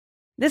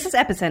This is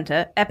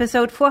Epicenter,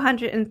 episode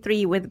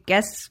 403 with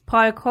guests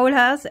Paul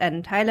Kohlhaas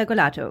and Tyler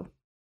Golato.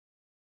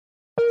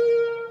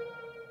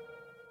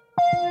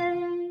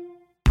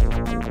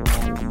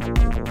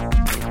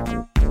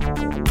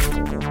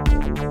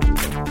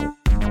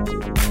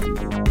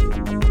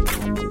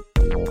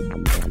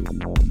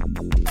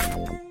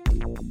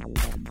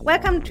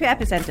 Welcome to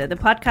Epicenter, the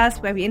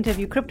podcast where we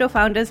interview crypto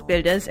founders,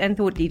 builders, and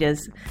thought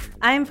leaders.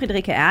 I'm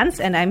Friederike Ernst,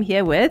 and I'm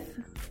here with...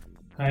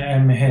 Hi,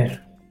 I'm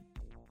Meher.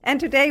 And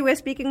today we're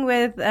speaking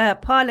with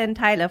Paul and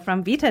Tyler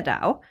from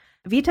VitaDAO.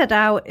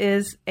 VitaDAO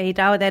is a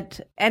DAO that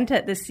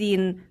entered the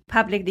scene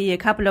publicly a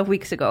couple of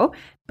weeks ago,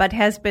 but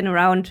has been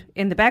around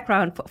in the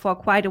background for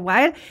quite a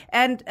while.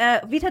 And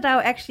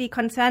VitaDAO actually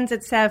concerns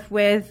itself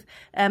with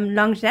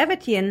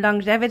longevity and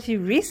longevity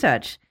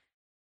research.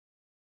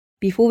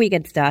 Before we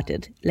get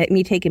started, let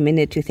me take a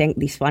minute to thank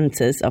the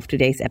sponsors of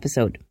today's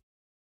episode.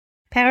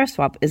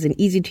 Paraswap is an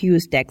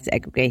easy-to-use DEX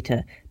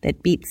aggregator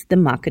that beats the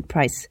market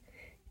price.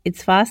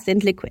 It's fast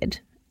and liquid,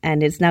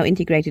 and it's now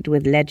integrated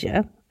with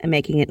Ledger,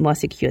 making it more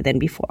secure than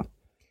before.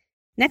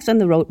 Next on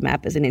the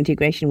roadmap is an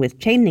integration with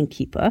Chainlink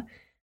Keeper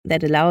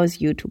that allows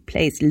you to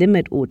place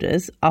limit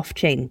orders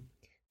off-chain.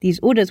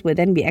 These orders will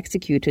then be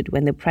executed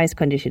when the price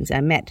conditions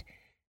are met,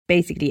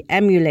 basically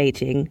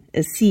emulating a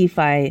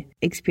CeFi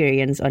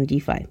experience on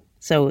DeFi.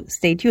 So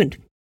stay tuned.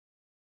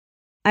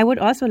 I would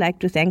also like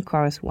to thank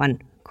Chorus One.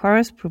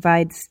 Chorus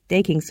provides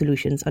staking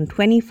solutions on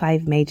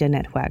 25 major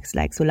networks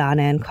like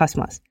Solana and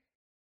Cosmos.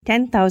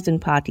 10,000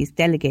 parties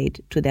delegate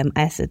to them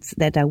assets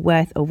that are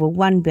worth over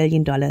 $1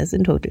 billion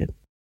in total.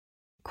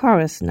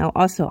 Chorus now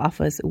also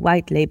offers a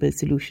white label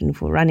solution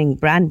for running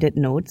branded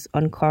nodes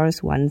on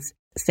Chorus One's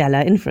Stellar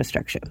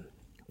infrastructure.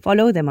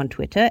 Follow them on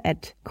Twitter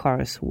at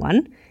Chorus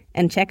One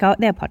and check out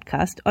their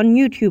podcast on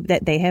YouTube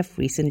that they have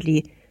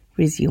recently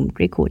resumed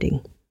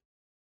recording.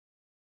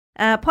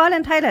 Paul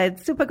and Tyler,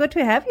 it's super good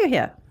to have you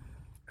here.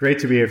 Great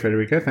to be here,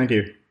 Friederike. Thank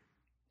you.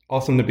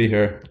 Awesome to be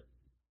here.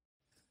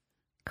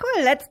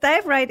 Cool. Let's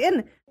dive right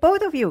in.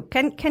 Both of you,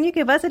 can you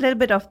give us a little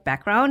bit of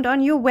background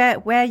on you,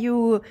 where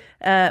you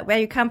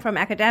come from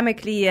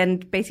academically,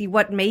 and basically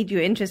what made you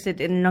interested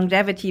in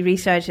longevity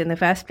research in the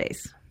first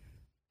place?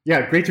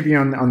 Yeah, great to be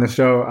on the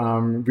show.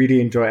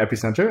 Really enjoy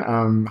Epicenter.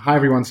 Hi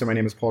everyone. So my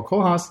name is Paul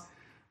Kohlhaas.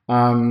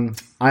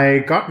 I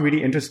got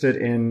really interested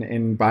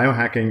in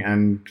biohacking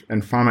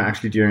and pharma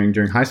actually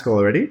during high school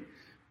already.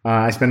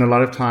 I spent a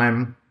lot of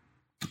time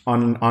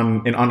in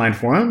online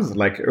forums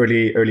like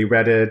early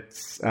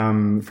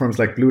Reddit, forums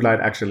like Blue Light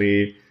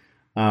actually,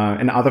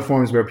 and other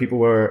forums where people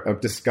were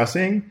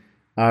discussing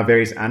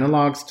various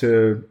analogs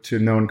to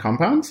known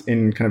compounds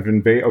in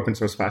very open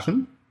source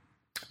fashion,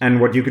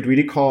 and what you could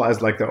really call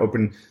as like the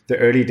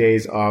early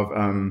days of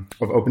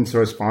open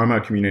source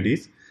pharma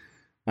communities,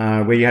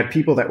 where you had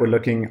people that were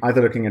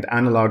either looking at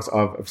analogs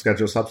of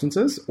scheduled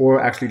substances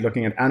or actually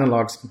looking at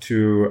analogs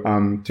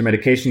to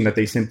medication that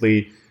they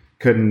simply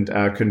couldn't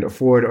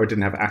afford or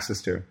didn't have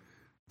access to.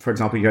 For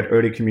example, you had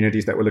early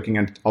communities that were looking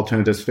at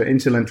alternatives for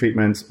insulin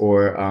treatments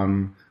or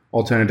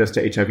alternatives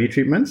to HIV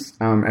treatments.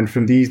 And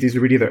from these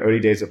were really the early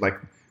days of like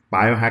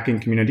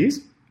biohacking communities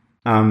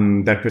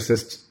that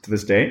persist to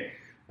this day.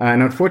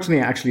 And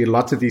unfortunately, actually,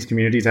 lots of these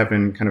communities have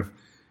been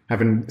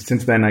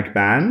since then like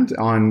banned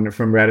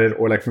from Reddit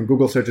or like from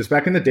Google searches.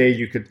 Back in the day,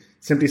 you could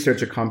simply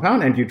search a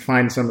compound and you'd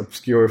find some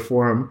obscure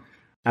forum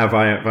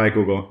via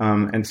Google.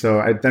 And so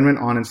I then went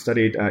on and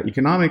studied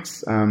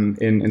economics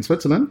in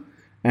Switzerland.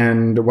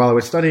 And while I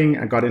was studying,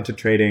 I got into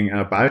trading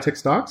biotech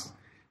stocks.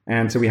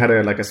 And so we had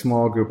a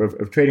small group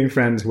of trading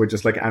friends who were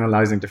just like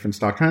analyzing different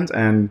stock trends.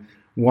 And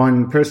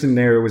one person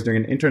there was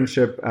doing an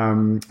internship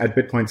at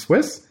Bitcoin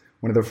Swiss,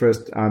 one of the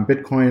first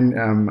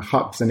Bitcoin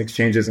hubs and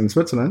exchanges in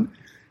Switzerland.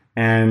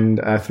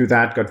 And through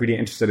that, got really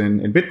interested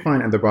in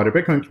Bitcoin and the broader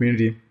Bitcoin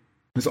community. It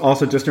was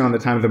also just around the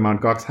time of the Mt.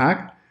 Gox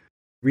hack.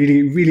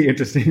 Really, really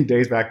interesting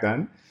days back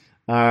then.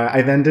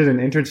 I then did an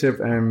internship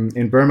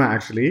in Burma,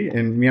 actually,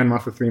 in Myanmar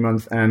for 3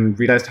 months, and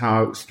realized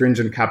how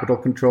stringent capital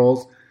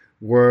controls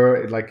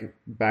were like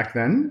back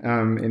then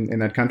in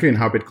that country, and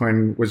how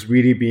Bitcoin was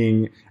really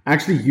being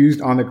actually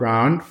used on the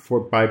ground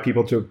by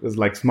people to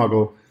like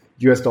smuggle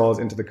US dollars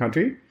into the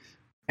country.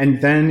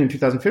 And then in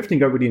 2015,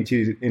 got really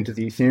into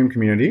the Ethereum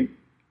community.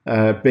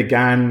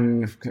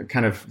 Began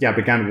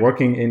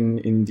working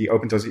in the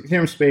open source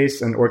Ethereum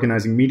space and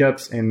organizing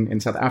meetups in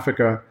South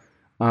Africa.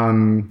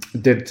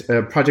 Did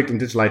a project in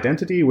digital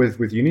identity with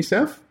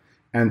UNICEF,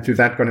 and through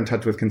that got in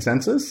touch with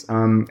Consensus,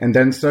 and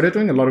then started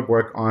doing a lot of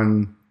work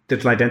on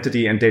digital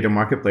identity and data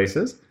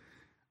marketplaces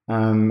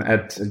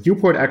at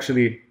Uport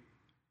actually,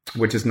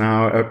 which is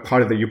now a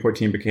part of the Uport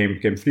team became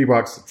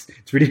Freebox.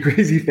 It's really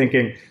crazy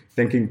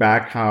thinking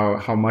back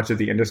how much of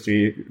the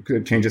industry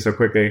changes so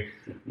quickly.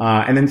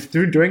 And then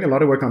through doing a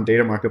lot of work on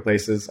data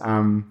marketplaces,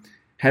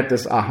 had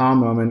this aha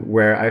moment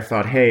where I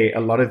thought, hey, a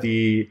lot of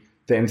the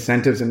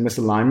incentives and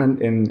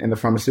misalignment in the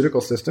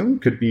pharmaceutical system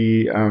could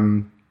be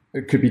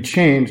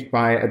changed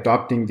by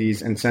adopting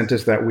these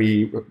incentives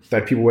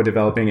that people were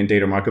developing in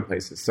data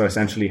marketplaces. So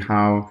essentially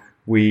how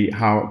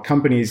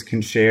companies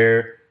can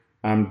share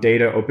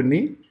data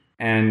openly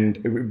and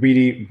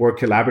really work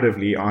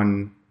collaboratively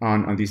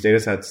on these data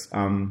sets.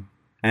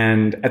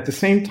 And at the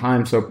same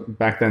time, so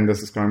back then,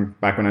 this is going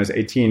back when I was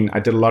 18, I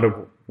did a lot of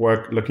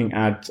work looking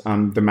at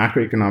the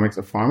macroeconomics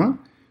of pharma.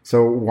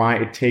 So why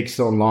it takes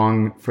so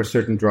long for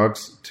certain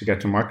drugs to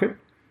get to market.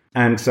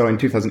 And so in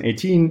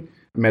 2018,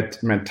 met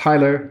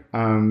Tyler,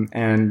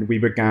 and we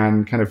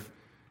began kind of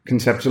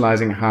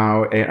conceptualizing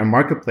how a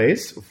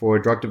marketplace for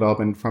drug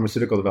development,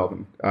 pharmaceutical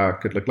development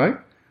could look like.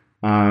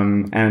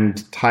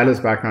 And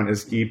Tyler's background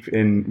is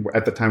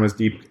at the time was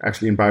deep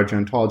actually in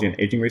biogerontology and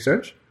aging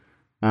research.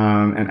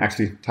 And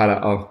actually, Tyler,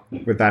 I'll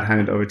with that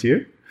hand it over to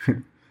you.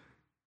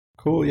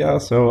 Cool. Yeah.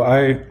 So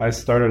I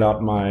started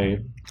out my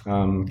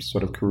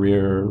sort of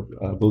career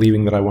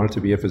believing that I wanted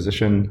to be a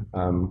physician.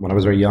 When I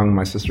was very young,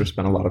 my sister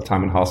spent a lot of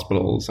time in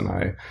hospitals, and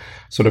I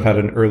sort of had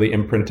an early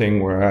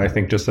imprinting where I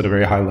think just at a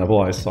very high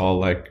level, I saw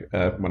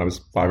when I was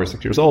 5 or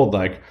 6 years old,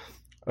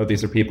 oh,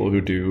 these are people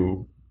who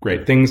do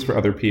great things for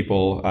other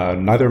people.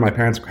 Neither of my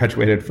parents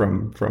graduated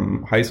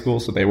from high school,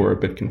 so they were a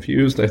bit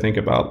confused, I think,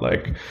 about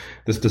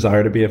this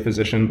desire to be a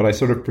physician. But I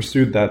sort of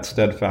pursued that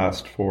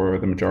steadfast for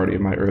the majority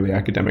of my early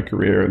academic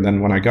career. And then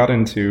when I got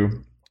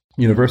into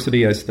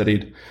university, I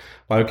studied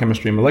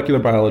biochemistry and molecular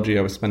biology.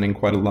 I was spending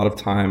quite a lot of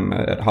time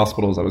at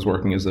hospitals. I was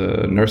working as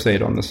a nurse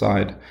aide on the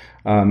side,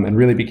 and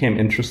really became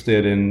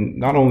interested in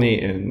not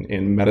only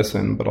in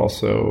medicine, but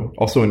also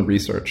in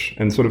research,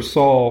 and sort of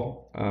saw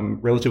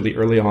relatively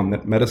early on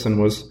that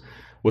medicine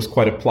was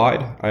quite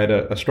applied. I had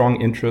a strong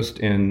interest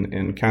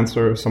in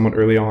cancer somewhat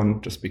early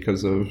on, just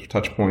because of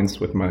touch points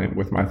with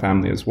my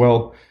family as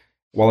well.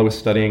 While I was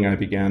studying, I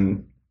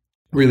began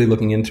really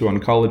looking into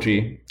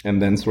oncology,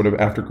 and then sort of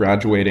after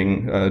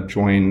graduating,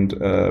 joined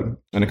an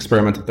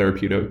experimental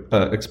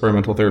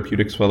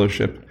therapeutics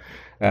fellowship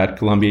at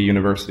Columbia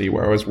University,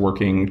 where I was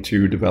working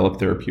to develop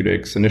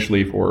therapeutics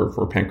initially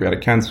for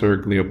pancreatic cancer,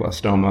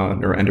 glioblastoma,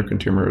 neuroendocrine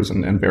tumors,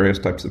 and various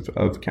types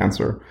of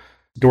cancer.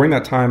 During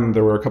that time,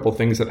 there were a couple of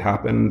things that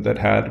happened that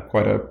had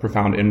quite a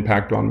profound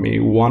impact on me.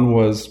 One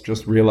was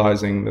just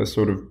realizing the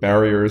sort of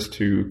barriers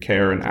to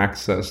care and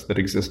access that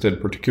existed,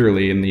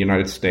 particularly in the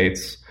United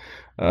States,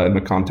 in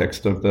the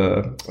context of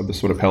the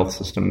sort of health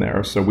system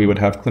there. So we would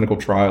have clinical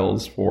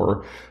trials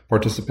for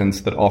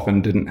participants that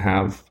often didn't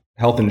have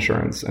health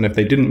insurance. And if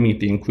they didn't meet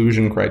the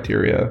inclusion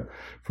criteria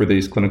for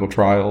these clinical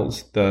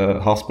trials,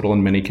 the hospital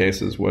in many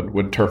cases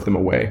would turf them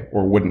away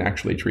or wouldn't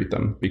actually treat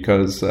them,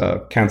 because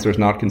cancer is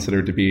not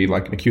considered to be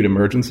like an acute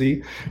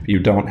emergency. If you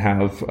don't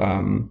have,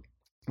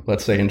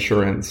 let's say,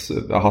 insurance,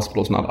 the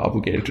hospital is not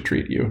obligated to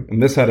treat you.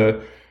 And this had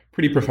a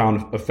pretty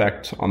profound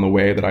effect on the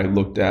way that I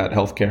looked at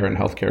healthcare and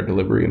healthcare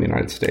delivery in the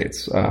United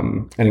States.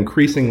 And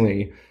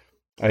increasingly,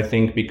 I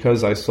think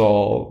because I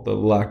saw the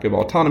lack of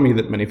autonomy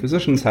that many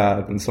physicians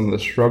have and some of the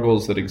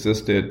struggles that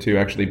existed to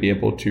actually be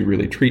able to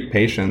really treat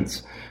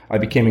patients, I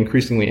became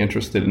increasingly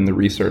interested in the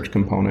research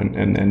component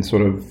and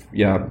sort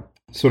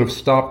of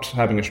stopped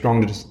having a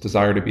strong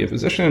desire to be a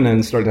physician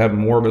and started to have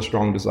more of a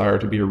strong desire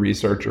to be a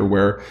researcher,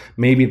 where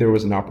maybe there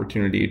was an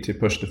opportunity to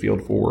push the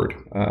field forward.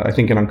 I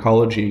think in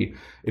oncology,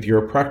 if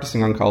you're a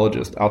practicing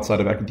oncologist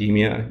outside of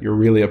academia, you're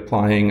really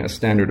applying a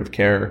standard of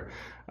care.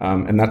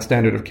 And that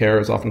standard of care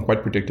is often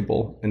quite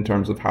predictable in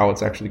terms of how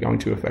it's actually going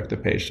to affect a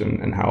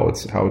patient and how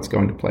it's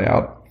going to play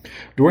out.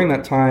 During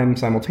that time,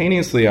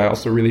 simultaneously, I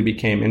also really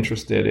became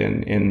interested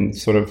in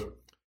sort of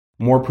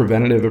more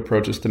preventative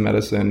approaches to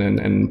medicine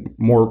and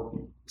more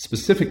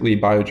specifically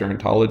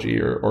biogerontology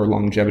or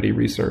longevity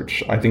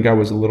research. I think I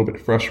was a little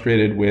bit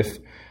frustrated with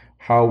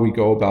how we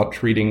go about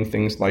treating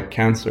things like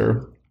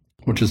cancer,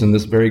 which is in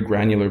this very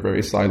granular,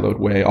 very siloed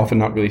way, often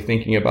not really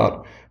thinking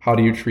about how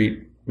do you treat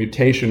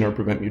mutation or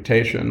prevent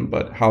mutation,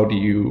 but how do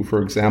you,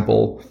 for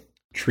example,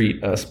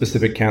 treat a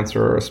specific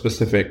cancer or a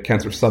specific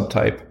cancer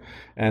subtype.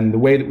 And the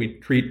way that we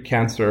treat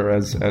cancer,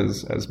 as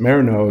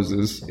Meher knows,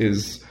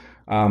 is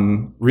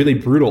really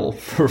brutal,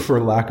 for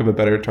lack of a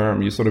better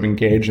term. You sort of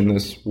engage in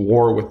this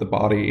war with the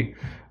body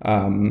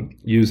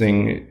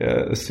using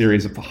a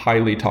series of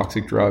highly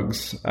toxic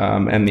drugs,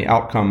 and the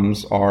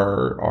outcomes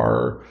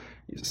are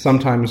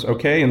sometimes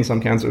okay in some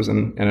cancers,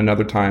 and in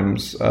other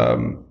times,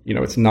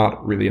 it's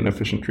not really an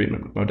efficient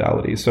treatment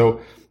modality. So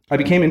I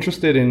became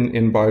interested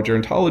in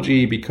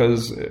biogerontology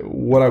because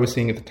what I was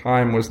seeing at the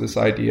time was this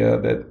idea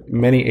that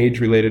many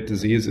age-related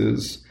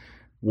diseases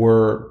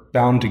were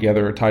bound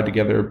together or tied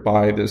together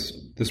by this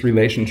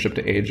relationship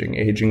to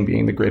aging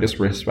being the greatest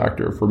risk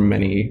factor for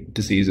many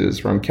diseases,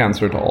 from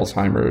cancer to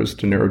Alzheimer's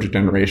to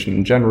neurodegeneration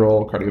in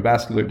general,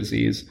 cardiovascular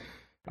disease.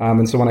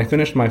 And so when I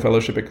finished my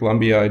fellowship at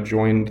Columbia, I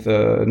joined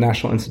the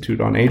National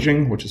Institute on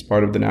Aging, which is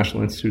part of the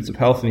National Institutes of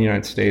Health in the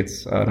United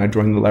States. And I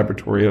joined the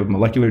Laboratory of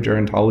Molecular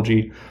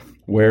Gerontology,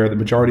 where the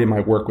majority of my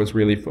work was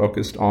really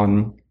focused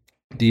on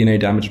DNA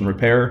damage and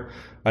repair.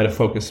 I had a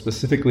focus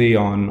specifically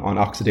on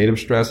oxidative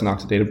stress and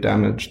oxidative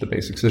damage, the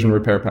base excision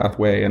repair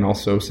pathway, and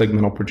also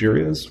segmental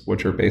progerias,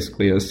 which are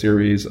basically a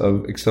series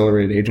of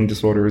accelerated aging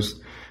disorders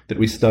that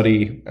we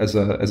study as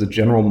a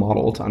general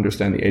model to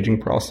understand the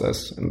aging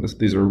process. And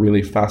these are a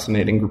really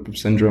fascinating group of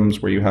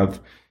syndromes where you have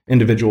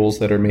individuals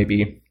that are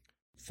maybe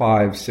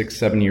 5, 6,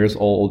 7 years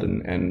old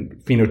and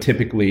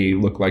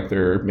phenotypically look like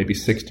they're maybe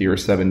 60 or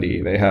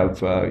 70. They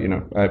have,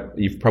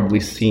 you've probably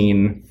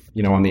seen,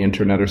 on the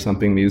internet or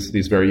something,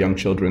 these very young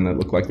children that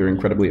look like they're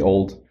incredibly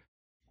old.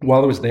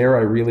 While I was there,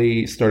 I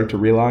really started to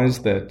realize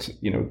that,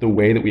 the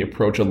way that we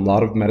approach a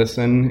lot of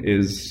medicine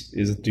is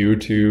due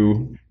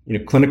to,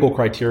 clinical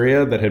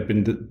criteria that had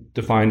been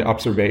defined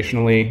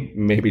observationally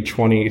maybe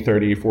 20,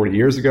 30, 40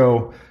 years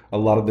ago. A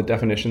lot of the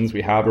definitions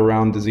we have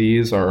around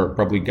disease are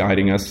probably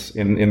guiding us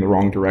in the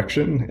wrong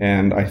direction.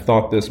 And I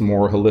thought this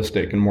more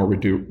holistic and more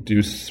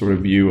reduced sort of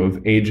view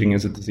of aging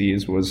as a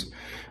disease was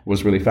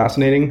really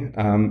fascinating.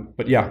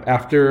 But yeah,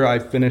 after I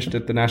finished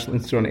at the National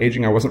Institute on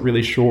Aging, I wasn't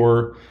really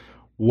sure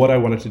what I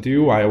wanted to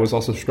do. I was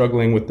also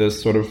struggling with this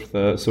sort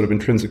of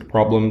intrinsic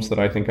problems that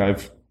I think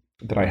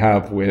that I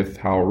have with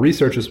how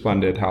research is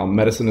funded, how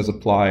medicine is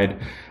applied.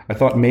 I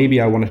thought maybe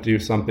I wanted to do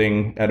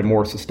something at a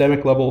more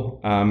systemic level,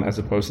 as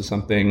opposed to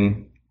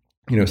something,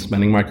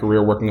 spending my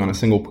career working on a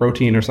single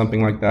protein or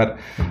something like that.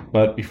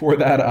 But before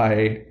that,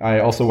 I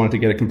also wanted to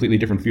get a completely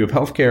different view of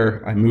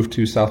healthcare. I moved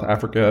to South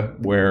Africa,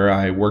 where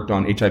I worked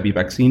on HIV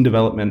vaccine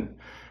development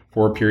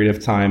for a period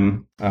of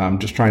time,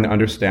 just trying to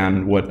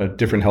understand what a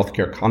different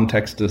healthcare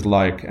context is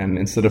like. And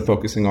instead of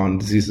focusing on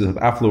diseases of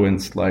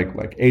affluence,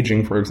 like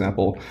aging, for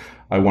example,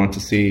 I wanted to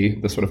see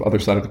the sort of other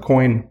side of the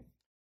coin.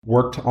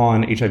 Worked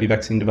on HIV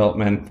vaccine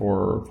development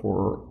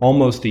for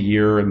almost a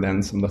year, and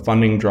then some of the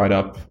funding dried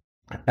up.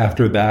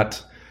 After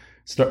that,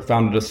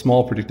 founded a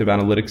small predictive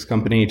analytics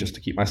company just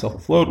to keep myself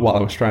afloat while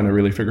I was trying to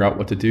really figure out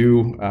what to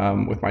do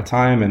with my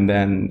time. And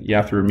then,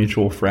 through a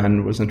mutual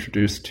friend, was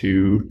introduced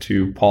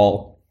to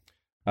Paul.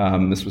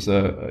 This was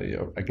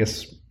I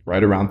guess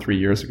right around 3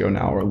 years ago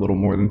now, or a little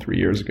more than 3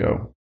 years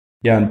ago.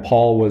 Yeah, and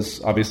Paul was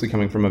obviously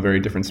coming from a very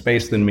different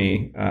space than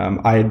me.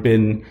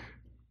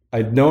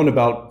 I'd known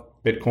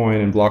about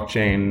Bitcoin and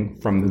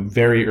blockchain from the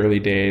very early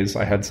days.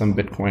 I had some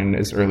Bitcoin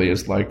as early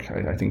as I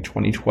think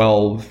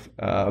 2012,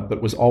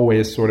 but was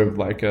always sort of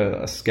like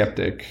a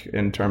skeptic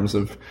in terms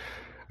of,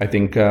 I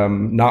think,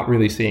 not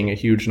really seeing a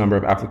huge number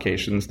of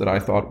applications that I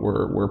thought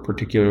were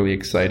particularly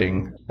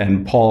exciting.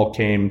 And Paul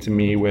came to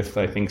me with,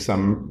 I think,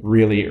 some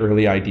really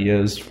early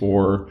ideas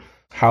for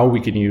how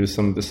we can use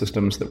some of the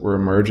systems that were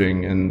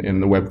emerging in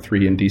the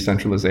Web3 and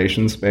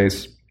decentralization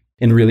space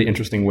in really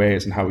interesting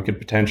ways, and how we could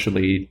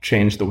potentially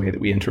change the way that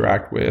we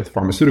interact with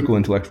pharmaceutical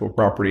intellectual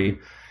property.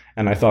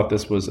 And I thought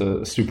this was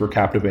a super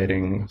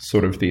captivating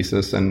sort of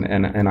thesis and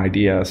an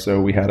idea.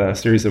 So we had a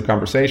series of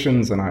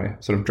conversations, and I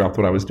sort of dropped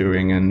what I was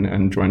doing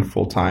and joined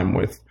full time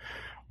with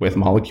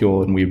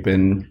Molecule. And we've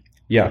been,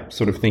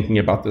 sort of thinking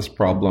about this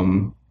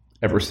problem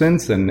ever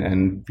since.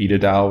 And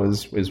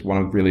VitaDAO is one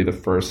of really the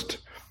first,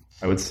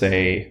 I would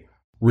say,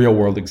 real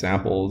world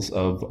examples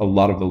of a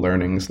lot of the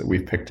learnings that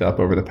we've picked up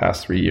over the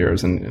past 3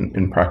 years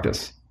in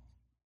practice.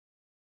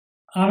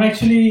 I'm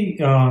actually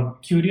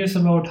curious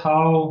about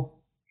how,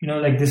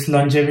 this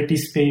longevity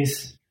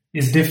space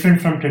is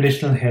different from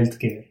traditional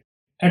healthcare.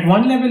 At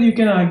one level, you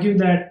can argue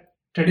that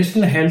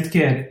traditional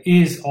healthcare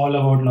is all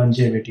about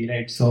longevity,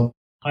 right? So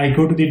I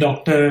go to the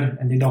doctor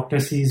and the doctor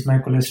sees my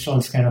cholesterol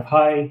is kind of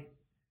high,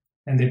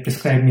 and they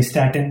prescribe me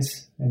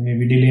statins and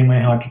maybe delay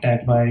my heart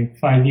attack by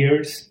 5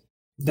 years.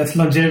 That's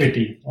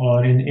longevity.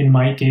 Or in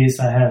my case,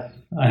 I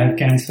have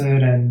cancer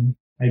and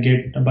I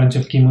get a bunch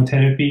of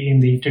chemotherapy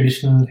in the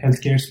traditional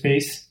healthcare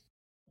space.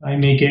 I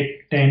may get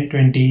 10,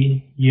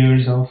 20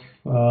 years of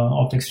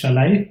extra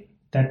life.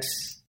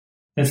 That's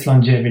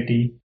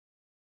longevity.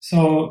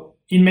 So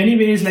in many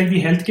ways, the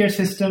healthcare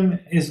system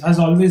has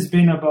always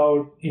been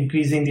about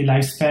increasing the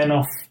lifespan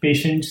of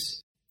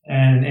patients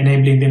and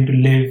enabling them to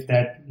live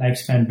that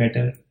lifespan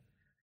better.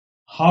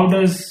 How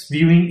does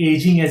viewing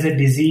aging as a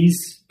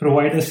disease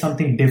provide us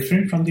something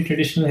different from the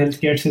traditional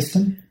healthcare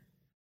system?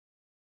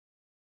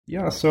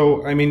 Yeah,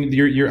 so I mean,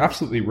 you're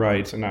absolutely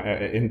right, and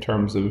in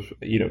terms of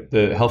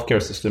the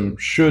healthcare system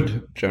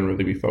should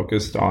generally be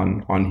focused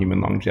on human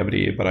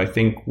longevity, but I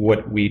think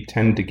what we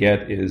tend to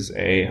get is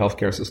a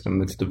healthcare system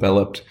that's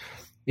developed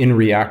in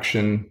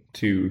reaction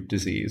to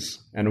disease,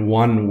 and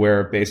one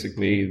where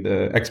basically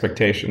the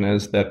expectation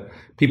is that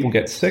people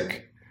get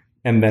sick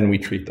and then we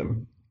treat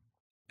them.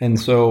 And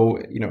so,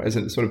 as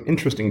a sort of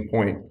interesting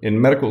point,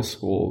 in medical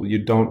school, you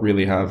don't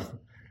really have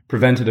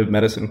preventative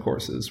medicine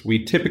courses.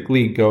 We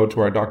typically go to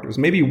our doctors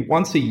maybe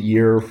once a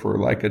year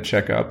for a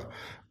checkup,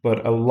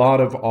 but a lot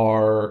of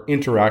our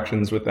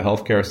interactions with the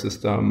healthcare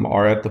system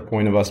are at the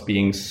point of us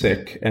being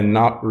sick, and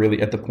not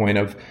really at the point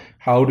of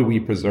how do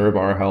we preserve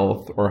our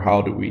health or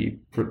how do we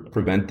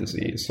prevent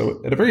disease.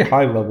 So at a very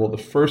high level, the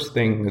first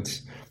thing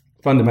that's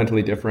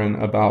fundamentally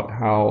different about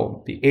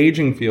how the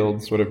aging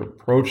field sort of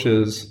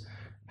approaches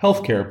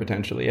healthcare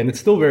potentially, and it's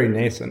still very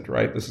nascent,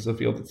 right? This is a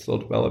field that's still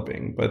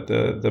developing, but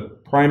the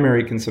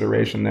primary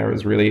consideration there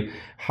is really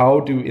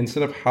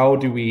instead of how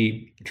do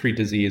we treat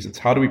disease, it's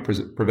how do we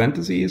prevent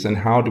disease and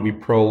how do we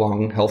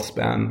prolong health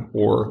span,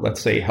 or let's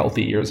say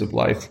healthy years of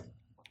life.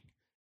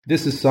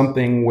 This is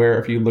something where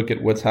if you look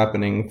at what's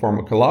happening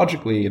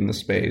pharmacologically in the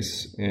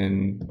space,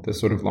 in the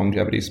sort of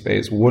longevity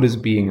space, what is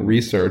being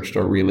researched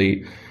are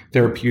really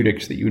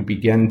therapeutics that you would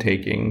begin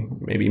taking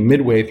maybe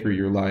midway through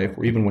your life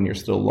or even when you're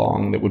still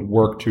long that would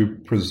work to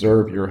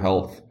preserve your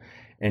health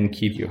and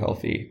keep you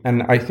healthy.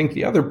 And I think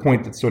the other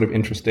point that's sort of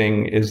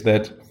interesting is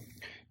that,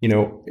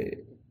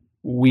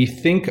 we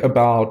think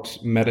about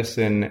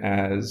medicine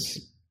as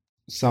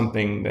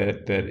something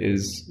that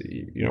is,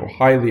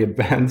 highly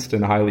advanced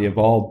and highly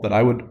evolved. But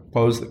I would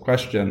pose the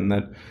question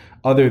that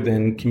other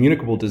than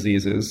communicable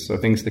diseases, so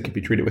things that can be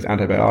treated with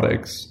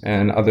antibiotics,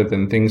 and other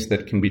than things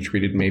that can be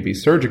treated maybe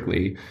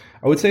surgically,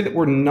 I would say that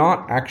we're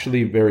not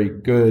actually very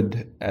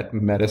good at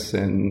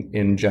medicine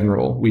in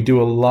general. We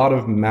do a lot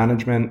of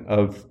management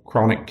of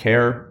chronic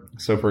care.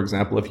 So, for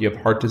example, if you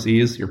have heart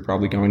disease, you're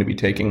probably going to be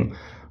taking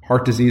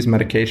heart disease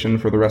medication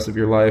for the rest of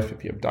your life.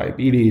 If you have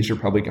diabetes, you're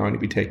probably going to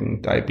be taking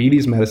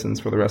diabetes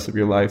medicines for the rest of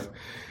your life.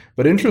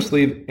 But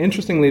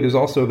interestingly, there's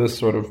also this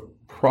sort of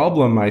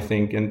problem, I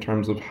think, in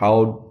terms of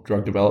how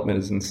drug development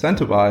is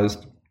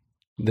incentivized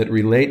that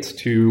relates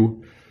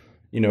to,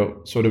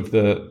 sort of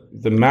the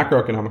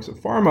macroeconomics of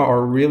pharma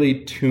are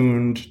really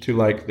tuned to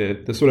like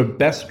the sort of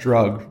best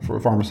drug for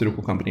a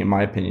pharmaceutical company, in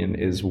my opinion,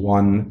 is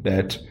one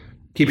that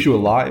keeps you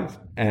alive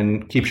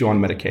and keeps you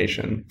on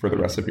medication for the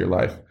rest of your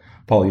life.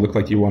 Paul, you look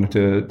like you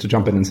wanted to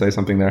jump in and say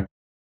something there.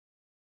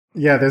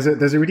 Yeah, there's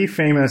a really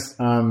famous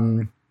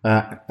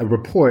a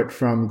report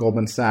from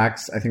Goldman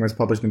Sachs, I think it was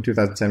published in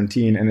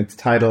 2017, and it's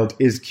titled,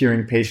 "Is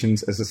Curing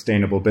Patients a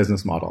Sustainable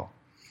Business Model?"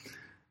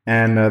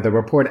 And the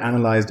report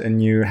analyzed a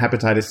new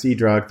hepatitis C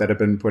drug that had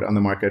been put on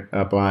the market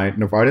by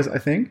Novartis, I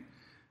think.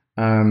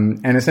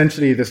 And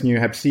essentially, this new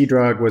Hep C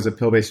drug was a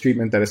pill-based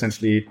treatment that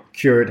essentially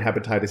cured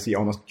hepatitis C,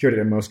 almost cured it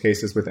in most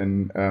cases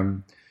within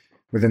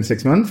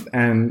 6 months.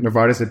 And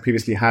Novartis had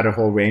previously had a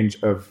whole range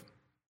of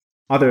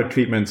other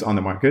treatments on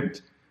the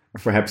market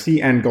for Hep C,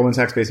 and Goldman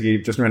Sachs basically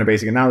just ran a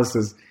basic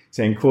analysis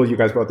saying, cool, you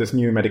guys brought this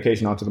new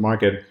medication onto the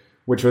market,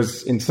 which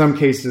was in some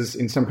cases,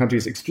 in some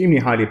countries, extremely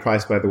highly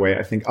priced, by the way,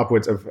 I think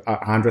upwards of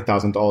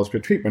 $100,000 per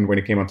treatment when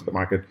it came onto the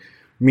market,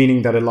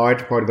 meaning that a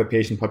large part of the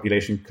patient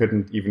population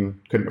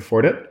couldn't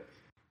afford it.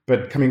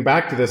 But coming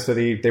back to this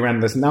study, they ran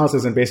this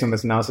analysis, and based on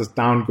this analysis,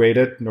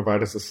 downgraded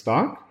Novartis'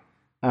 stock,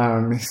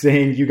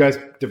 saying you guys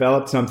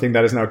developed something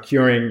that is now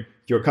curing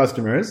your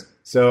customers,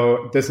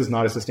 so this is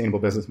not a sustainable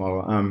business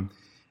model.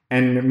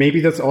 And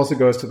maybe this also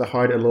goes to the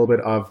heart a little bit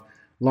of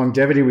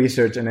longevity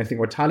research. And I think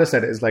what Tyler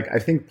said is like, I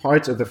think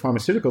parts of the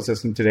pharmaceutical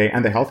system today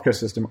and the healthcare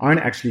system aren't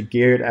actually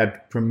geared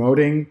at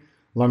promoting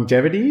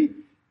longevity.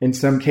 In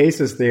some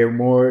cases, they are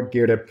more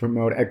geared at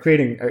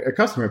creating a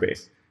customer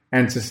base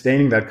and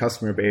sustaining that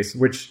customer base,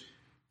 which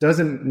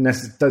doesn't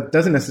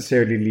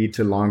necessarily lead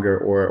to longer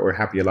or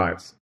happier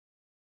lives.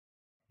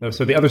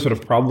 So the other sort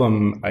of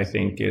problem, I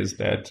think, is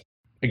that,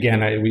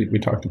 again, we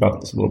talked about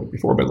this a little bit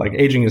before, but like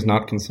aging is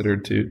not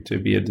considered to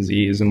be a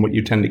disease. And what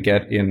you tend to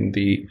get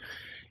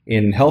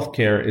in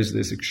healthcare is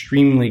this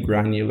extremely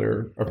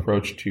granular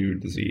approach to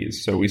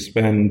disease. So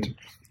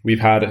we've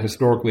had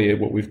historically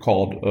what we've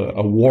called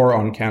a war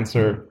on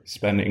cancer,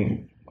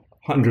 spending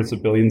hundreds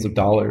of billions of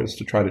dollars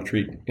to try to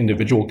treat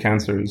individual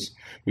cancers.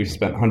 We've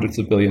spent hundreds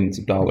of billions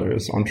of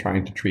dollars on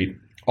trying to treat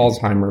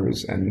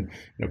Alzheimer's and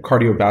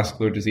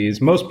cardiovascular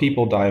disease. Most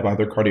people die of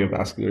either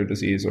cardiovascular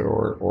disease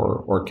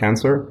or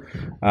cancer.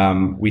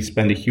 We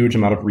spend a huge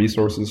amount of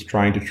resources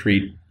trying to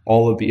treat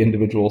all of the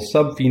individual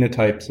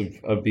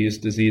subphenotypes of these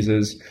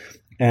diseases.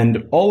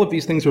 And all of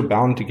these things are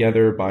bound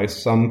together by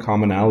some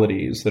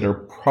commonalities that are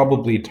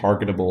probably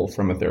targetable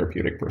from a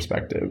therapeutic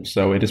perspective.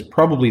 So it is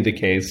probably the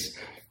case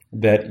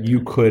that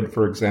you could,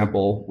 for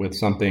example, with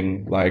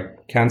something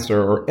like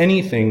cancer or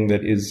anything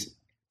that is,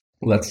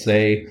 let's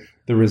say,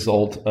 the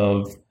result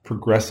of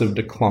progressive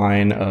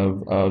decline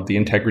of the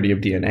integrity of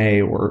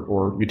DNA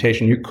or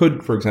mutation, you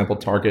could, for example,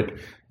 target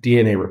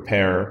DNA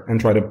repair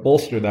and try to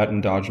bolster that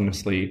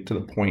endogenously to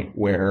the point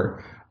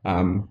where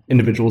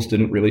individuals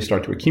didn't really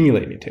start to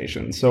accumulate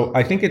mutations. So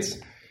I think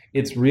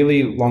it's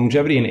really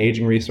longevity and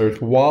aging research,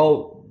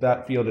 while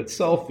that field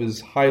itself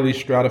is highly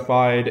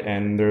stratified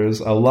and there's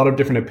a lot of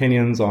different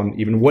opinions on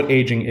even what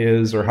aging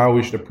is or how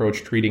we should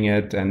approach treating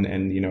it.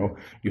 And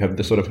you have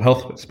the sort of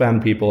health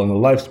span people and the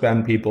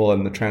lifespan people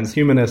and the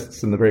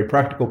transhumanists and the very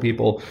practical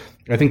people.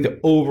 I think the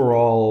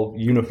overall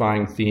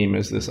unifying theme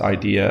is this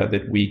idea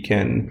that we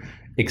can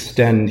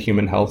extend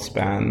human health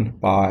span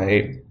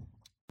by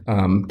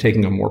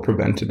taking a more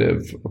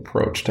preventative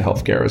approach to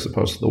healthcare as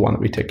opposed to the one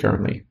that we take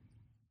currently.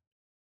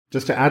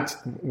 Just to add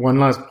one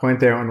last point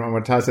there on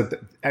what Taz said,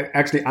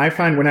 actually, I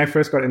find when I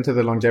first got into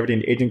the longevity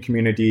and aging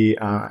community,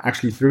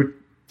 actually through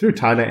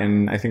Tyler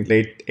in, I think,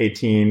 late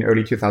 18,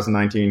 early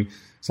 2019,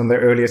 some of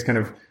the earliest kind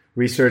of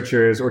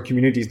researchers or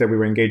communities that we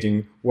were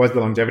engaging was the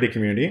longevity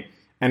community.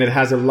 And it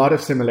has a lot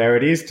of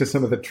similarities to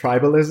some of the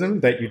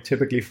tribalism that you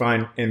typically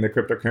find in the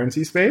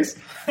cryptocurrency space.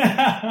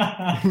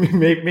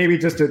 Maybe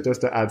just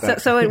to add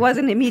that. So it was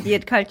an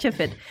immediate culture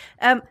fit.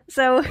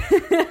 So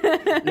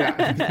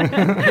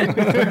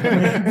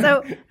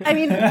I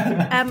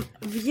mean,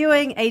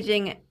 viewing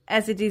aging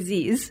as a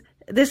disease,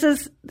 this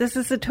is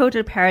a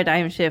total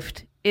paradigm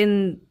shift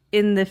in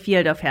in the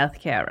field of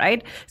healthcare,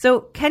 right?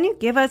 So can you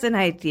give us an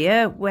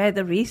idea where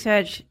the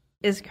research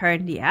is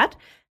currently at?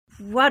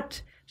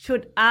 What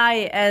should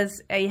I,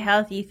 as a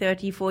healthy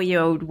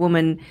 34-year-old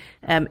woman,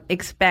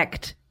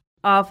 expect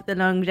of the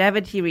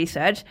longevity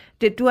research?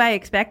 Do I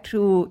expect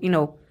to,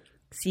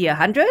 see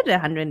 100,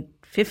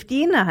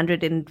 115,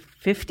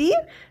 150?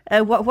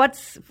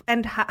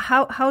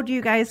 How do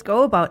you guys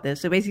go about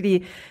this? So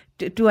basically,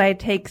 do I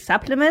take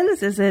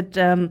supplements? Is it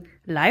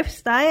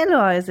lifestyle,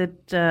 or is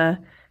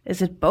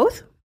it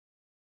both?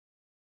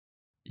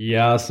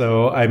 Yeah,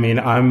 so I mean,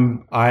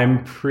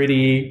 I'm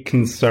pretty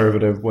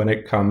conservative when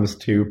it comes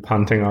to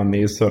punting on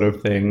these sort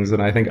of things,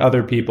 and I think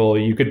other people,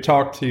 you could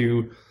talk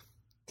to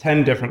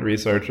 10 different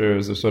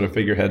researchers or sort of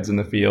figureheads in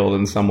the field,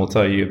 and some will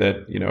tell you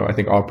that, I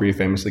think Aubrey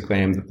famously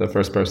claimed that the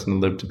first person to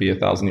live to be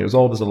 1,000 years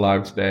old is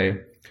alive today.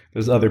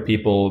 There's other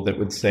people that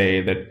would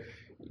say that,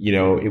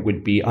 it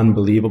would be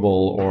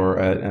unbelievable or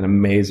an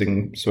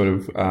amazing sort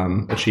of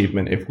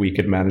achievement if we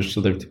could manage to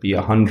live to be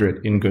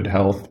 100 in good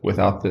health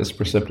without this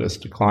precipitous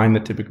decline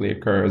that typically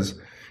occurs.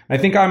 I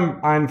think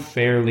I'm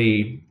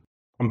fairly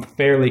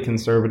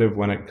conservative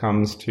when it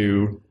comes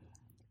to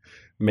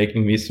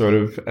making these sort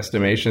of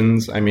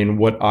estimations. I mean,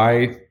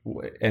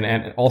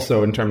 and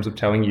also in terms of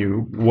telling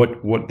you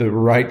what the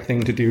right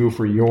thing to do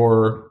for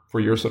your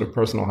sort of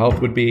personal health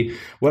would be,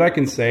 what I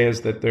can say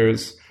is that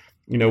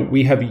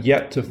we have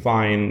yet to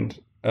find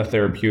a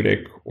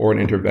therapeutic or an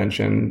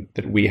intervention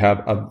that we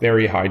have a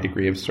very high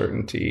degree of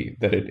certainty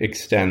that it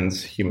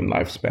extends human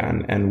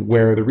lifespan. And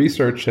where the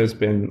research has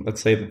been,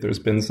 let's say that there's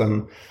been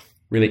some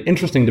really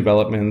interesting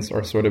developments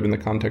are sort of in the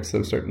context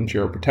of certain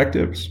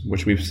geroprotectives,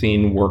 which we've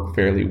seen work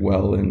fairly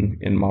well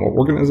in model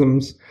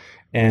organisms,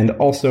 and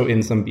also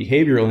in some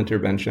behavioral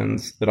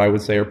interventions that I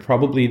would say are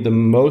probably the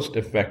most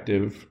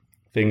effective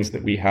things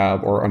that we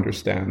have or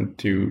understand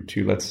to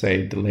let's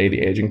say, delay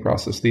the aging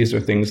process. These are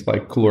things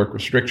like caloric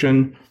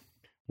restriction,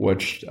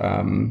 which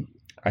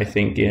I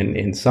think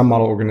in some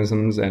model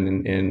organisms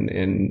and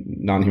in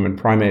non-human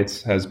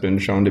primates has been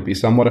shown to be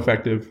somewhat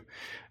effective.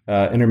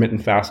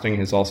 Intermittent fasting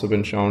has also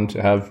been shown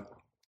to have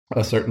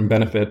a certain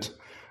benefit.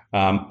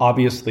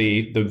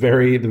 Obviously, the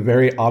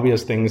very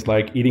obvious things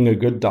like eating a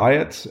good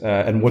diet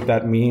and what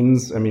that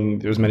means, I mean,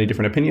 there's many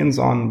different opinions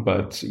on,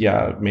 but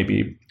yeah,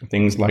 maybe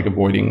things like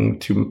avoiding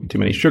too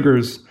many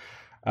sugars,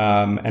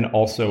 and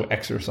also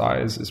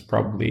exercise is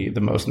probably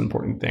the most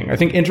important thing. I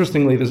think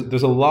interestingly,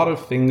 there's a lot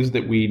of things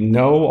that we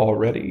know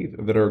already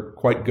that are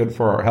quite good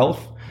for our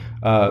health,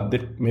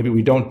 that maybe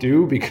we don't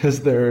do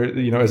because they're,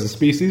 as a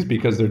species,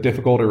 because they're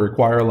difficult or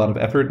require a lot of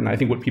effort. And I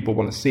think what people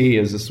want to see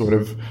is a sort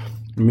of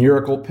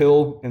miracle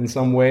pill in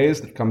some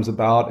ways that comes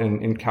about and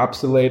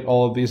encapsulate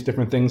all of these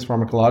different things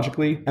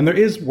pharmacologically. And there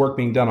is work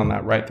being done on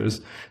that, right? There's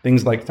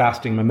things like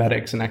fasting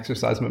mimetics and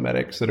exercise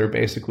mimetics that are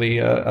basically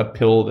a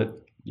pill that,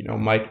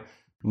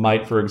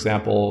 might, for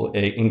example,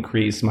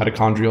 increase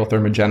mitochondrial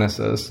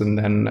thermogenesis and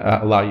then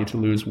allow you to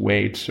lose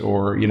weight,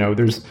 or,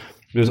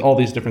 there's all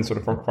these different sort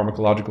of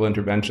pharmacological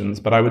interventions.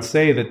 But I would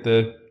say that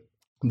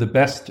the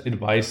best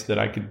advice that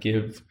I could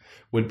give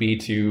would be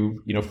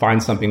to,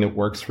 find something that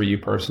works for you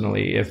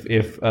personally. If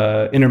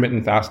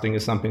intermittent fasting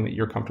is something that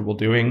you're comfortable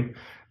doing,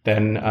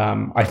 then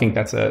I think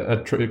that's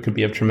it could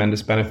be of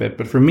tremendous benefit.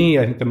 But for me,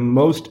 I think the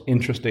most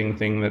interesting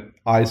thing that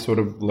I sort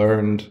of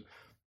learned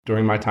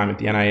during my time at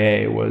the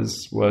NIA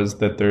was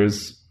that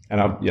there's,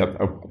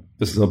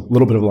 this is a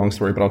little bit of a long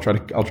story, but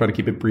I'll try to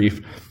keep it brief.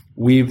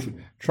 We've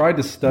tried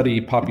to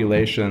study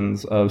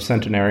populations of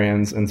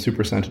centenarians and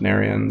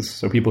supercentenarians,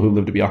 so people who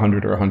live to be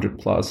 100 or 100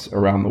 plus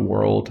around the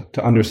world,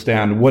 to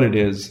understand what it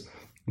is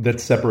that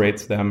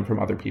separates them from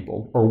other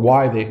people, or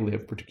why they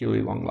live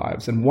particularly long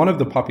lives. And one of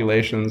the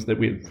populations that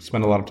we've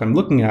spent a lot of time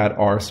looking at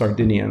are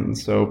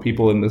Sardinians, so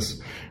people in this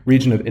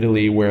region of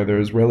Italy where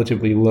there's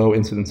relatively low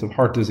incidence of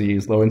heart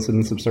disease, low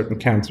incidence of certain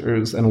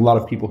cancers, and a lot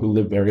of people who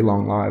live very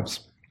long lives.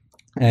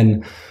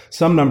 And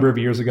some number of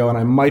years ago, and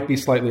I might be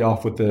slightly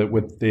off with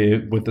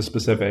the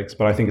specifics,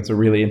 but I think it's a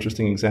really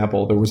interesting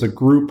example. There was a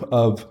group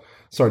of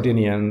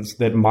Sardinians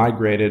that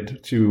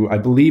migrated to, I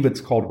believe it's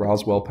called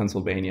Roswell,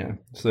 Pennsylvania.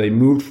 So they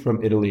moved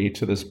from Italy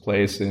to this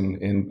place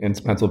in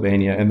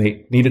Pennsylvania, and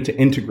they needed to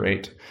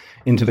integrate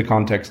into the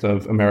context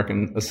of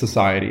American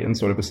society and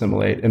sort of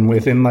assimilate. And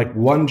within like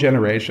one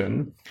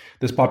generation,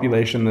 this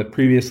population that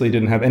previously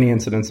didn't have any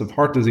incidence of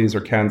heart disease or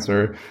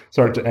cancer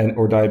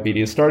or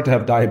diabetes started to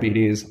have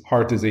diabetes,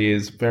 heart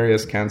disease,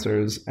 various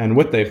cancers. And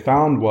what they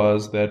found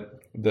was that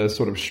the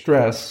sort of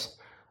stress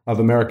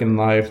of American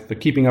life, the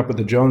keeping up with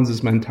the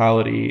Joneses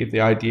mentality, the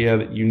idea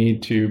that you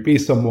need to be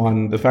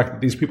someone, the fact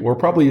that these people were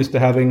probably used to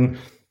having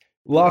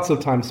lots of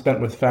time spent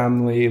with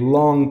family,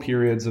 long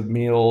periods of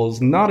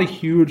meals, not a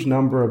huge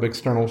number of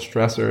external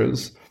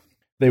stressors.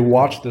 They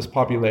watched this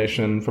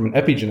population from an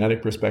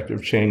epigenetic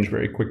perspective change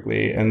very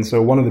quickly. And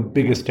so one of the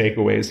biggest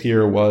takeaways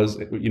here was,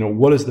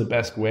 what is the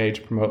best way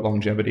to promote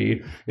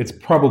longevity? It's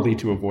probably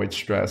to avoid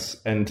stress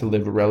and to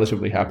live a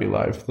relatively happy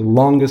life. The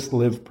longest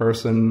lived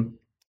person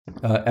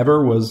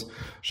ever was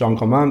Jeanne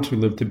Calment, who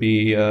lived to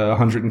be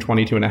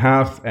 122 and a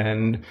half.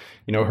 And,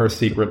 her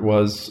secret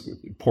was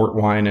port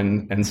wine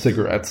and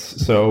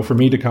cigarettes. So for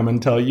me to come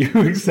and tell you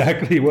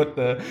exactly what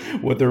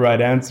the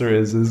right answer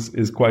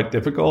is quite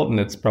difficult. And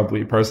it's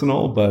probably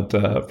personal, but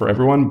for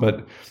everyone.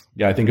 But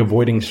yeah, I think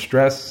avoiding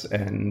stress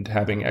and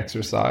having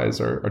exercise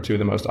are two of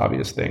the most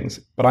obvious things.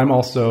 But I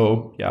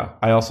also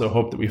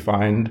hope that we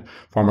find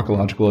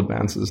pharmacological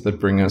advances that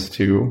bring us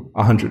to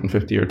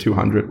 150 or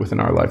 200 within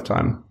our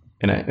lifetime.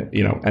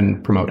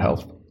 And promote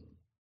health.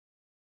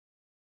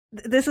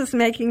 This is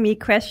making me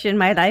question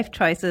my life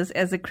choices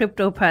as a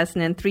crypto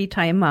person and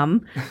 3-time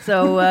mom.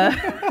 So,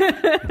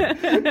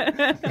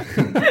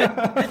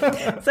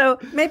 so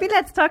maybe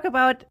let's talk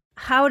about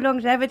how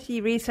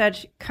longevity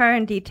research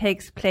currently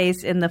takes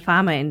place in the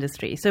pharma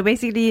industry. So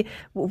basically,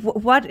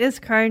 what is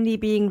currently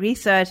being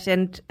researched,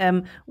 and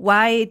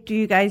why do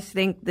you guys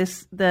think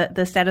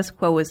the status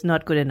quo is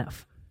not good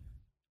enough?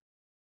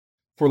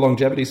 For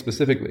longevity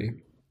specifically?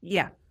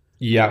 Yeah.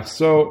 Yeah.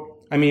 So,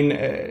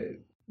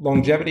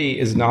 longevity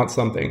is not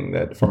something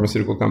that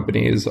pharmaceutical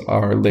companies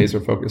are laser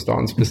focused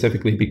on,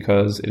 specifically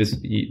because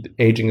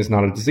aging is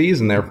not a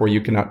disease, and therefore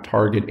you cannot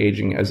target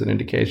aging as an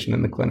indication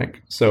in the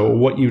clinic. So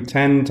what you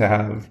tend to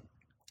have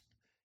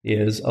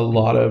is a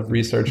lot of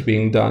research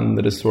being done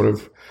that is sort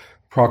of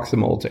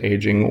proximal to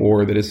aging,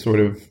 or that is sort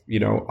of,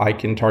 I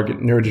can target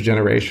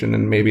neurodegeneration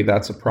and maybe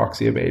that's a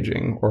proxy of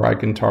aging, or I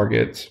can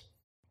target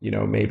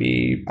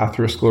maybe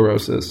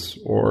atherosclerosis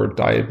or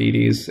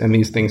diabetes, and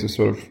these things are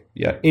sort of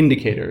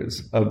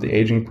indicators of the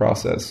aging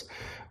process.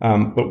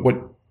 But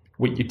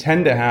what you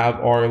tend to have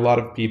are a lot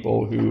of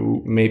people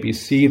who maybe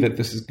see that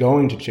this is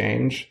going to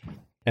change,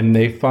 and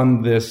they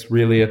fund this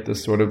really at the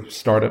sort of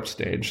startup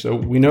stage. So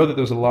we know that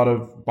there's a lot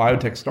of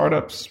biotech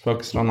startups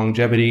focused on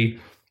longevity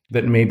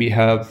that maybe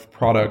have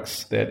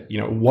products that,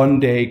 one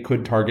day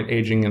could target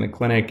aging in a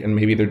clinic, and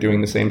maybe they're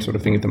doing the same sort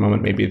of thing at the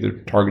moment. Maybe they're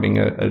targeting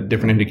a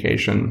different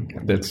indication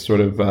that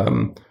sort of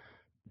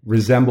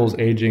resembles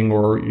aging,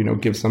 or,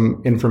 gives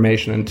some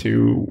information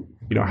into,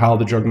 how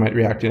the drug might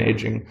react in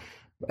aging.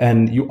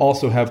 And you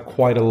also have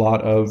but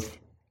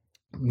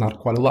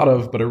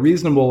a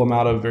reasonable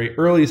amount of very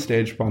early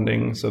stage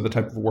funding. So the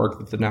type of work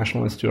that the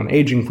National Institute on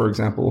Aging, for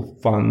example,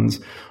 funds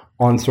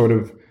on sort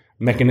of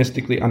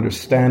mechanistically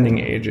understanding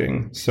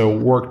aging, so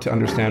work to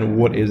understand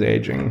what is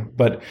aging.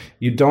 But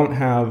you don't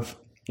have,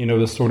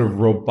 the sort of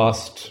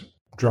robust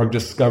drug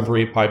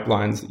discovery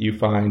pipelines that you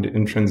find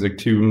intrinsic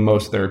to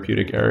most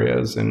therapeutic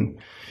areas in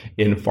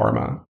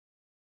pharma.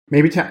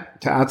 Maybe to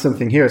add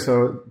something here,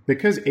 so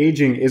because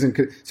aging isn't,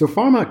 so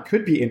pharma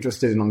could be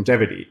interested in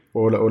longevity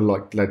or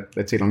like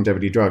let's say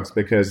longevity drugs,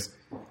 because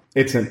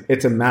it's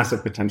a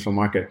massive potential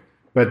market.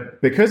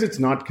 But because it's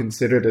not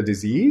considered a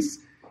disease,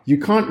 you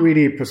can't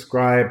really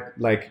prescribe,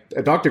 like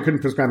a doctor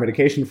couldn't prescribe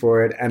medication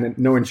for it, and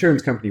no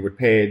insurance company would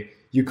pay it.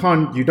 You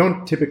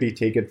don't typically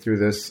take it through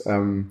this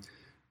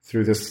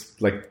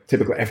like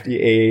typical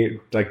FDA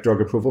like drug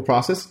approval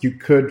process. You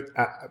could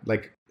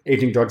like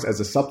aging drugs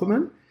as a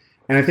supplement,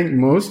 and I think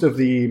most of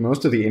the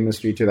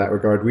industry to that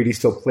regard really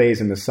still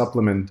plays in the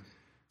supplement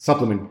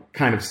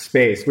kind of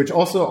space, which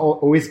also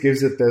always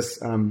gives it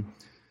this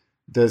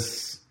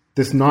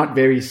not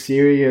very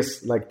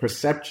serious like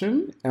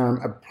perception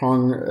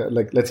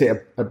let's say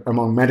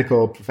among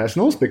medical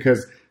professionals,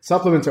 because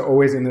supplements are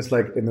always in this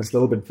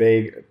little bit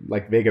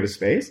vague of a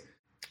space.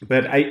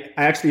 But I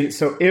actually,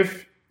 so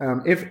if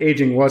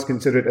aging was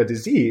considered a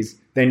disease,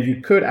 then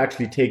you could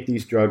actually take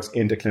these drugs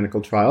into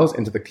clinical trials,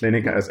 into the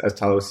clinic, as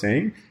Tala was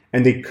saying,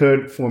 and they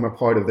could form a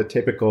part of the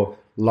typical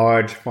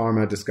large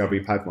pharma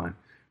discovery pipeline.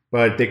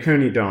 But they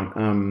currently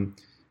don't.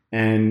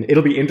 And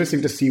it'll be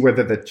interesting to see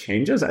whether that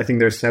changes. I think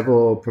there's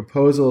several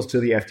proposals to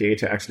the FDA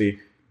to actually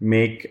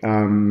make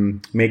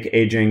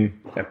aging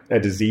a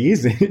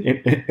disease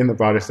in the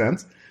broader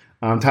sense.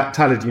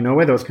 Tyler, do you know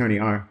where those currently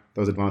are,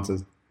 those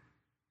advances?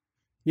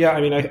 Yeah,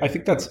 I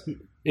think that's,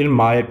 in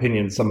my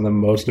opinion, some of the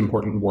most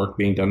important work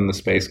being done in the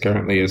space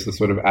currently is the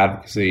sort of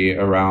advocacy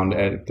around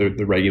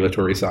the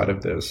regulatory side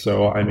of this.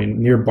 So,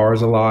 Nir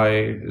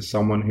Barzilai is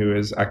someone who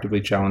has actively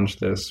challenged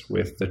this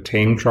with the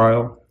TAME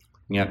trial.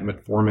 At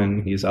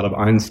metformin, he's out of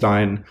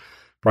Einstein.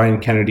 Brian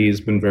Kennedy has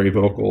been very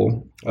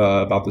vocal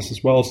about this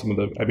as well.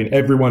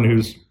 Everyone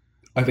who's,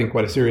 I think,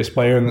 quite a serious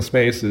player in the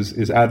space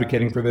is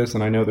advocating for this,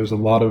 and I know there's a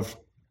lot of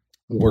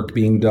work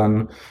being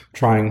done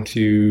trying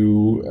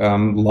to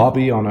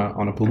lobby on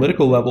a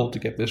political level to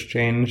get this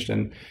changed.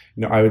 And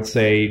I would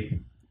say,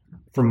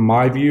 from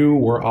my view,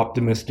 we're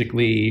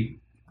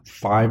optimistically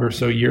 5 or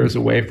so years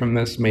away from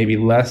this, maybe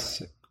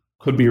less.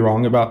 Could be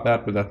wrong about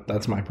that, but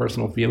that's my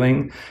personal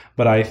feeling.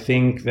 But I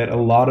think that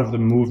a lot of the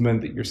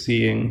movement that you're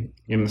seeing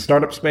in the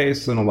startup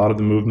space, and a lot of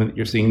the movement that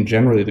you're seeing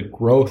generally, the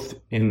growth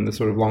in the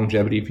sort of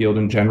longevity field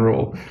in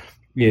general,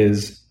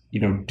 is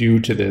due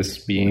to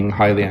this being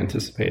highly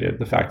anticipated.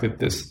 The fact that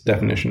this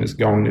definition is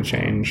going to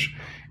change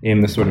in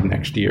the sort of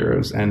next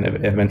years, and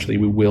eventually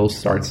we will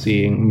start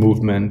seeing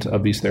movement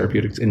of these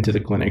therapeutics into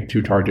the clinic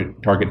to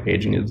target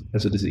aging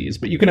as a disease.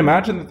 But you can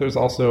imagine that there's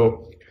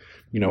also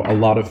a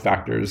lot of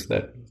factors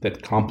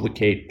that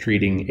complicate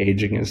treating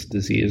aging as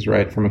disease,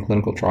 right, from a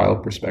clinical trial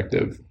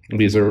perspective.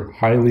 These are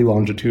highly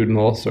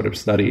longitudinal sort of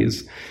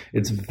studies.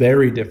 It's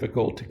very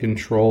difficult to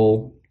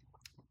control,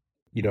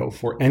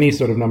 for any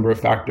sort of number of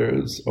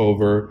factors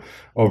over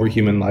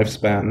human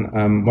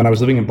lifespan. When I was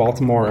living in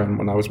Baltimore and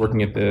when I was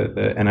working at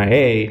the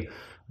NIA,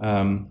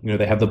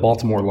 they have the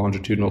Baltimore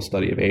Longitudinal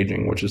Study of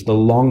Aging, which is the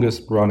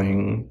longest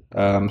running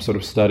sort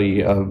of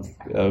study of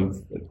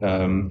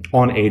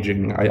on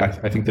aging,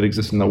 I think, that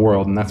exists in the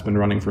world, and that's been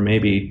running for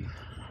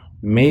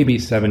maybe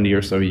 70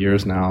 or so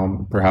years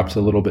now, perhaps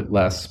a little bit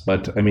less.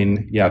 But I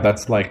mean, yeah,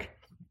 that's like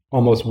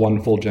almost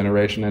one full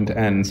generation end to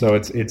end. So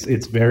it's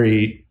a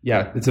very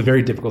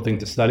difficult thing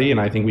to study, and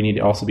I think we need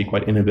to also be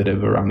quite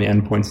innovative around the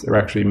endpoints that we're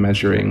actually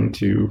measuring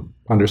to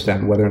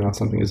understand whether or not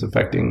something is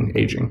affecting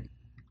aging.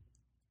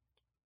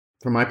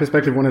 From my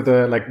perspective, one of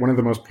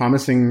the most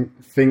promising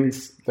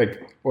things,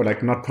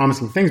 not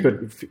promising things, but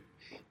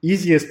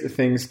easiest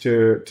things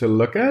to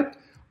look at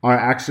are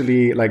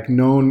actually like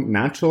known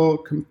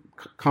natural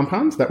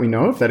compounds that we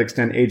know of that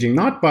extend aging,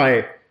 not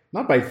by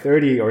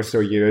 30 or so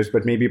years,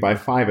 but maybe by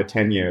 5 or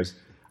 10 years.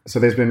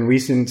 So there's been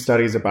recent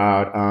studies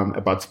about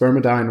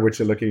spermidine, which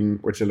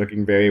are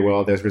looking very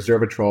well. There's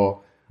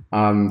resveratrol.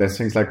 There's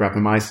things like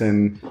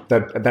rapamycin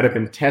that have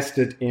been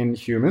tested in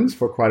humans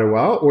for quite a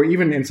while, or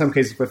even in some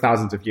cases for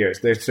thousands of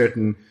years. There's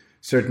certain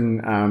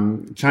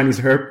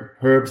Chinese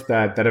herbs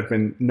that have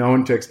been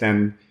known to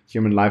extend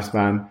human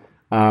lifespan.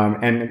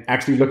 And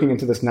actually looking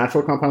into this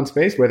natural compound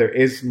space where there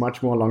is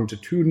much more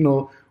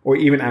longitudinal or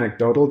even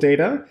anecdotal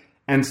data.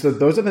 And so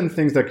those are then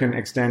things that can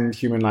extend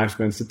human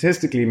lifespan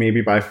statistically,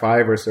 maybe by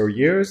 5 or so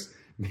years,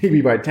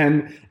 maybe by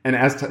 10. And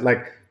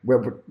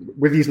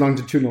with these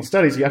longitudinal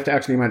studies, you have to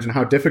actually imagine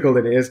how difficult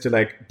it is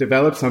to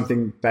develop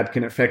something that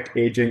can affect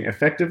aging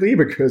effectively,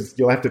 because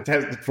you'll have to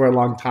test it for a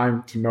long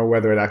time to know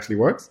whether it actually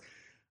works.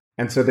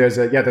 And so there's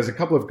a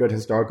couple of good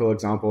historical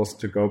examples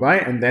to go by.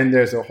 And then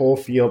there's a whole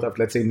field of,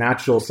 let's say,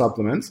 natural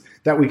supplements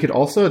that we could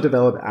also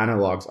develop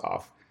analogs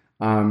of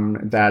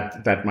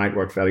that might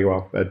work fairly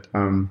well. But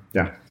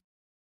yeah.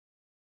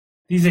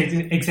 These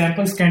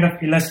examples kind of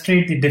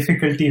illustrate the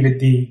difficulty with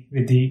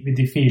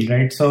the field,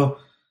 right? So,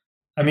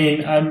 I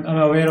mean, I'm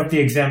aware of the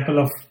example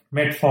of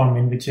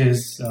metformin, which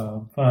is,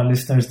 for our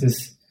listeners,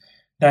 this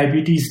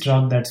diabetes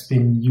drug that's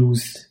been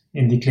used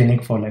in the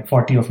clinic for like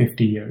 40 or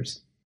 50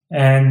 years.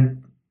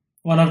 And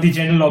one of the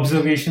general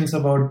observations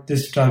about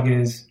this drug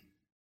is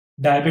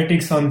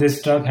diabetics on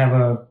this drug have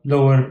a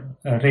lower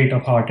rate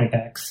of heart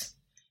attacks,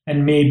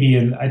 and maybe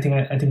I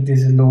think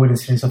there's a lower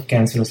incidence of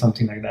cancer or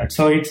something like that.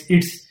 So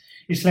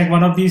it's like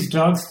one of these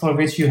drugs for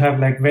which you have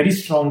like very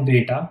strong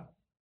data,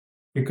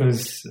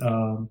 because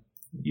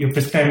you're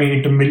prescribing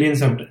it to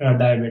millions of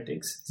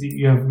diabetics.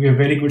 You have a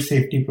very good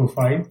safety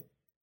profile,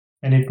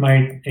 and it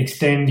might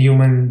extend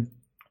human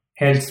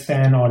health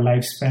span or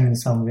lifespan in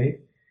some way.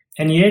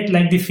 And yet,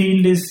 like, the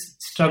field is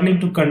struggling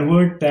to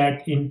convert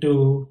that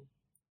into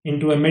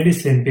a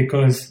medicine,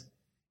 because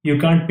you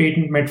can't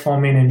patent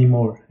metformin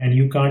anymore, and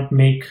you can't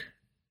make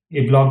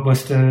a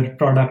blockbuster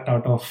product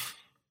out of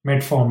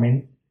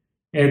metformin.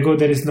 Ergo,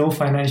 there is no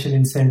financial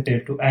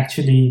incentive to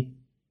actually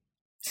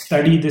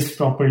study this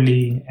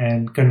properly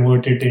and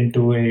convert it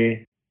into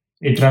a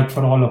drug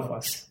for all of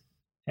us.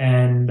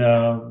 And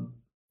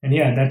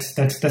yeah,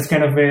 that's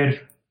kind of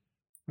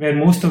where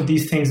most of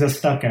these things are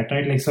stuck at,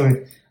 right? Like, so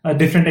a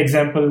different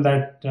example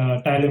that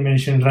Tyler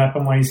mentioned,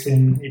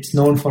 rapamycin, it's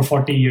known for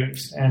 40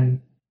 years,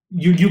 and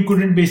you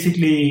couldn't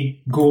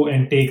basically go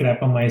and take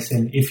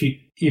rapamycin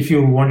if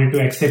you wanted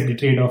to accept the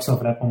trade-offs of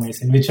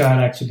rapamycin, which are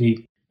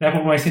actually,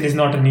 rapamycin is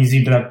not an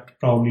easy drug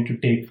probably to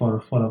take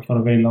for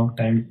a very long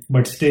time,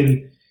 but still,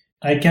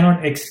 I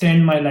cannot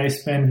extend my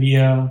lifespan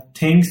via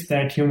things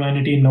that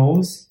humanity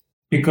knows,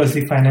 because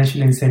the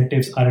financial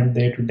incentives aren't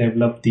there to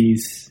develop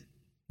these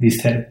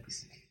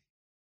therapies.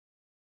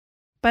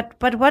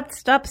 But what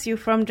stops you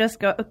from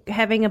just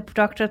having a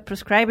doctor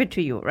prescribe it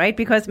to you, right?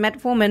 Because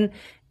metformin,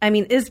 I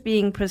mean, is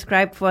being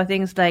prescribed for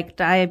things like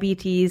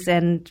diabetes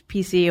and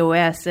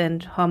PCOS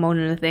and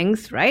hormonal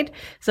things, right?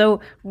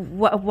 So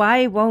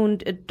why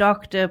won't a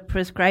doctor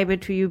prescribe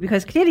it to you?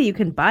 Because clearly you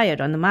can buy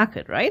it on the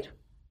market, right?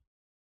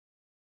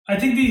 I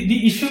think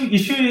the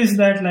issue is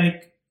that,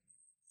 like,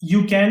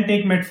 you can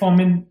take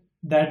metformin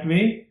that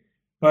way,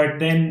 but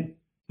then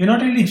you're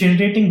not really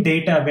generating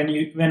data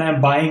when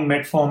I'm buying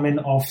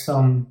metformin of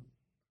some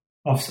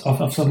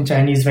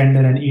Chinese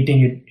vendor and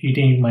eating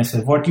it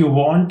myself. What you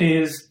want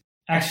is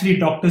actually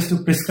doctors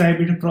to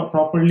prescribe it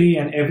properly,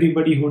 and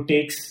everybody who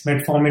takes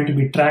metformin to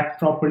be tracked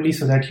properly,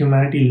 so that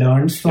humanity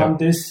learns from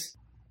this.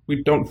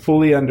 We don't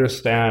fully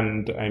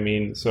understand. I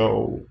mean,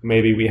 so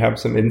maybe we have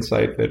some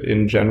insight that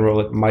in general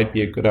it might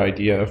be a good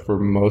idea for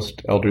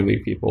most elderly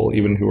people,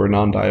 even who are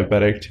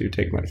non-diabetic, to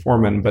take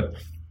metformin, but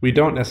we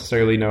don't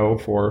necessarily know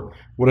for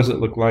what does it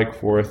look like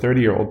for a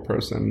 30-year-old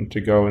person to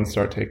go and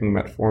start taking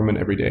metformin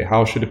every day.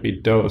 How should it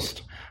be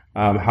dosed?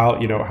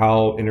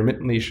 How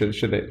intermittently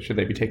should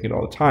they be taking it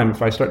all the time?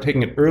 If I start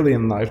taking it early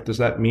in life, does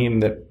that mean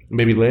that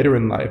maybe later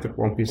in life it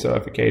won't be so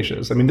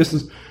efficacious? I mean, this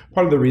is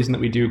part of the reason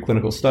that we do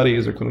clinical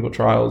studies or clinical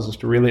trials, is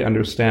to really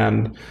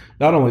understand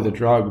not only the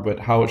drug, but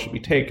how it should be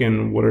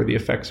taken, what are the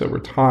effects over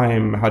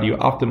time, how do you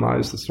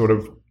optimize the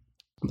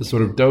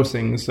sort of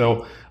dosing.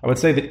 So I would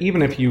say that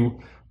even if you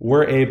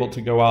were able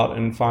to go out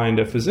and find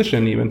a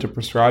physician even to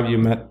prescribe you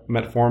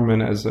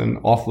metformin as an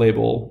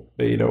off-label,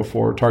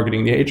 for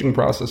targeting the aging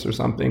process or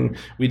something,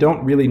 we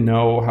don't really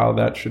know how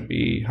that should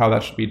be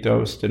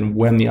dosed and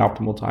when the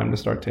optimal time to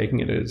start taking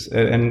it is.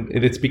 And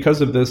it's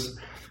because of this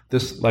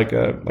like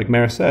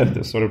Meher said,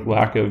 this sort of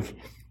lack of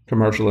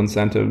commercial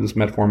incentives.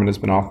 Metformin has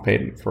been off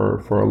patent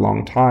for a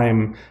long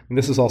time, and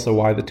this is also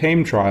why the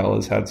TAME trial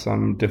has had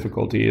some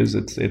difficulty. Is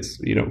it's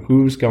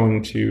who's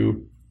going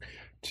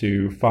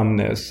to fund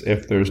this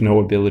if there's no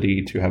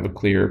ability to have a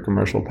clear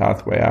commercial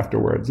pathway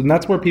afterwards. And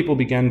that's where people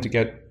begin to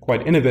get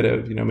quite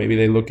innovative. Maybe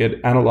they look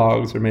at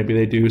analogs, or maybe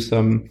they do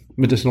some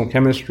medicinal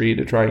chemistry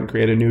to try and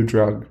create a new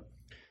drug.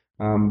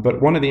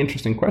 But one of the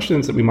interesting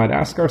questions that we might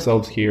ask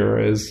ourselves here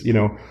is,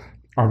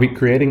 are we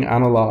creating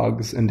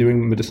analogs and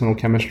doing medicinal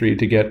chemistry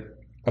to get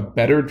a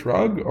better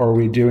drug, or are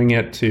we doing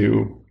it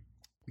to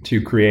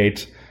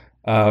create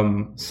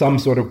some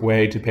sort of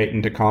way to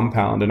patent a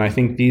compound? And I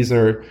think these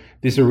are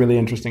really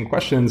interesting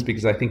questions,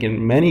 because I think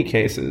in many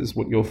cases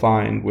what you'll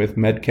find with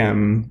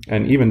medchem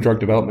and even drug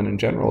development in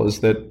general is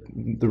that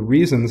the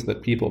reasons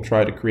that people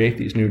try to create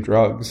these new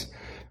drugs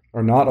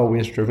are not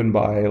always driven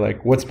by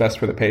like what's best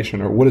for the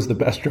patient or what is the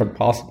best drug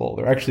possible.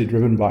 They're actually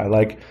driven by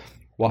like,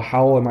 well,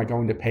 how am I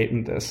going to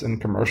patent this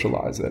and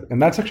commercialize it?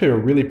 And that's actually a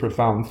really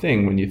profound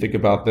thing when you think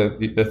about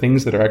the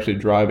things that are actually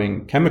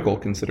driving chemical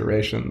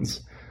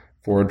considerations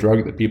for a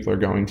drug that people are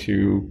going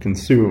to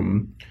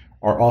consume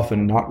are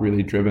often not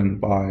really driven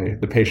by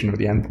the patient or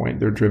the endpoint.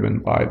 They're driven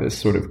by this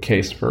sort of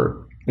case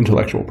for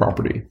intellectual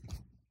property.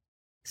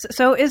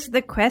 So is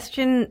the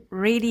question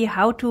really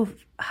how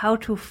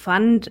to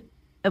fund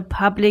a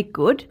public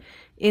good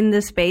in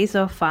the space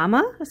of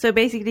pharma? So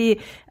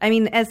basically, I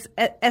mean, as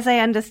I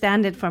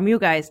understand it from you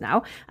guys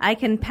now, I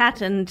can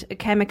patent a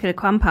chemical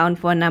compound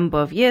for a number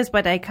of years,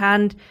 but I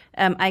can't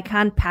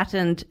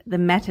patent the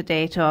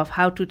metadata of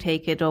how to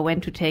take it or when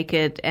to take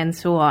it and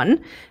so on.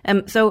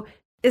 So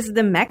is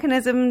the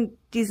mechanism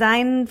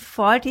design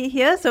faulty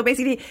here? So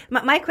basically,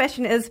 my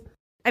question is,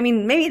 I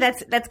mean, maybe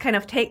let's kind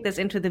of take this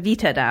into the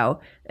VitaDAO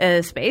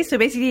space. So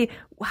basically,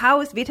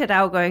 how is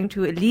VitaDAO going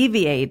to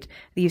alleviate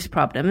these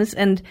problems,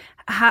 and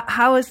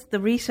how is the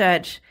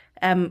research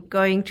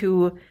going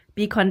to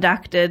be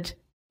conducted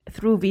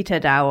through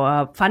VitaDAO,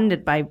 or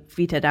funded by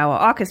VitaDAO,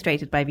 or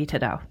orchestrated by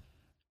VitaDAO?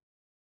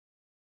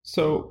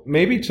 So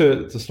maybe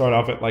to start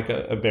off at like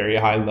a very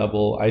high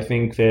level, I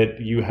think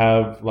that you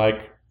have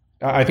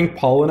I think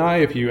Paul and I,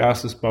 if you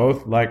ask us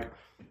both, like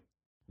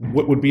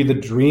what would be the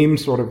dream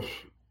sort of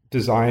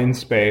design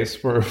space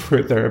for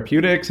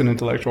therapeutics and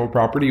intellectual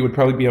property would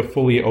probably be a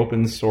fully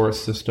open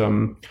source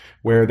system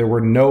where there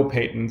were no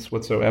patents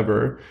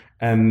whatsoever,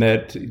 and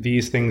that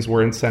these things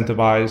were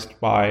incentivized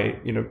by,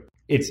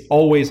 it's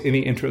always in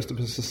the interest of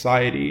a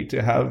society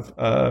to have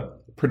a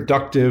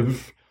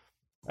productive,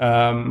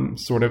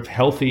 sort of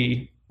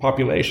healthy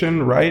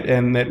population, right?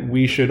 And that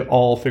we should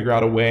all figure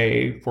out a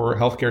way for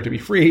healthcare to be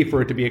free,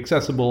 for it to be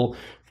accessible,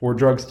 for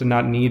drugs to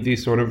not need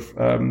these sort of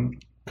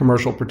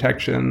commercial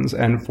protections,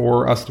 and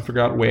for us to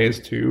figure out ways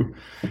to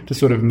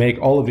sort of make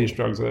all of these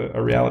drugs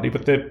a reality.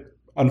 But the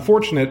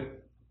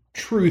unfortunate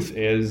truth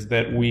is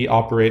that we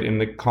operate in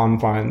the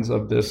confines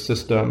of this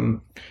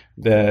system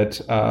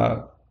that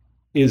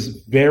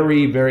is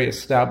very, very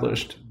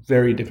established,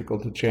 very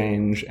difficult to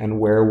change, and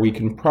where we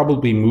can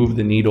probably move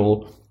the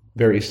needle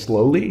very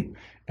slowly.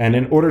 And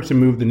in order to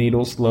move the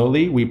needle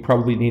slowly, we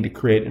probably need to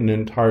create an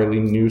entirely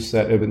new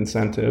set of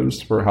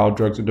incentives for how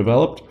drugs are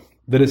developed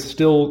that is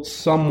still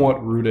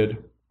somewhat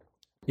rooted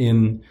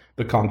in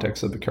the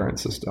context of the current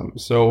system.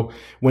 So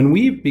when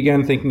we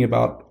began thinking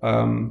about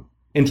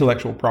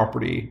intellectual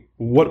property,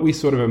 what we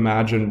sort of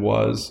imagined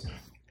was,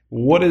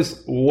 how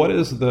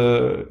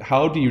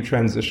do you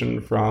transition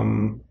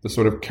from the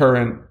sort of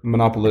current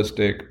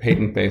monopolistic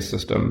patent-based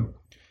system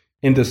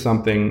into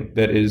something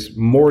that is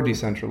more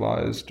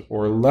decentralized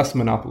or less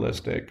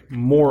monopolistic,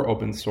 more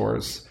open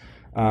source,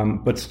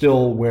 but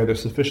still where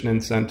there's sufficient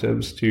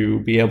incentives to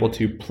be able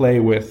to play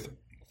with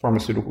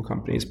pharmaceutical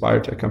companies,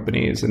 biotech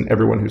companies, and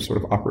everyone who's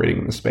sort of operating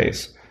in the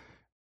space.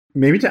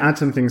 Maybe to add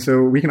something,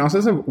 so we can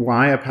also say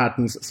why are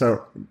patents,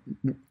 so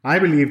I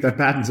believe that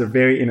patents are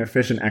very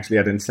inefficient actually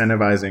at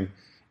incentivizing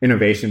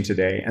innovation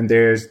today. And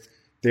there's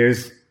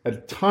a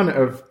ton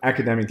of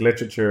academic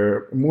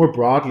literature more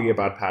broadly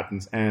about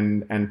patents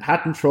and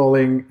patent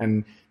trolling,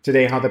 and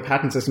today how the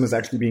patent system is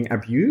actually being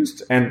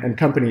abused, and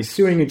companies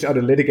suing each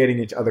other,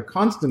 litigating each other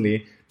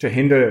constantly to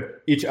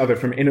hinder each other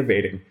from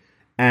innovating.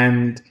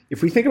 And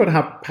if we think about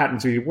how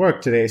patents really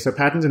work today, so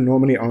patents are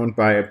normally owned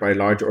by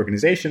large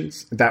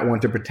organizations that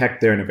want to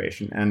protect their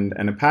innovation. And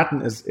a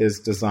patent is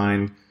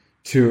designed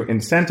to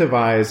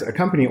incentivize a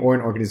company or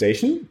an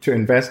organization to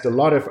invest a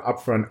lot of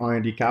upfront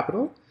R&D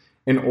capital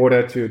in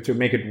order to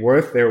make it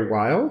worth their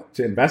while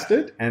to invest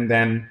it, and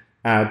then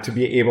to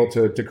be able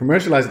to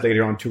commercialize it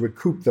later on to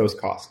recoup those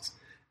costs.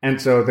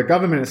 And so the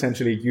government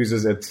essentially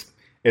uses its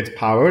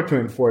power to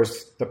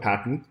enforce the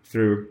patent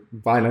through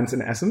violence,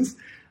 in essence,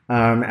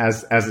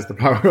 as is the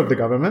power of the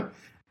government.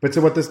 But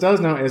so what this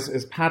does now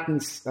is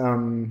patents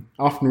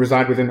often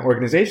reside within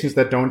organizations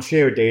that don't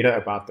share data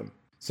about them.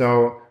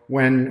 So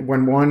when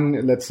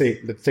one, let's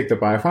take the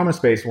biopharma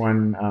space,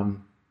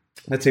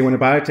 let's say when a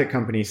biotech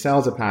company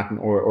sells a patent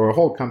or a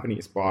whole company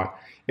is bought,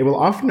 it will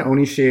often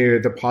only share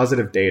the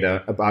positive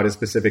data about a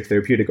specific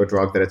therapeutic or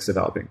drug that it's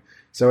developing.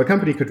 So a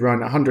company could run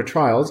 100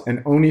 trials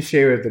and only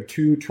share the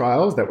 2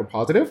 trials that were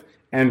positive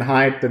and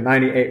hide the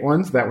 98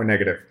 ones that were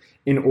negative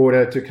in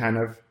order to kind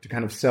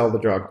of sell the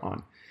drug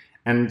on.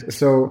 And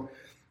so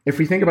if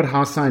we think about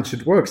how science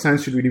should work,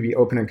 science should really be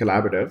open and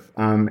collaborative,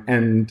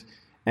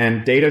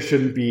 and data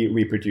shouldn't be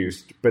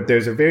reproduced. But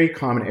there's a very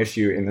common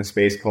issue in the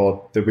space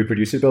called the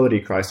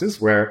reproducibility crisis,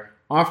 where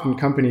often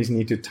companies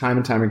need to time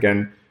and time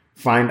again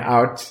find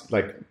out,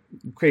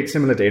 create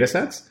similar data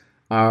sets,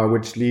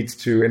 which leads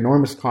to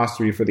enormous cost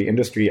for the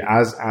industry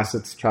as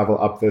assets travel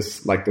up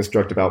this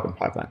drug development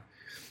pipeline.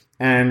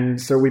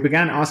 And so we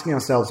began asking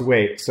ourselves,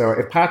 wait, so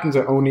if patents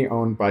are only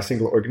owned by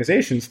single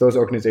organizations, those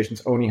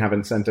organizations only have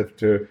incentive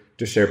to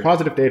share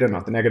positive data,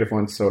 not the negative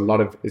ones. So a lot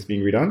of is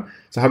being redone.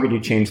 So how can you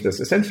change this?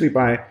 Essentially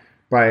by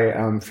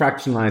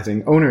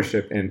fractionalizing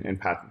ownership in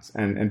patents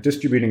and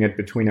distributing it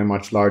between a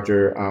much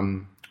larger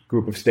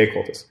group of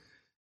stakeholders.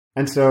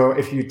 And so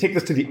if you take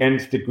this to the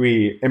nth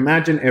degree,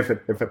 imagine if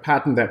a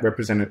patent that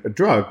represented a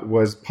drug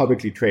was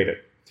publicly traded.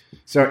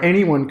 So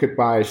anyone could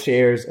buy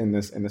shares in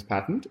this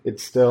patent.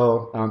 It's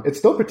still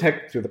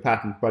protected through the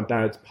patent, but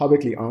now it's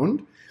publicly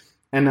owned.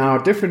 And now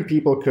different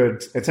people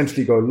could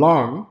essentially go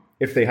long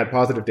if they had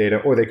positive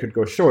data, or they could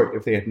go short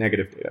if they had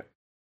negative data.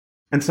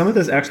 And some of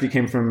this actually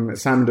came from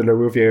Simon de la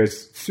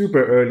Rouviere's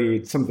super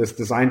early, some of this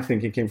design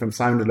thinking came from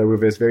Simon de la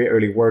Rouviere's very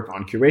early work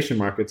on curation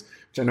markets,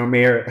 which I know,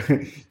 Meir,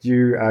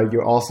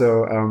 you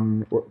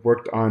also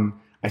worked on,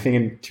 I think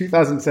in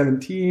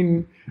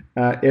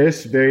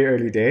 2017-ish, very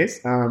early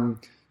days.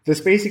 This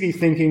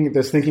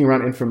thinking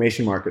around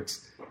information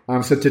markets.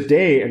 So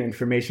today, an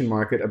information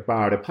market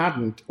about a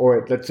patent,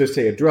 or let's just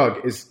say a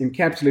drug, is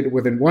encapsulated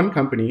within one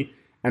company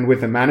and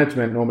with the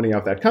management normally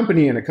of that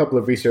company and a couple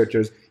of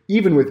researchers.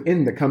 Even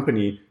within the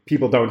company,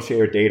 people don't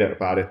share data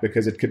about it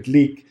because it could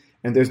leak.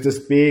 And there's this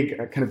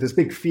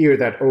big fear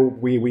that,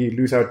 we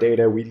lose our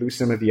data, we lose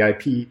some of the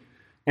IP.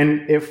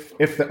 And if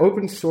the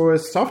open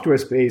source software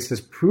space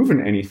has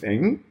proven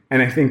anything,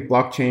 and I think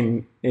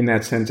blockchain in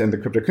that sense and the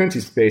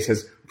cryptocurrency space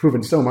has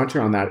proven so much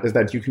around that, is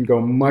that you can go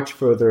much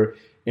further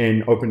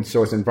in open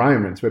source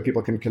environments where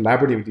people can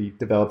collaboratively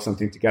develop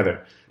something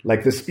together.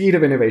 Like the speed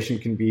of innovation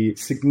can be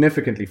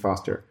significantly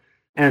faster.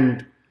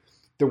 And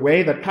the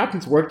way that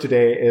patents work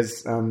today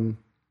is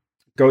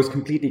goes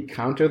completely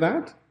counter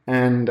that.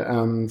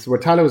 And so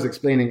what Tyler was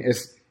explaining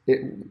is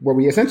what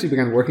we essentially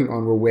began working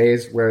on were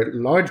ways where a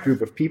large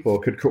group of people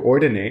could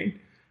coordinate,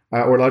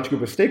 or a large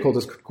group of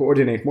stakeholders could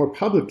coordinate more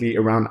publicly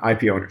around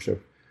IP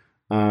ownership.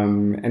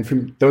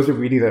 And those are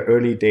really the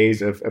early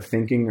days of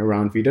thinking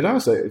around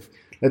VitaDAO. So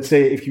let's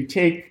say if you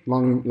take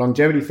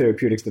longevity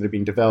therapeutics that are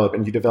being developed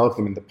and you develop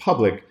them in the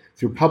public,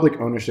 through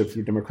public ownership,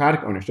 through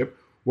democratic ownership,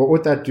 what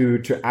would that do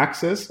to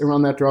access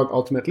around that drug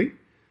ultimately?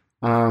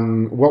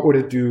 What would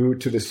it do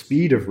to the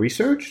speed of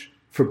research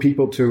for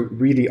people to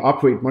really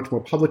operate much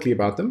more publicly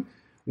about them,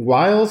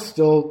 while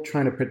still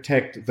trying to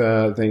protect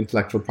the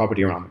intellectual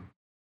property around them?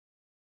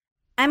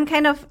 I'm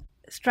kind of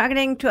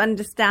struggling to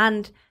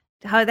understand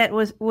how that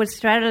would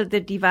straddle the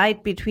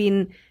divide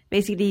between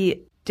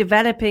basically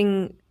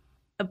developing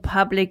a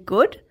public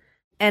good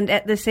and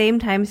at the same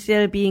time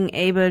still being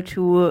able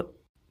to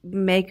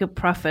make a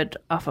profit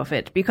off of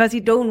it. Because you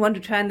don't want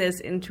to turn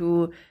this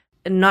into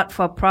a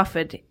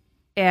not-for-profit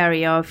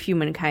area of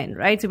humankind,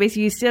 right? So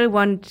basically you still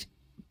want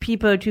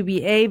people to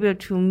be able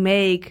to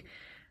make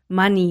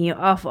money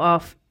off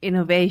of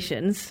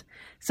innovations.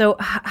 So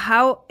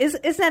how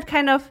is that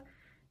kind of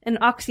an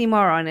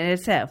oxymoron in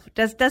itself?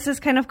 Does this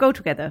kind of go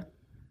together?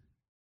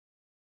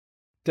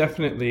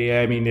 Definitely.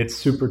 I mean, it's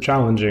super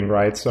challenging,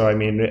 right? So, I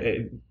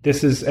mean,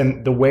 this is,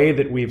 and the way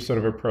that we've sort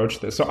of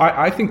approached this. So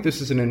I think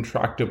this is an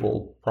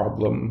intractable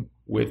problem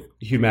with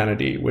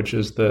humanity, which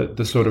is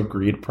the sort of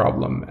greed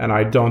problem. And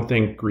I don't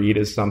think greed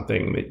is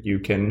something that you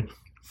can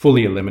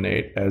fully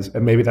eliminate,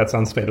 and maybe that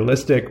sounds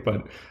fatalistic,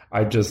 but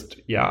I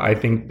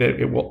think that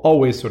it will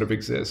always sort of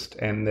exist.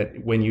 And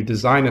that when you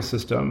design a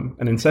system,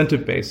 an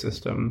incentive-based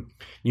system,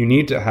 you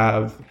need to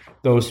have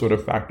those sort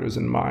of factors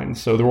in mind.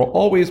 So there will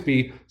always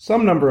be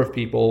some number of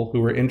people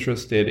who are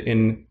interested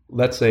in,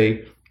 let's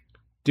say,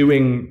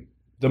 doing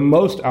the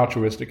most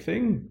altruistic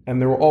thing, and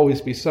there will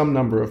always be some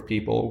number of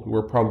people who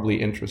are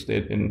probably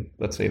interested in,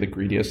 let's say, the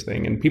greediest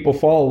thing. And people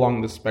fall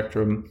along the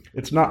spectrum.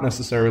 It's not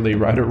necessarily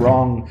right or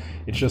wrong.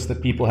 It's just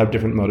that people have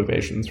different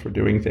motivations for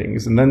doing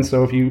things. And then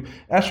so if you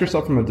ask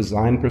yourself from a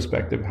design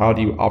perspective, how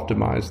do you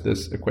optimize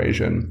this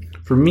equation?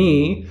 For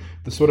me,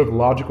 the sort of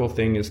logical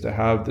thing is to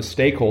have the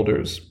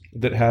stakeholders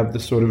that have the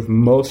sort of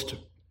most,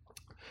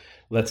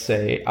 let's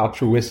say,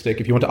 altruistic.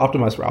 If you want to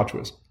optimize for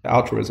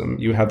altruism,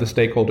 you have the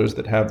stakeholders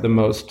that have the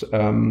most,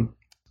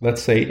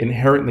 let's say,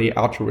 inherently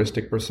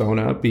altruistic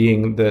persona,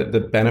 being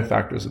the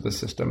benefactors of the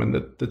system. And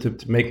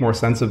to make more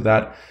sense of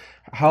that,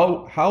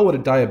 how would a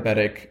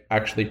diabetic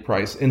actually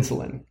price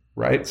insulin,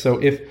 right? So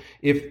if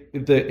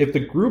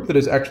the group that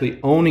is actually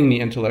owning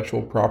the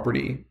intellectual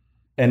property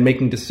and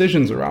making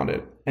decisions around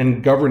it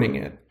and governing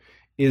it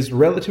is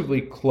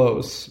relatively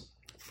close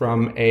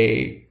from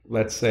a,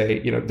 let's say,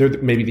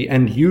 they're maybe the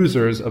end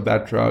users of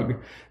that drug,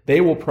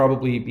 they will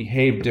probably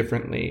behave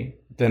differently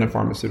than a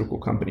pharmaceutical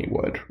company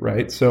would,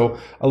 right? So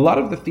a lot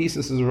of the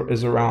thesis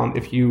is around,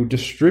 if you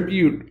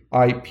distribute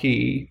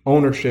IP,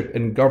 ownership,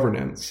 and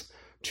governance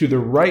to the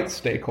right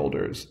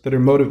stakeholders that are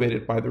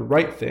motivated by the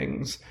right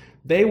things,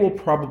 they will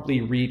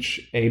probably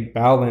reach a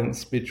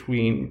balance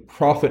between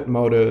profit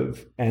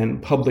motive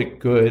and public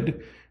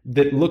good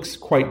that looks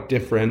quite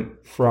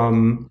different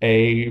from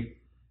a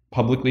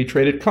publicly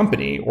traded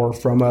company or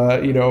from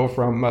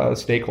a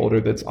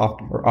stakeholder that's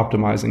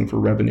optimizing for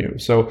revenue.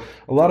 So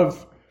a lot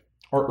of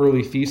our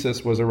early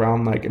thesis was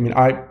around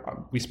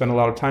we spent a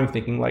lot of time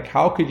thinking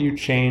how could you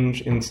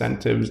change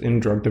incentives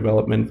in drug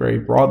development very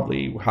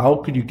broadly? How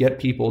could you get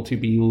people to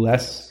be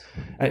less,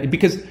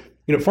 because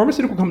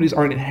pharmaceutical companies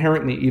aren't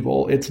inherently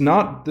evil. There's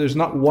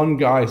not one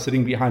guy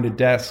sitting behind a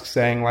desk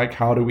saying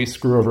how do we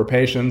screw over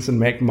patients and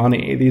make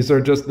money? These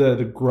are just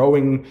the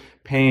growing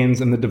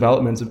pains and the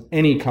developments of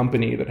any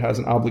company that has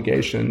an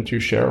obligation to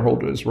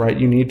shareholders, right?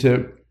 You need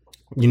to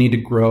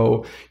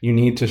grow. You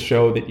need to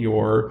show that you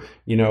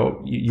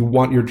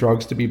want your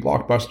drugs to be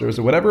blockbusters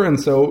or whatever. And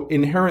so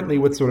inherently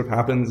what sort of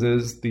happens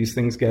is these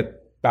things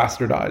get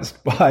bastardized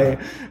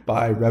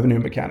by revenue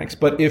mechanics.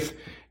 But if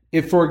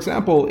for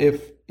example,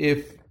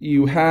 if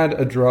you had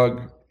a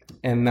drug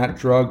and that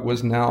drug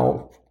was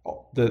now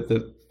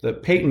the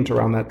patent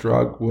around that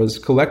drug was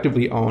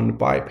collectively owned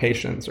by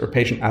patients or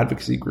patient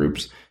advocacy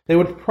groups, they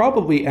would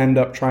probably end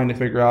up trying to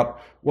figure out,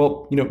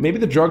 maybe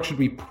the drug should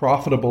be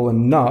profitable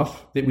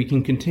enough that we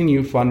can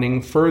continue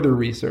funding further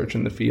research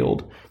in the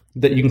field,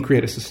 that you can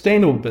create a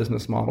sustainable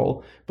business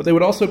model. But they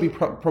would also be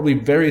probably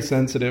very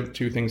sensitive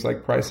to things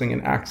like pricing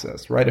and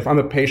access, right? If I'm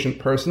a patient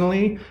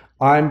personally,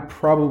 I'm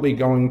probably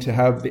going to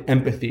have the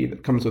empathy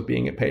that comes with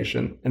being a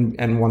patient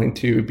and wanting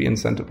to be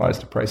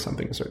incentivized to price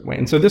something a certain way.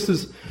 And so this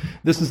is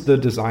the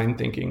design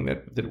thinking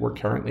that we're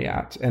currently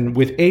at. And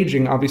with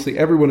aging, obviously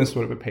everyone is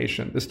sort of a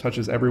patient. This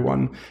touches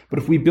everyone. But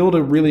if we build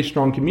a really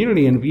strong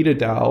community in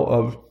VitaDAO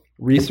of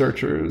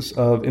researchers,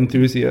 of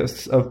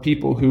enthusiasts, of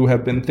people who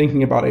have been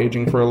thinking about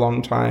aging for a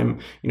long time,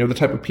 the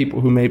type of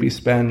people who maybe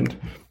spend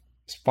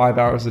 5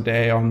 hours a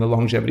day on the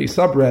longevity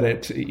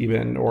subreddit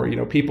even,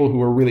 or people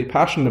who are really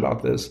passionate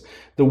about this,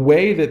 the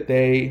way that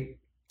they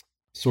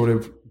sort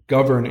of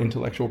govern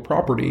intellectual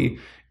property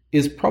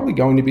is probably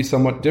going to be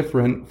somewhat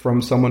different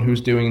from someone who's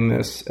doing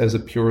this as a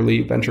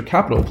purely venture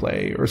capital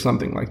play or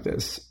something like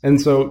this. And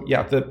so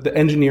the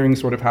engineering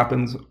sort of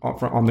happens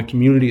on the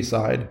community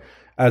side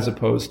as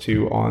opposed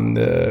to on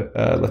the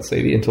let's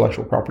say the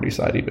intellectual property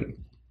side even.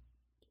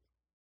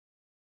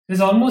 It's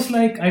almost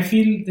I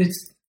feel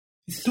it's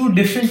two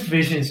different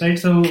visions, right?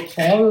 So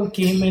Paul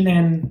came in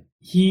and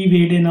he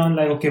weighed in on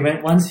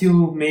once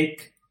you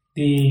make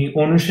the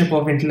ownership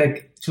of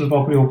intellectual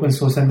property open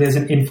source and there's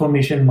an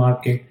information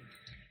market,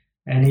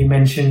 and he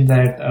mentioned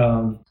that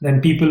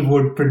then people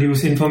would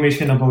produce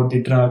information about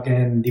the drug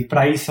and the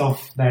price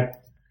of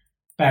that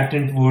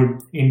patent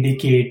would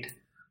indicate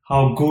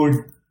how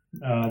good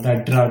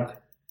that drug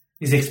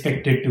is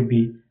expected to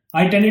be.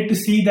 I tended to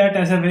see that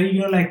as a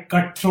very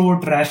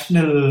cutthroat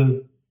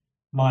rational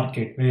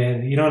market where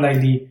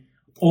the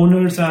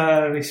owners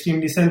are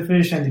extremely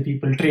selfish and the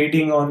people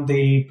trading on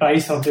the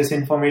price of this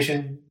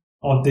information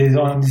on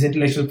this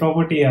intellectual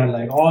property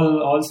are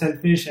all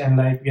selfish, and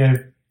we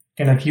are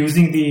kind of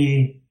using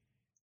the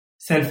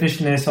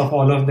selfishness of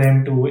all of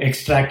them to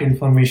extract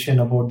information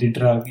about the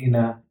drug in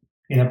a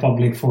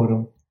public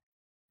forum.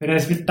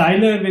 Whereas with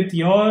Tyler, with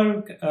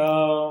your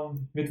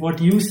with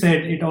what you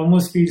said, it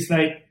almost feels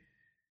with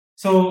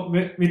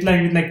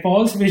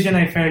Paul's vision,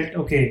 I felt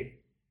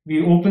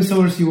you open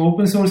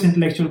source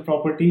intellectual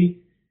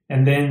property,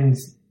 and then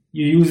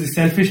you use the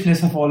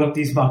selfishness of all of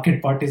these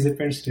market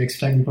participants to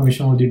extract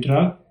information about the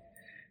drug.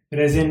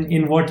 Whereas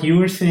in what you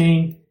were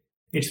saying,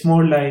 it's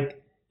more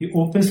you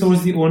open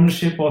source the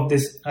ownership of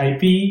this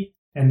IP,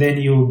 and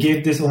then you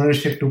give this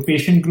ownership to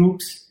patient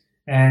groups,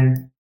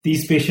 and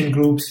these patient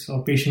groups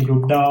or patient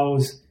group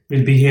DAOs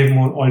will behave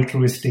more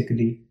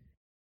altruistically.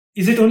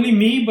 Is it only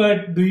me,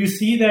 but do you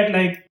see that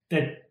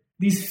that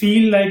these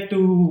feel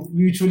two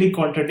mutually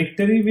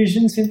contradictory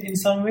visions in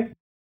some way?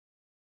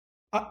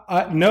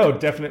 No,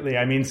 definitely.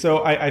 I mean,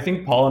 so I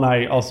think Paul and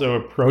I also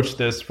approach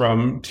this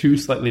from two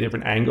slightly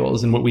different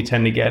angles, and what we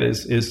tend to get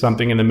is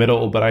something in the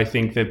middle. But I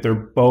think that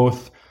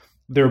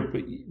they're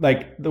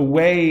like the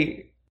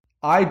way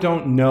I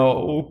don't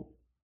know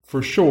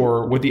for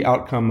sure what the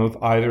outcome of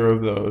either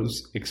of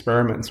those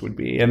experiments would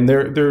be, and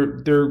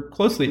they're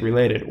closely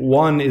related.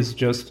 One is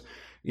just,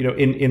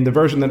 in the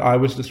version that I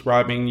was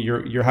describing,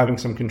 you're having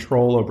some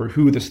control over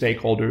who the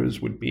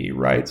stakeholders would be,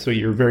 right? So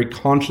you're very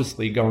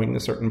consciously going to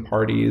certain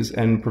parties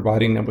and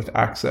providing them with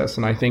access.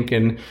 And I think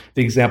in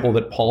the example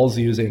that Paul's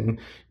using,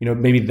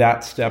 maybe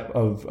that step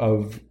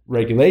of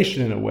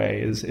regulation in a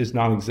way is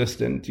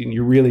non-existent.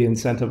 You're really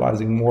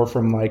incentivizing more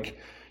from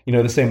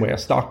the same way a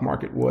stock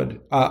market would.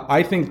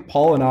 I think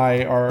Paul and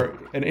I are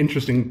an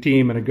interesting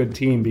team and a good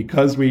team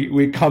because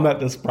we come at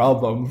this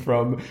problem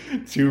from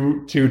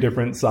two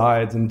different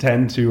sides and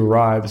tend to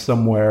arrive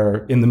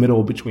somewhere in the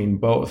middle between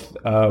both.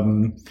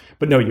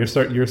 But no, you're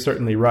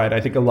certainly right.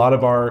 I think a lot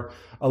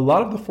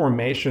of the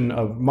formation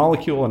of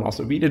Molecule and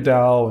also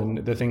VitaDAO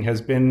and the thing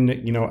has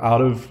been,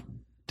 out of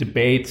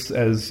debates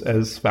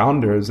as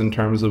founders in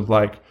terms of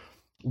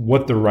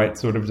what the right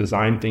sort of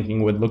design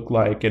thinking would look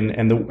like.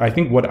 I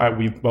think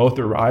we've both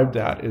arrived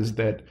at is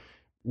that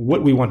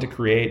what we want to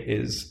create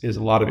is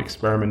a lot of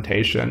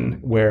experimentation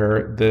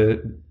where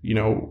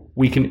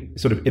we can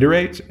sort of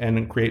iterate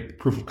and create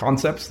proof of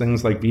concepts,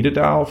 things like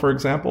VitaDAO, for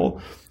example,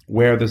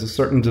 where there's a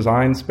certain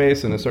design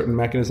space and a certain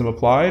mechanism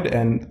applied.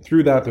 And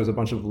through that, there's a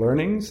bunch of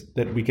learnings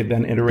that we could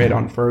then iterate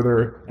on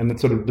further and then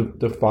sort of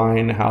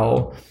define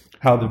how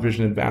the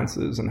vision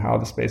advances and how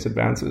the space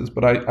advances.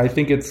 But I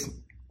think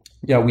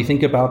we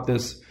think about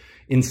this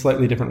in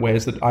slightly different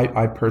ways that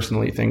I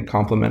personally think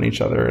complement each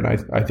other. And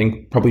I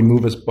think probably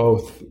move us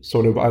both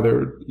sort of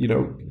either,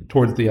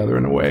 towards the other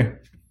in a way.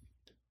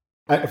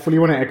 I fully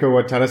want to echo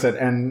what Tyler said.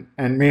 And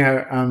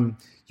Meher,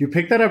 you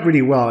picked that up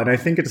really well. And I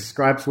think it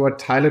describes what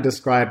Tyler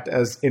described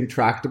as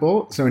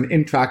intractable. So an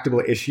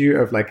intractable issue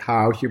of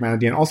how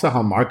humanity and also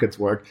how markets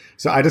work.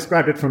 So I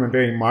described it from a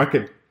very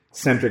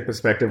market-centric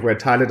perspective, where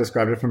Tyler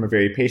described it from a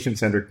very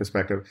patient-centric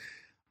perspective.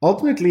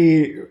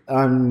 Ultimately,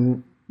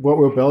 what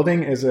we're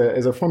building is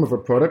a form of a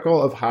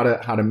protocol of how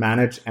to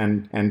manage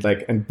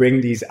and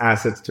bring these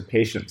assets to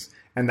patients.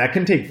 And that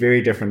can take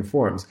very different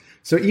forms.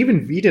 So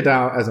even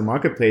VitaDAO as a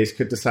marketplace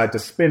could decide to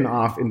spin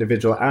off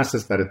individual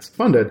assets that it's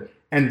funded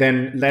and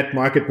then let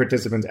market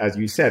participants, as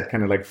you said,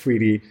 kind of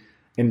freely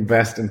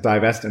invest and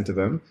divest into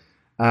them.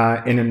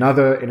 In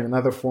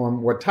another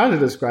form, what Tyler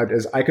described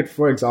is I could,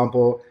 for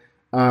example,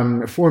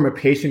 form a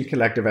patient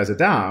collective as a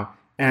DAO.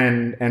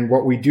 And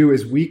what we do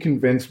is we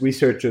convince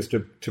researchers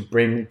to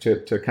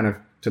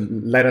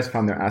let us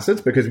fund their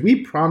assets, because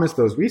we promise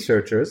those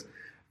researchers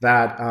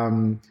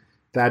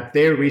that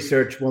their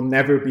research will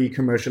never be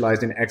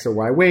commercialized in X or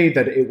Y way,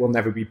 that it will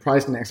never be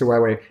priced in X or Y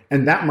way,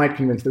 and that might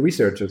convince the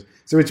researchers.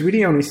 So it's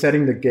really only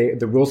setting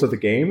the rules of the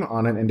game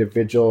on an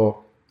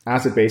individual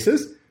asset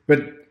basis, but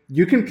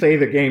you can play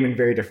the game in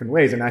very different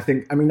ways. And I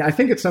think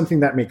it's something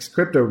that makes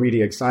crypto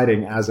really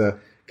exciting as a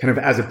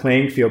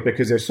playing field,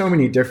 because there's so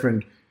many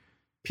different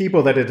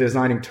people that are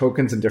designing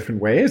tokens in different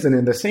ways. And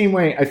in the same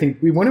way, I think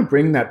we want to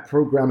bring that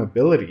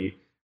programmability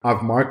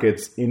of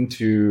markets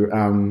into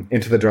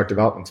the drug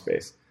development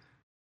space.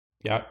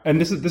 Yeah,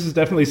 and this is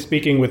definitely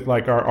speaking with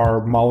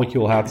our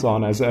Molecule hats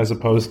on as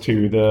opposed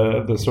to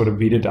the sort of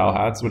VitaDAO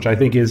hats, which I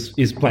think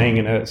is playing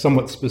in a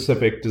somewhat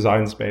specific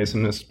design space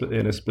in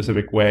a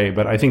specific way.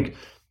 But I think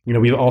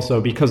we've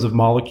also, because of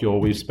Molecule,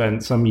 we've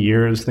spent some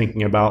years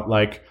thinking about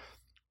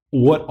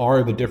what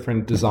are the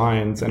different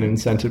designs and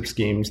incentive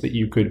schemes that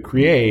you could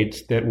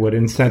create that would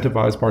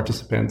incentivize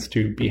participants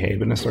to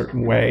behave in a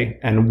certain way,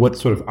 and what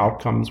sort of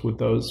outcomes would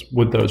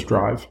those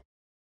drive?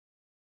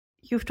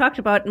 You've talked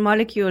about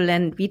Molecule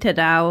and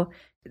VitaDAO.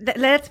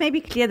 Let's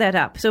maybe clear that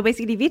up. So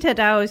basically,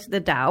 VitaDAO is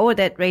the DAO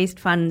that raised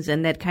funds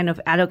and that kind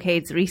of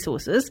allocates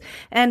resources.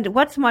 And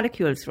what's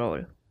Molecule's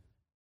role?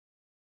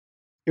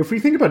 If we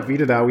think about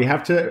VitaDAO, we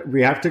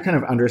have to kind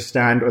of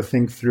understand or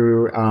think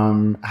through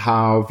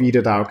how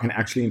VitaDAO can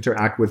actually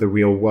interact with the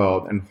real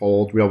world and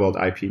hold real world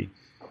IP.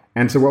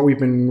 And so what we've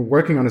been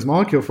working on as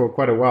Molecule for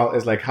quite a while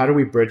is how do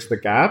we bridge the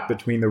gap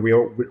between the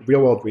real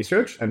world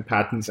research and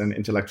patents and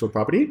intellectual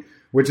property,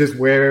 which is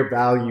where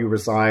value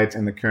resides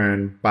in the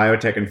current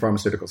biotech and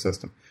pharmaceutical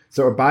system.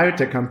 So a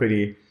biotech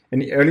company,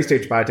 an early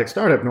stage biotech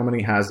startup,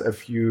 normally has a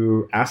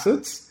few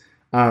assets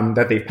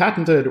that they've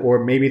patented,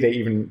 or maybe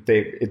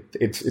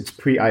it's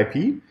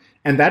pre-IP,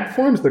 and that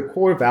forms the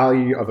core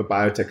value of a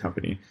biotech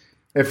company.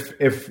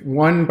 If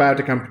one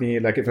biotech company,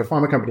 if a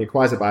pharma company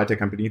acquires a biotech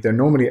company, they're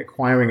normally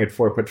acquiring it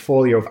for a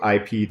portfolio of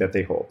IP that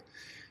they hold.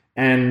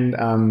 And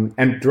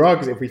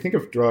drugs, if we think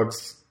of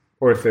drugs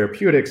or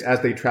therapeutics as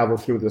they travel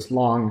through this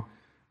long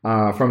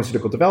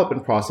pharmaceutical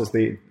development process,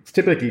 it's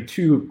typically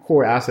two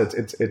core assets.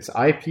 It's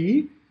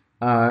IP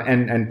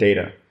and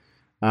data.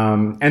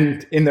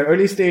 And in the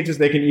early stages,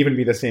 they can even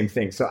be the same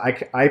thing. So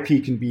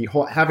IP can be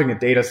having a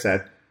data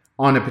set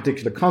on a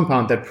particular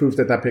compound that proves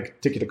that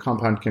particular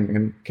compound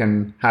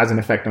has an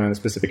effect on a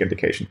specific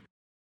indication.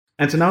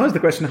 And so now is the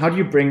question, how do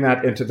you bring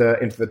that into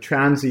the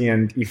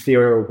transient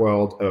ethereal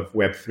world of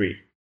Web3?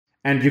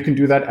 And you can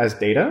do that as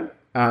data.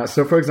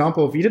 So for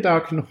example,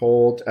 VitaDAO can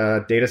hold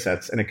data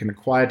sets and it can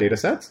acquire data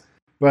sets.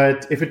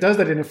 But if it does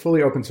that in a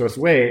fully open source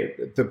way,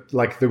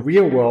 the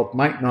real world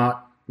might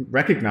not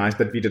recognize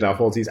that VitaDAO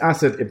holds these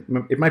assets.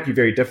 It might be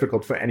very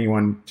difficult for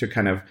anyone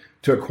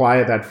to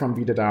acquire that from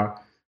VitaDAO.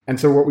 And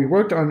so what we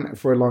worked on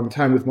for a long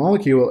time with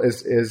Molecule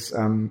is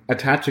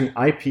attaching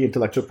IP,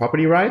 intellectual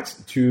property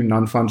rights, to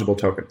non-fungible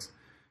tokens.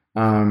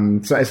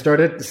 So I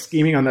started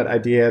scheming on that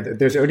idea.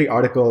 There's early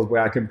articles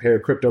where I compare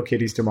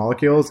CryptoKitties to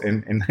molecules,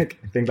 and I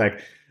think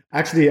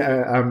actually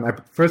I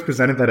first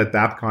presented that at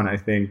DAppCon, I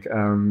think,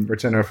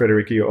 which I know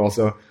Federico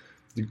also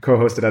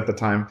co-hosted at the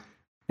time.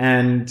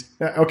 And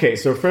okay,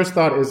 so first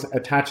thought is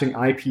attaching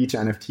IP to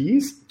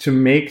NFTs to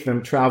make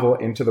them travel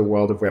into the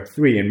world of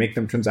Web3 and make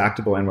them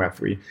transactable in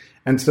Web3.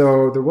 And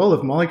so the role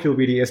of Molecule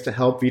really is to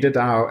help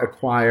VitaDAO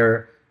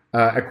acquire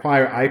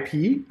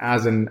IP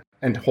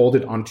and hold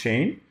it on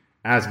chain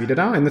as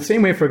VitaDAO. In the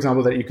same way, for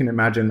example, that you can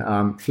imagine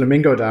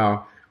Flamingo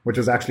DAO, which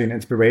was actually an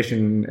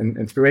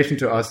inspiration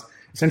to us,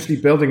 essentially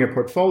building a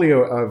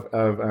portfolio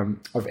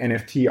of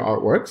NFT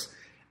artworks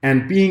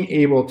and being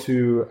able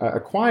to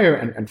acquire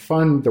and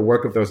fund the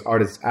work of those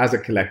artists as a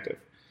collective.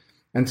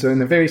 And so in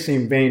the very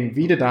same vein,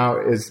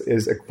 VitaDAO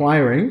is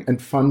acquiring and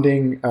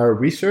funding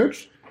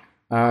research,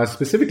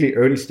 specifically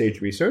early stage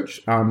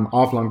research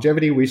of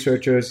longevity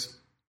researchers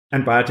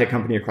and biotech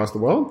companies across the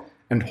world,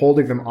 and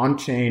holding them on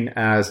chain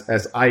as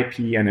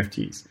IP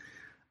NFTs.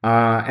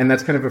 And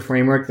that's kind of a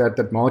framework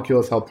that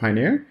Molecule has helped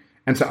pioneer.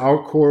 And so our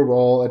core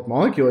role at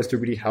Molecule is to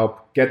really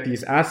help get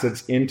these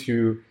assets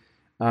into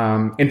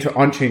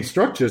on-chain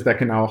structures that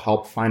can now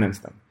help finance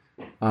them.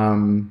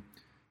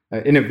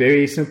 In a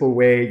very simple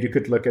way, you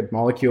could look at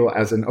Molecule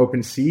as an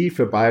open sea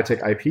for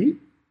biotech IP,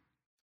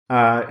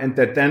 and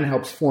that then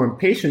helps form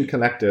patient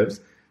collectives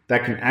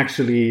that can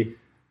actually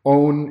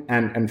own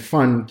and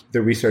fund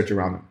the research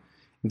around them.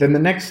 And then the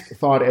next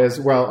thought is,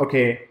 well,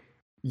 okay,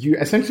 you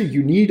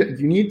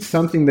need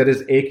something that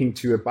is aching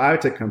to a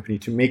biotech company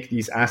to make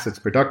these assets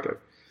productive.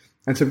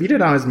 And so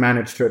VitaDAO has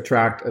managed to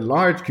attract a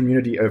large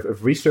community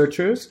of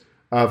researchers,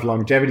 of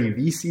longevity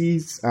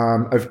VCs,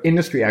 of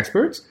industry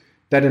experts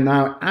that are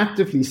now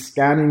actively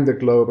scanning the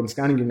globe and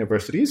scanning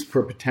universities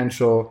for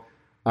potential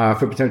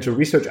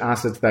research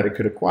assets that it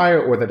could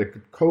acquire or that it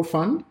could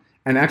co-fund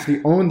and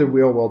actually own the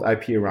real world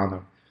IP around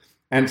them.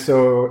 And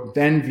so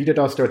then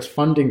VitaDAO starts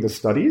funding the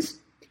studies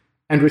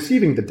and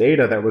receiving the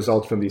data that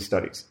results from these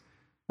studies.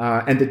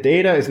 And the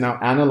data is now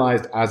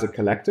analyzed as a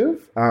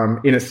collective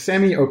in a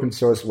semi-open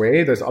source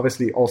way. There's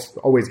obviously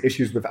always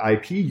issues with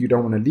IP. You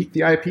don't want to leak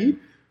the IP,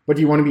 but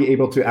you want to be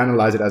able to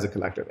analyze it as a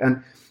collective.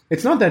 And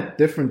it's not that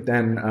different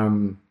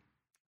than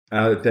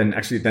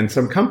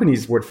some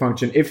companies would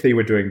function if they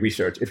were doing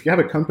research. If you have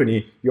a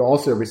company, you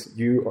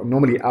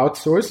normally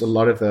outsource a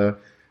lot of the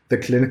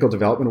clinical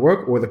development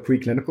work or the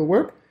preclinical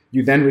work.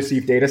 You then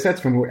receive data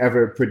sets from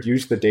whoever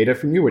produced the data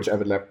from you,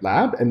 whichever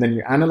lab, and then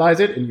you analyze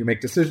it and you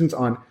make decisions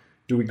on,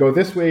 do we go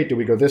this way? Do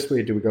we go this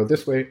way? Do we go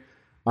this way?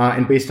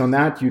 And based on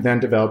that, you then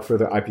develop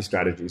further IP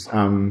strategies.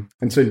 And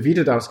so in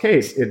VitaDAO's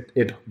case,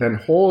 it then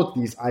holds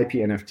these IP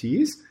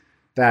NFTs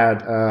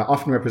that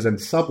often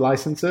represent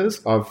sub-licenses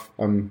of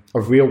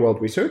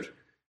real-world research.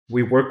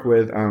 We work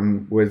with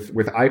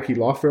IP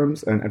law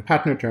firms and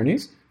patent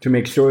attorneys to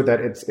make sure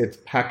that it's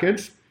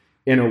packaged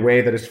in a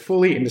way that is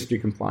fully industry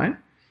compliant.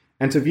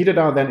 And so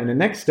VitaDAO then in the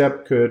next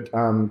step could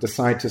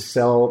decide to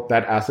sell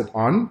that asset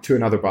on to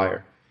another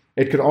buyer.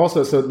 It could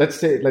also, so let's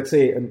say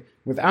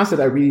with asset,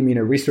 I really mean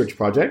a research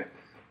project.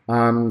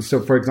 So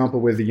for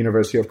example, with the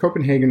University of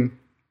Copenhagen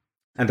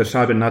and the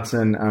Schwalbe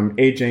Knudsen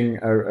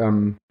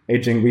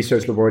aging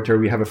research laboratory,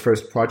 we have a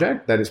first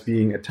project that is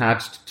being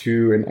attached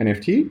to an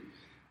NFT.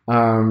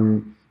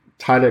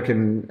 Tyler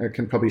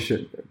can probably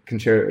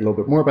share a little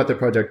bit more about the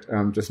project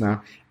just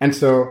now. And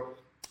so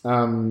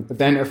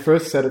then a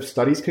first set of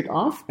studies kick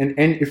off. And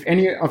if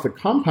any of the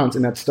compounds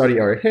in that study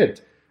are a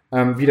hit,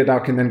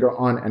 VitaDAO can then go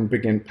on and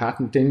begin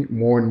patenting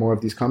more and more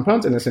of these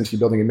compounds and essentially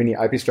building a mini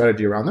IP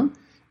strategy around them.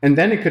 And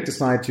then it could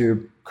decide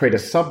to create a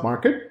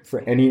sub-market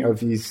for any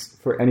of these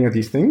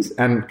things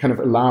and kind of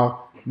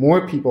allow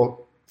more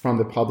people from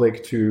the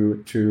public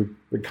to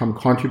become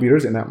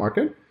contributors in that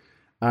market.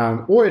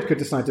 Or it could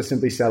decide to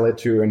simply sell it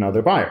to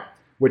another buyer,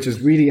 which is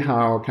really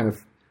how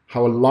a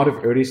lot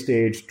of early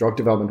stage drug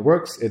development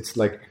works. It's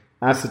like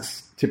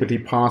assets typically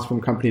pass from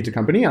company to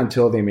company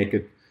until they make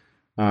it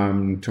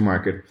to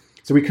market.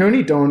 So we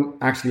currently don't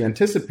actually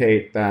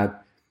anticipate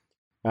that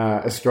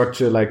a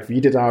structure like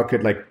VitaDAO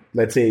could, like,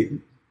 let's say,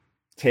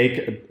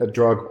 take a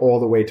drug all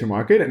the way to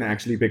market and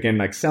actually begin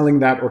like selling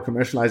that or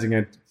commercializing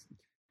it.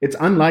 It's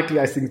unlikely,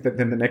 I think, that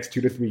in the next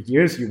 2 to 3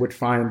 years you would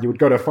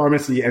go to a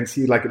pharmacy and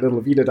see like a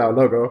little VitaDAO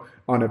logo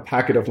on a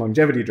packet of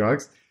longevity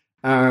drugs.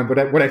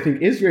 But what I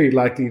think is very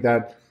likely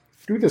that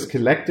through this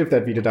collective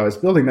that VitaDAO is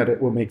building, that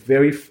it will make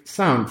very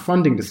sound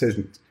funding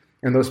decisions.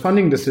 And those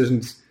funding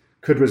decisions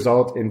could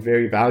result in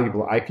very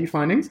valuable IP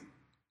findings.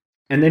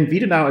 And then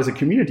VitaDAO as a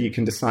community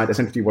can decide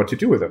essentially what to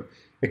do with them.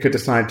 It could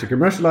decide to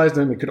commercialize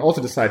them. It could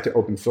also decide to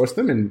open source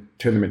them and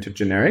turn them into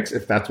generics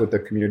if that's what the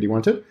community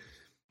wanted.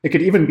 It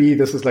could even be,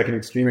 this is like an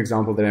extreme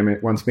example that I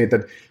once made,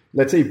 that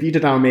let's say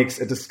VitaDAO makes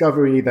a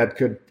discovery that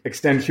could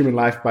extend human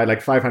life by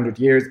like 500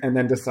 years and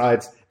then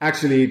decides,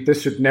 actually,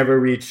 this should never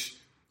reach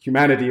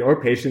humanity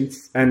or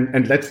patients,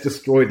 and let's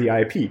destroy the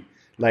IP.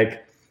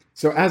 Like,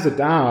 so as a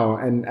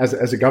DAO and as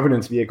a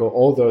governance vehicle,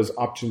 all those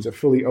options are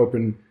fully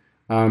open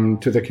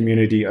to the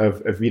community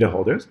of Vita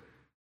holders.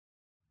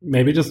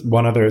 Maybe just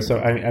one other. So,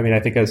 I mean, I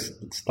think a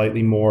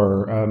slightly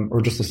more, or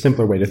just a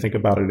simpler way to think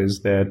about it is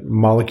that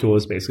Molecule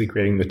is basically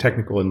creating the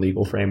technical and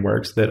legal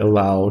frameworks that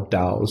allow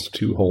DAOs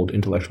to hold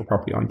intellectual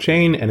property on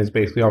chain, and is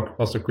basically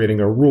also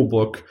creating a rule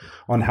book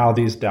on how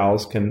these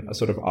DAOs can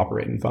sort of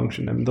operate and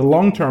function. And the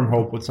long-term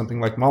hope with something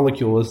like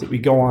Molecule is that we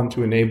go on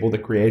to enable the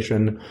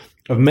creation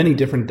of many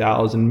different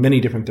DAOs in many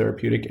different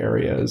therapeutic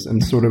areas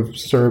and sort of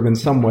serve in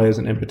some ways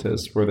an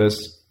impetus for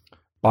this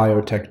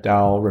biotech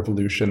DAO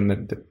revolution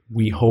that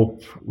we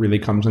hope really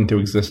comes into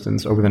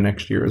existence over the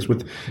next years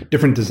with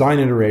different design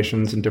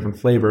iterations and different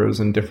flavors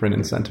and different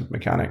incentive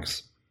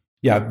mechanics.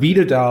 Yeah,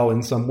 VitaDAO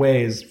in some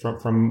ways,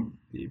 from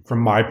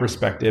my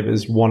perspective,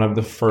 is one of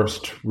the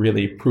first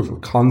really proof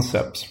of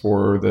concepts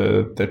for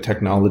the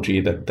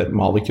technology that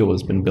Molecule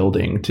has been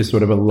building to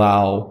sort of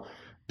allow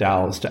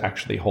DAOs to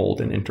actually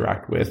hold and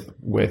interact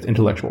with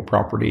intellectual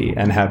property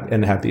and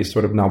have these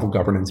sort of novel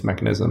governance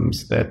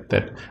mechanisms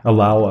that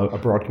allow a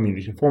broad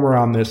community to form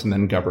around this and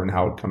then govern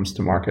how it comes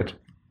to market.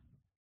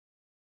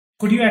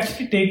 Could you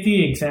actually take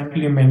the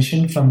example you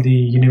mentioned from the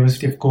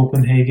University of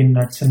Copenhagen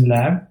Knudsen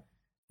lab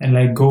and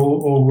like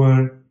go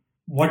over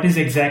what is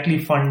exactly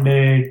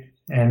funded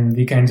and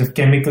the kinds of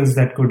chemicals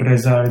that could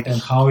result and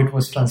how it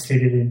was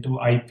translated into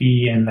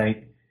IP and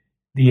like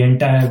the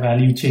entire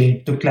value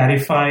chain to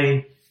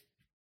clarify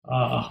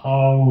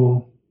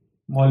how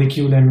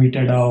Molecule and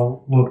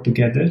VitaDAO work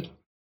together?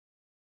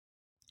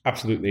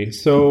 Absolutely.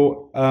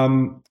 So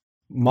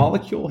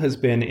Molecule has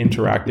been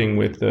interacting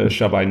with the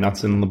Shabai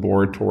Knudsen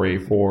laboratory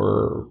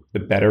for the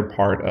better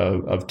part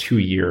of 2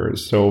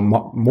 years. So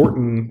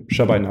Morten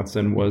Shabai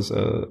Knudsen was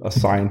a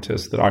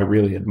scientist that I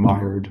really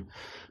admired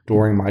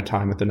during my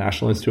time at the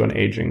National Institute on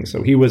Aging.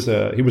 So he was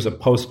a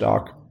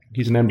postdoc.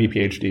 He's an MD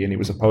PhD, and he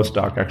was a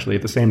postdoc actually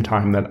at the same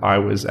time that I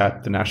was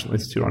at the National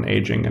Institute on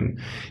Aging. And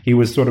he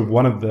was sort of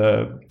one of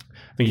the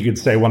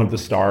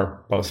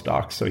star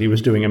postdocs. So he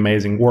was doing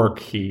amazing work.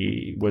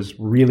 He was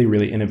really,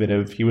 really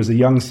innovative. He was a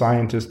young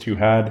scientist who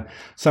had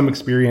some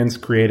experience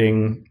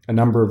creating a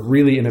number of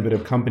really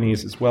innovative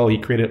companies as well. He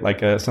created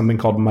like something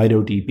called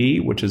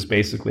MitoDB, which is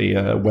basically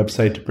a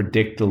website to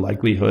predict the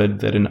likelihood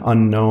that an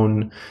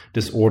unknown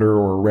disorder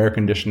or rare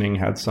conditioning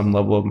had some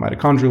level of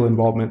mitochondrial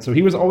involvement. So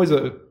he was always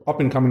a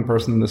up-and-coming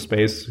person in the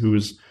space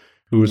whose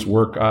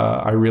work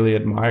I really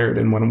admired.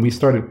 And when we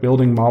started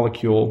building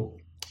Molecule,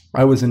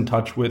 I was in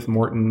touch with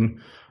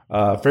Morten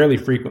fairly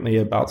frequently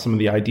about some of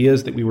the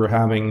ideas that we were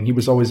having. He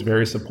was always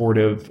very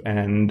supportive,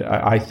 and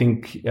I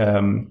think,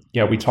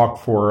 we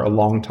talked for a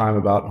long time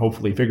about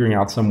hopefully figuring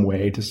out some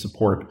way to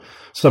support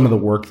some of the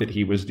work that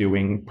he was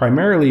doing,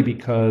 primarily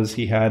because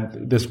he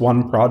had this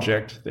one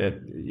project that,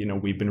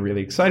 we've been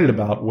really excited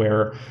about,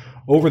 where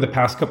over the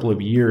past couple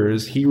of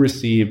years, he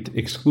received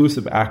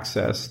exclusive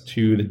access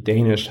to the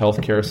Danish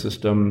healthcare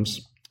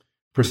system's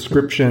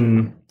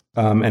prescription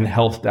and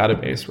health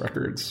database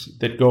records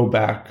that go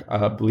back,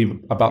 I believe,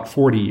 about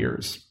 40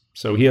 years.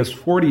 So he has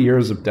 40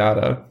 years of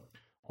data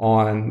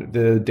on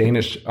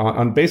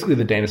basically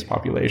the Danish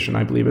population.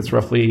 I believe it's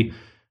roughly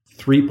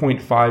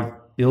 3.5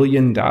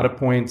 billion data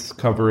points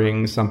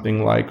covering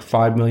something like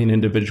 5 million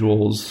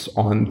individuals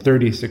on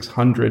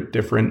 3,600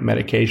 different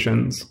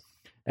medications.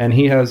 And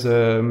he has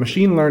a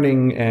machine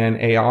learning and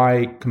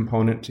AI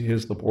component to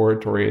his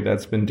laboratory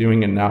that's been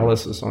doing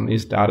analysis on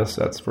these data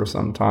sets for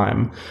some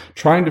time,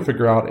 trying to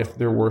figure out if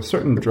there were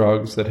certain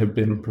drugs that have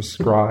been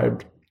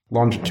prescribed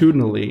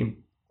longitudinally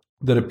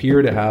that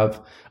appear to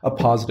have a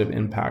positive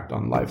impact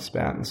on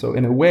lifespan. So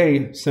in a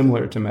way,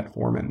 similar to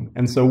metformin.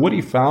 And so what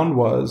he found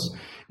was,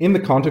 in the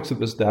context of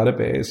this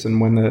database,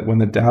 and when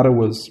the data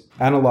was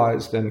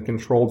analyzed and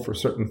controlled for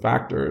certain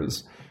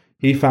factors,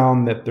 he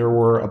found that there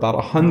were about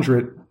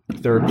 100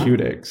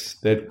 therapeutics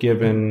that,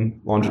 given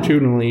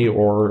longitudinally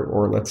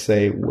or let's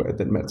say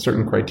that met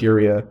certain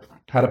criteria,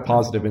 had a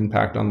positive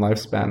impact on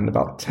lifespan. And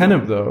about 10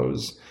 of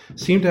those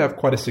seem to have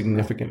quite a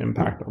significant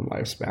impact on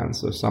lifespan.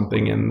 So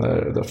something in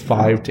the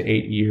 5 to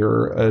 8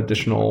 year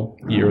additional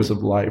years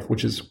of life,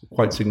 which is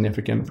quite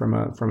significant from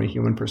a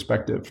human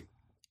perspective.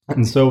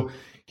 And so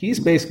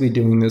he's basically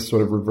doing this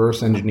sort of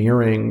reverse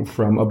engineering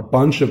from a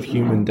bunch of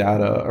human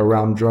data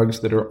around drugs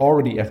that are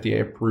already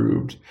FDA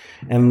approved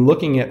and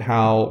looking at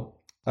how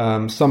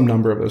some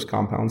number of those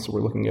compounds, so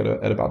we're looking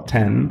at about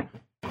 10,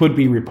 could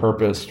be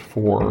repurposed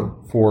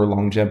for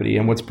longevity.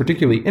 And what's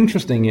particularly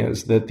interesting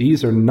is that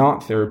these are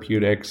not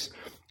therapeutics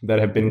that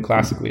have been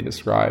classically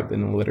described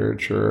in the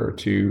literature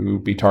to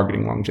be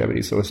targeting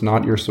longevity. So it's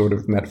not your sort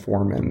of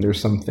metformin.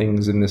 There's some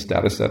things in this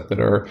data set that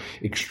are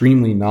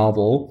extremely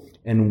novel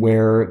and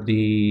where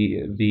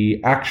the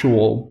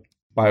actual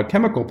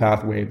biochemical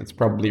pathway that's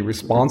probably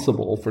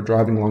responsible for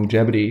driving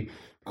longevity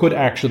could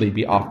actually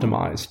be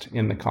optimized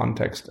in the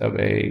context of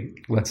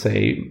let's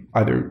say,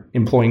 either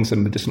employing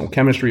some medicinal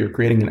chemistry or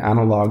creating an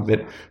analog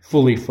that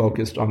fully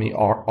focused on the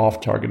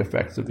off-target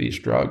effects of these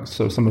drugs.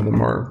 So some of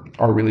them are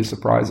really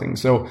surprising.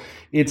 So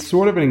it's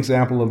sort of an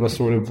example of a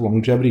sort of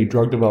longevity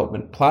drug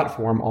development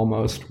platform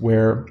almost,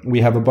 where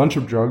we have a bunch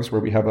of drugs where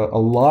we have a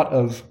lot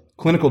of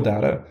clinical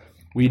data.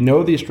 We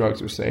know these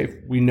drugs are safe.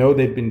 We know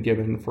they've been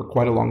given for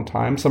quite a long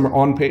time. Some are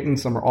on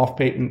patent, some are off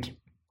patent.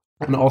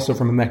 And also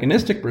from a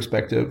mechanistic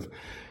perspective,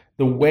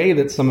 the way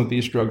that some of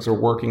these drugs are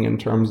working in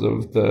terms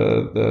of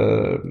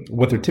the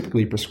what they're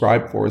typically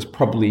prescribed for is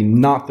probably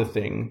not the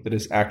thing that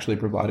is actually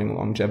providing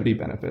longevity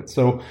benefits.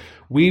 So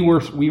we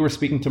were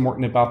speaking to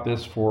Morten about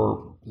this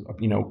for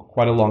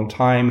quite a long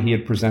time. He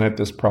had presented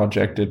this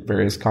project at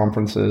various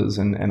conferences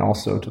and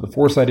also to the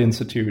Foresight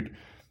Institute.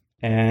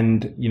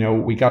 And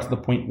we got to the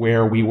point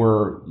where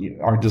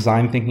our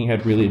design thinking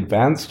had really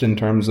advanced in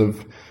terms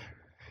of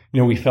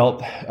we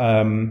felt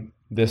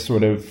this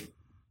sort of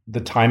the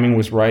timing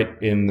was right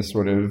in the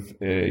sort of,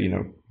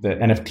 the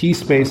NFT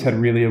space had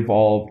really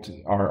evolved.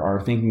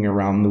 Our thinking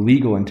around the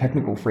legal and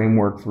technical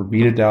framework for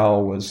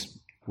VitaDAO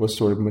was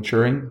sort of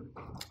maturing.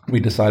 We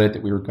decided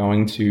that we were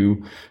going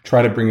to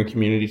try to bring a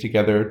community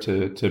together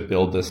to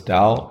build this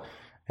DAO.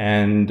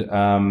 And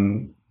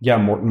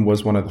Morten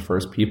was one of the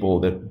first people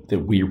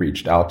that we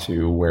reached out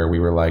to, where we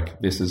were like,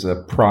 this is a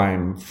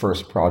prime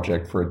first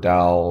project for a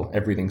DAO.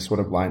 Everything sort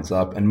of lines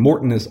up. And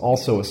Morten is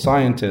also a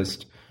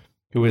scientist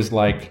who is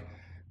like,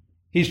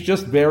 he's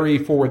just very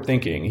forward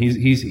thinking.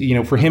 He's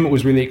for him, it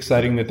was really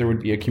exciting that there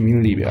would be a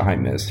community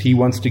behind this. He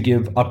wants to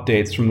give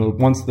updates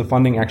once the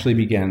funding actually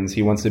begins.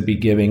 He wants to be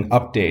giving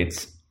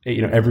updates,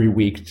 every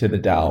week to the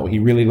DAO. He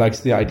really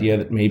likes the idea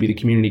that maybe the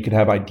community could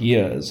have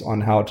ideas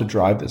on how to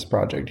drive this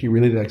project. He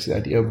really likes the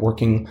idea of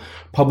working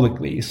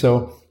publicly.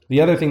 So the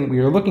other thing that we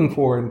were looking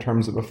for in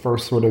terms of a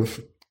first sort of,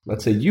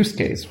 let's say, use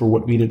case for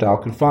what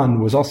VitaDAO could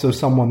fund was also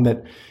someone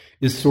that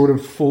is sort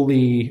of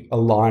fully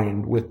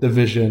aligned with the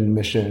vision,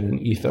 mission,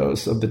 and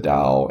ethos of the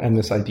DAO and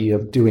this idea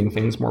of doing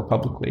things more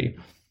publicly.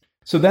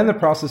 So then the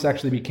process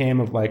actually became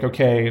of like,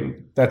 okay,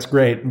 that's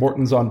great.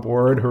 Morten's on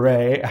board.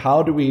 Hooray.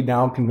 How do we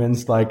now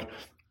convince the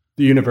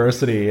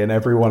university and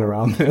everyone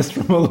around this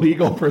from a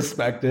legal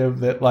perspective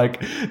that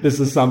this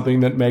is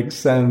something that makes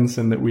sense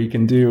and that we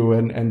can do?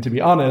 And to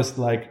be honest,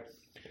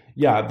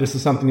 this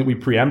is something that we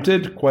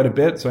preempted quite a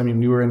bit. So,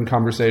 we were in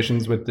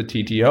conversations with the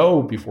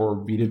TTO before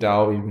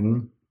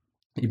VitaDAO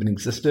even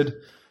existed.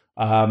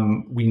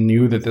 We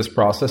knew that this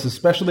process,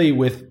 especially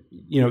with,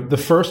 the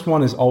first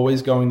one is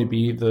always going to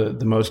be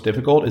the most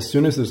difficult. As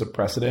soon as there's a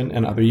precedent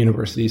and other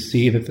universities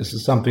see that this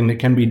is something that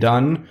can be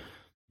done,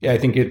 I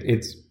think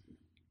it's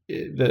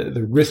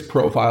the risk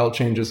profile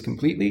changes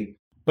completely.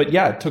 But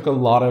it took a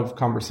lot of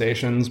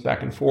conversations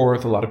back and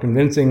forth, a lot of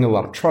convincing, a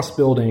lot of trust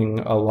building,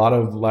 a lot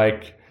of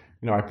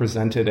I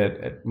presented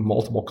at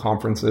multiple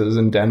conferences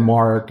in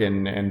Denmark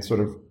and sort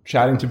of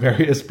chatting to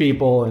various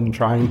people and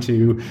trying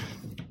to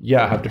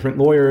have different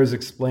lawyers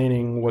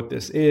explaining what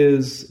this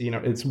is.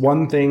 It's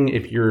one thing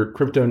if you're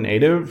crypto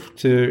native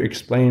to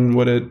explain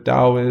what a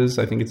DAO is.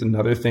 I think it's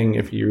another thing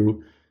if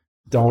you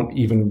don't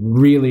even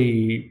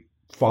really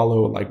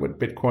follow what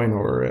Bitcoin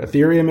or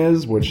Ethereum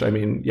is, which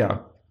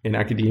in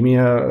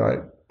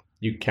academia,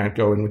 you can't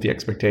go in with the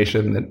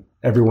expectation that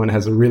everyone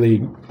has a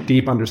really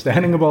deep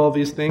understanding of all of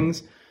these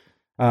things.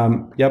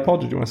 Paul,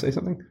 did you want to say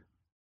something?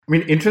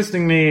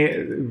 Interestingly,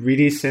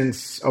 really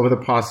since over the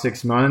past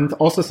 6 months,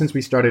 also since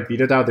we started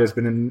VitaDAO, there's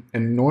been an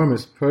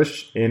enormous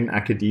push in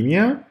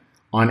academia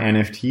on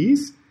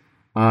NFTs.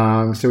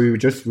 So we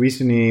just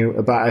recently,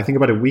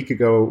 about a week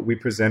ago, we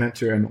presented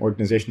to an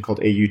organization called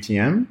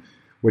AUTM,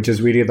 which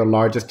is really the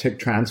largest tech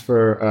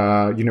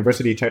transfer,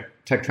 university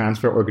tech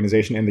transfer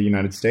organization in the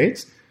United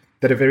States,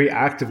 that are very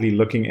actively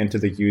looking into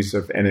the use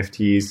of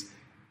NFTs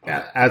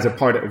as a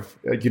part of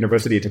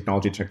university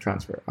technology tech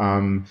transfer.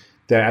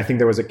 I think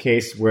there was a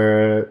case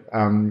where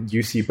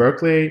UC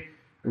Berkeley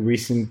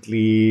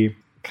recently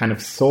kind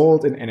of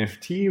sold an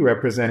NFT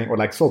representing,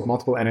 or sold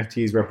multiple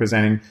NFTs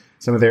representing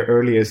some of their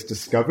earliest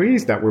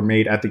discoveries that were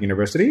made at the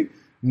university,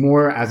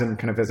 more as an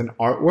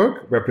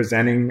artwork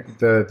representing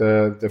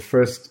the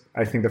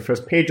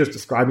first pages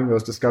describing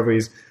those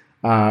discoveries,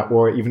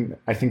 or even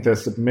I think the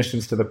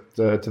submissions to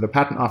the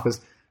patent office.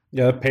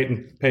 Yeah,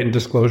 patent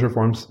disclosure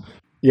forms.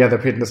 Yeah, the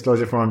patent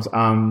disclosure forms.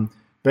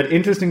 But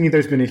interestingly,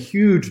 there's been a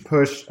huge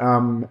push,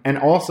 and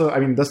also,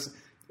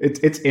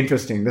 it's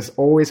interesting. This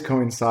always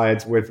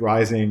coincides with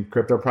rising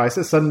crypto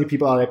prices. Suddenly,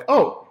 people are like,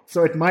 "Oh,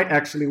 so it might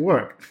actually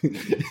work."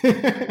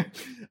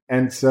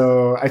 And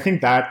so, I think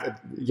that,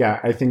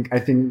 I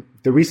think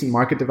the recent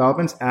market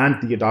developments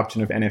and the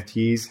adoption of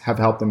NFTs have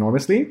helped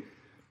enormously,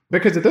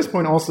 because at this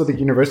point, also the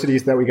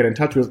universities that we get in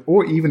touch with,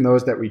 or even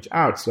those that reach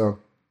out. So,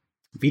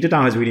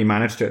 VitaDAO has really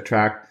managed to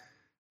attract.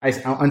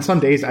 On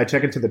some days, I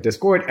check into the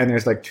Discord, and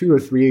there's 2 or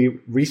 3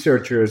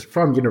 researchers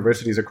from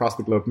universities across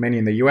the globe, many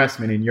in the US,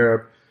 many in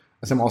Europe,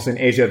 some also in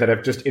Asia, that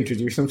have just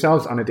introduced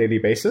themselves on a daily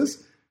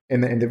basis.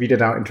 in the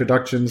VitaDAO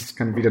introductions,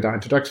 kind of VitaDAO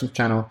introductions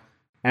channel.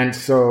 And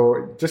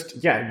so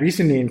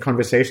recently in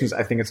conversations,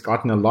 I think it's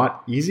gotten a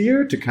lot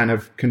easier to kind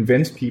of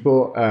convince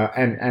people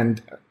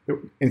and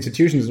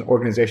institutions and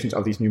organizations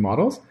of these new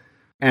models.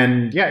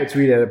 And it's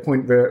really at a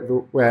point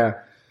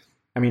where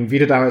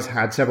VitaDAO has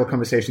had several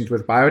conversations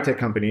with biotech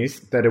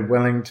companies that are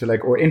willing to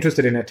or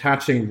interested in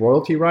attaching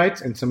royalty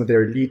rights in some of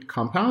their lead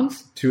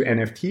compounds to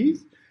NFTs.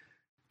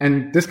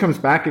 And this comes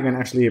back again,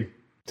 actually,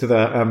 to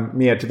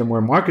the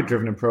more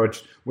market-driven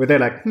approach, where they're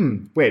like,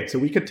 wait, so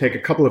we could take a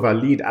couple of our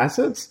lead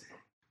assets,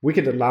 we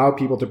could allow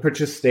people to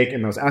purchase stake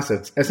in those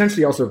assets,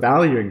 essentially also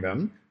valuing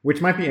them, which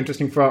might be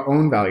interesting for our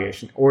own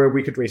valuation, or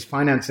we could raise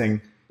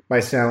financing by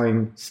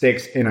selling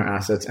stakes in our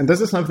assets. And this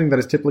is something that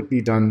is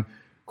typically done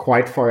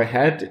quite far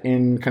ahead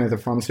in kind of the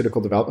pharmaceutical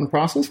development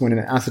process, when an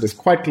asset is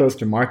quite close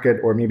to market,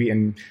 or maybe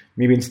in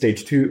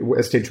stage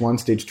 1,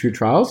 stage 2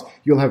 trials,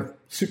 you'll have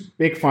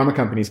big pharma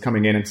companies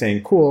coming in and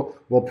saying, cool,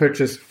 we'll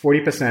purchase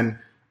 40%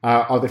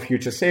 of the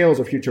future sales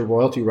or future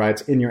royalty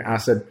rights in your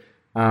asset,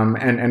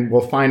 and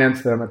we'll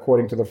finance them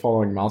according to the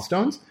following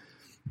milestones.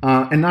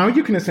 And now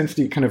you can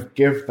essentially kind of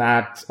give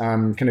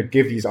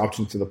these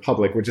options to the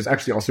public, which is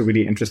actually also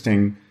really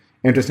interesting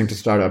to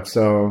startups.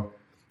 So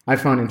I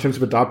found in terms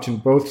of adoption,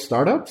 both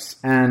startups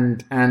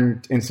and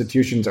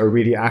institutions are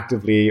really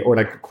actively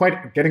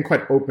getting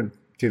quite open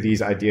to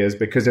these ideas,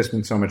 because there's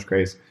been so much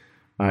grace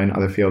in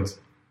other fields.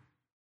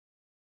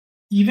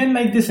 Even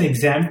like this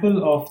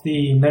example of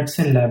the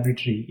Knudsen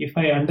laboratory, if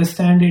I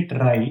understand it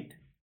right,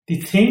 the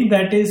thing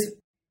that is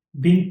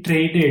being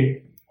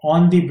traded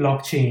on the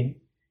blockchain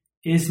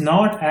is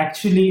not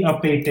actually a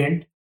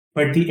patent,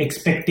 but the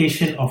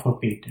expectation of a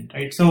patent,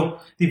 right? So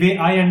the way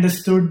I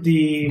understood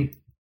the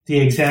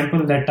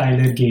example that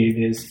Tyler gave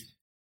is,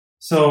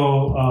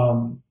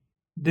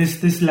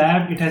 this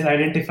lab, it has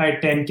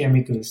identified 10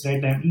 chemicals,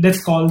 right? And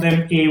let's call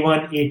them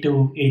A1, A2,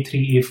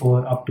 A3,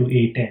 A4, up to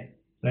A10,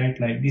 right?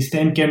 Like these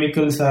 10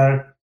 chemicals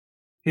are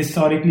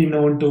historically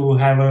known to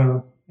have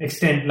a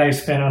extend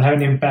lifespan or have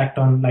an impact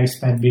on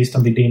lifespan based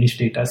on the Danish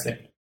data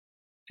set.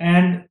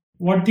 And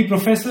what the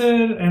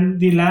professor and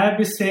the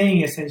lab is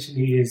saying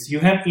essentially is, you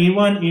have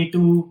A1,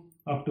 A2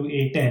 up to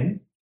A10,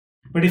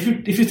 but if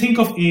you think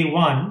of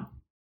A1,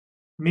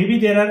 maybe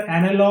there are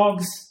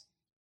analogs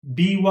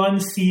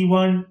B1,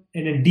 C1,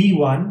 and a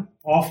D1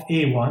 of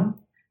A1,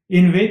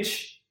 in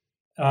which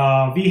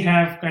we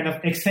have kind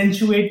of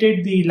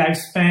accentuated the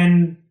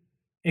lifespan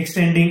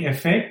extending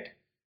effect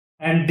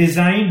and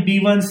designed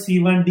B1,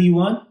 C1,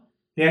 D1.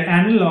 They are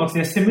analogs.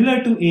 They are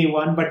similar to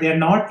A1, but they are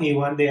not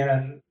A1.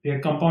 They are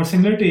compounds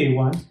similar to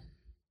A1.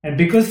 And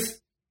because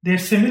they're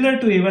similar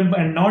to A1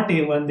 and not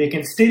A1, they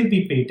can still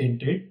be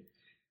patented.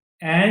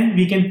 And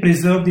we can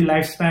preserve the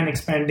lifespan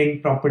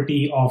expanding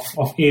property of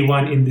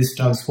A1 in these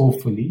drugs,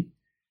 hopefully.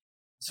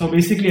 So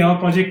basically, our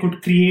project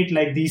could create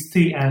like these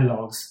 3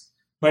 analogs,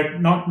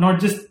 but not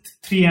just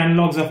 3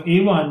 analogs of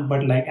A1,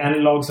 but like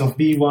analogs of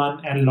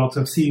B1, analogs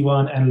of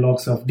C1,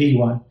 analogs of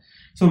D1.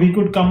 So we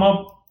could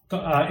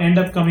end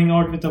up coming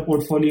out with a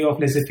portfolio of,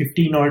 let's say,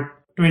 15 or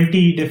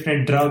 20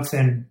 different drugs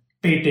and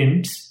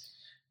patents,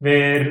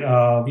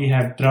 where we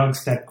have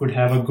drugs that could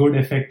have a good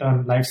effect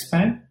on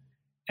lifespan.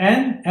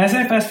 And as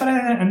far as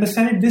I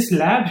understand it, this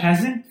lab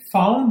hasn't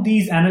found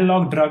these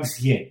analog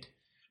drugs yet,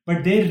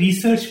 but their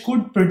research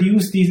could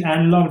produce these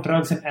analog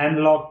drugs and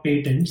analog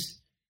patents.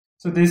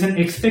 So there's an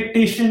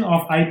expectation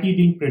of IP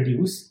being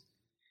produced.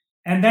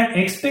 And that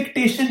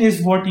expectation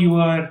is what you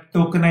are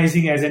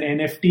tokenizing as an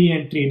NFT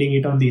and trading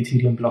it on the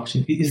Ethereum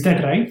blockchain. Is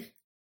that right?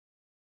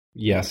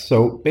 Yes.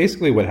 So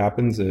basically what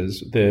happens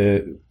is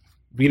the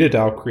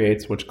VitaDAO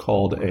creates what's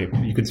called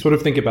you could sort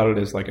of think about it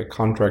as like a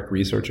contract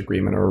research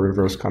agreement or a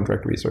reverse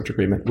contract research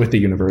agreement with the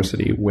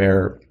university,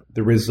 where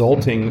there's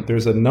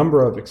a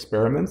number of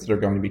experiments that are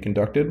going to be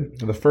conducted.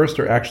 The first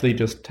are actually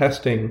just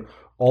testing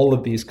all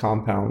of these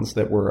compounds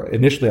that were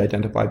initially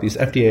identified, these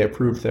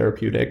FDA-approved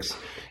therapeutics,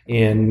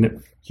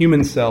 in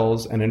human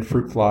cells and in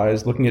fruit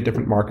flies, looking at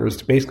different markers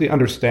to basically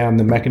understand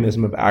the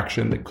mechanism of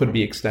action that could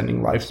be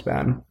extending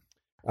lifespan.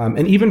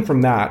 And even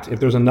from that, if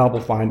there's a novel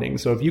finding,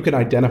 so if you can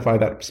identify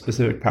that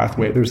specific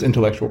pathway, there's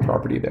intellectual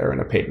property there and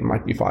a patent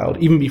might be filed,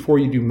 even before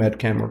you do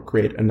medchem or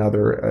create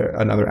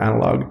another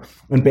analog.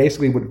 And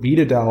basically what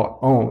VitaDAO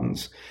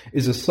owns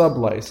is a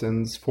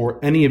sub-license for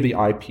any of the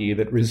IP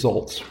that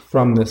results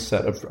from this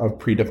set of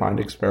predefined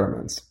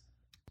experiments.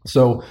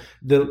 So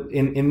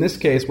in this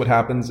case, what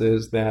happens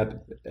is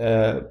that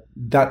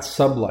that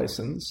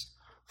sub-license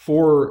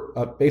for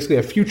basically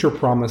a future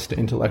promise to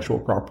intellectual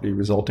property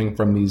resulting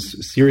from these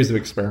series of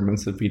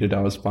experiments that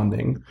VitaDAO is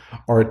funding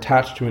are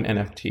attached to an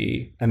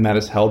NFT, and that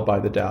is held by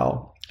the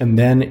DAO. And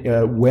then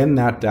when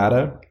that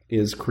data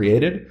is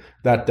created,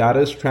 that data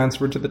is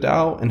transferred to the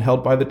DAO and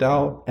held by the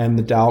DAO, and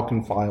the DAO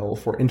can file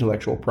for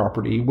intellectual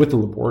property with the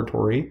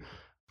laboratory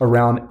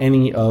around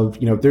any of,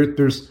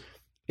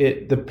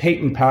 the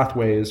patent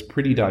pathway is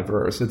pretty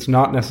diverse. It's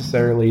not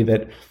necessarily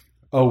that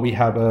oh, we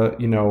have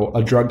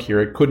a drug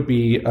here. It could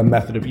be a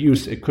method of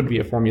use. It could be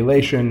a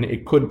formulation.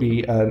 It could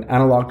be an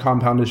analog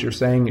compound, as you're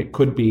saying. It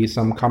could be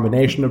some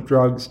combination of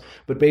drugs.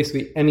 But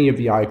basically, any of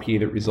the IP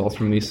that results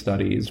from these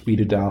studies,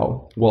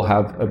 VitaDAO will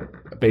have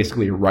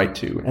basically a right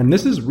to. And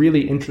this is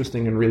really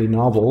interesting and really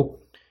novel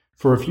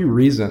for a few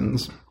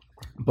reasons.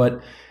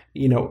 But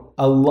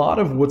a lot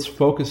of what's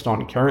focused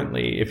on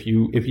currently, if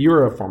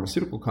you're a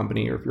pharmaceutical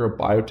company or if you're a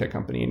biotech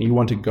company and you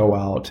want to go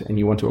out and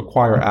you want to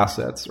acquire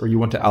assets or you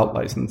want to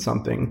outlicense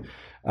something,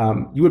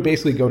 you would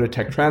basically go to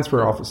tech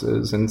transfer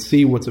offices and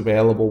see what's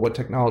available, what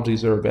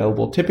technologies are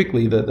available.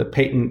 Typically, the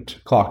patent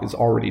clock is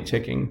already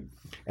ticking.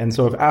 And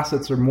so if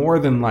assets are more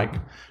than like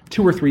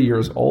 2 or 3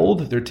 years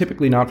old, they're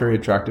typically not very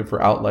attractive for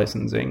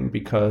outlicensing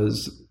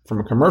because from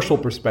a commercial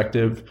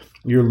perspective,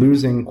 you're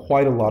losing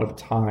quite a lot of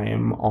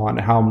time on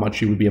how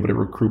much you would be able to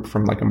recoup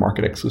from like a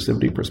market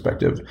exclusivity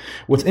perspective.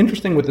 What's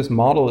interesting with this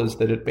model is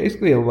that it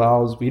basically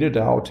allows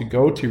VitaDAO to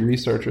go to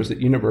researchers at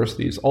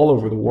universities all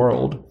over the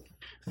world,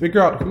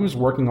 figure out who's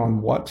working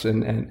on what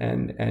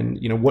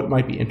and what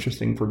might be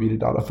interesting for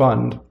VitaDAO to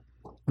fund,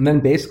 and then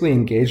basically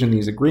engage in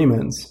these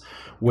agreements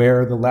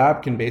where the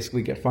lab can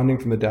basically get funding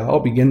from the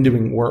DAO, begin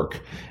doing work,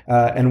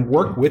 and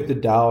work with the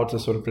DAO to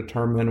sort of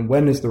determine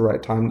when is the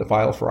right time to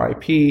file for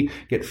IP,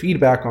 get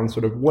feedback on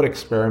sort of what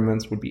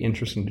experiments would be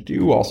interesting to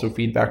do, also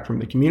feedback from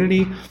the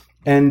community.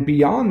 And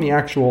beyond the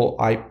actual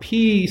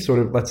IP, sort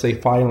of, let's say,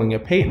 filing a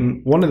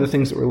patent, one of the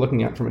things that we're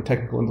looking at from a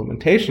technical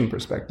implementation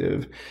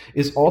perspective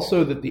is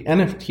also that the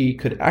NFT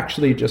could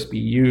actually just be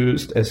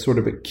used as sort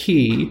of a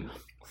key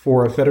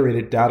for a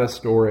federated data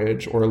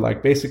storage, or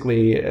like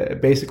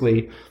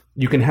basically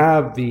you can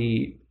have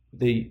the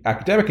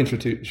academic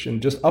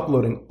institution just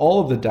uploading all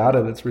of the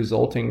data that's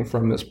resulting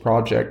from this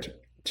project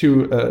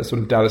to a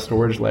sort of data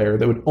storage layer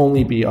that would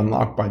only be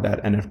unlocked by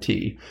that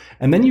NFT.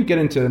 And then you get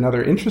into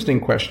another interesting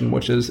question,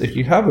 which is if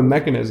you have a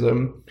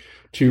mechanism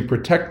to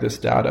protect this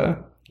data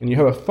and you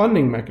have a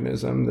funding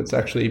mechanism that's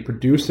actually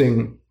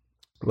producing,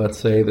 let's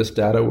say, this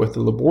data with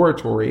the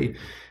laboratory,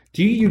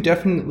 do you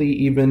definitely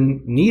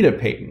even need a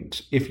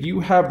patent? If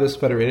you have this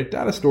federated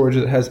data storage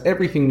that has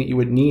everything that you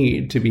would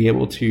need to be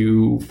able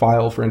to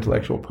file for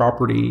intellectual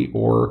property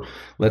or,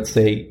 let's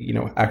say,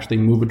 actually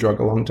move a drug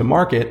along to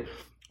market,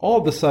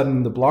 all of a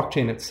sudden the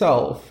blockchain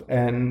itself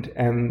and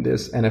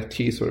this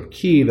NFT sort of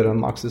key that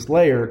unlocks this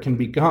layer can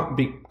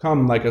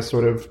become like a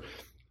sort of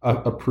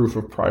a proof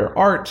of prior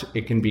art.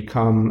 It can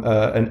become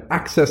an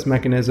access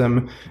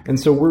mechanism. And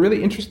so we're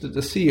really interested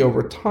to see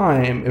over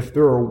time if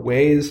there are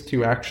ways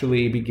to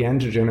actually begin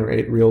to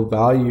generate real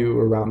value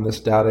around this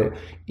data,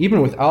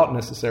 even without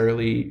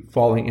necessarily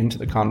falling into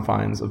the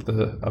confines of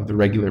the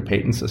regular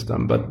patent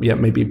system. But yeah,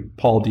 maybe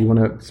Paul, do you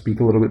want to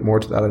speak a little bit more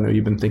to that? I know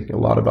you've been thinking a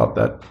lot about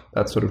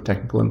that sort of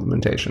technical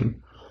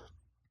implementation.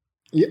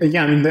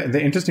 Yeah, I mean,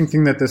 the interesting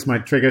thing that this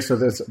might trigger, so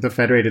there's the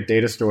federated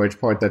data storage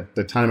part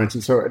that Tyler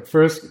mentioned. So at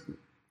first,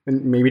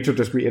 and maybe to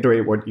just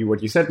reiterate what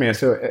you said, Meir.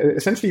 So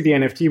essentially, the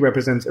NFT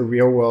represents a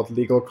real-world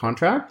legal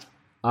contract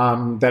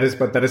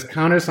that is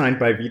countersigned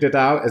by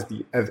VitaDAO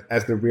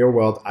as the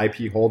real-world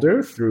IP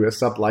holder through a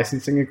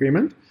sub-licensing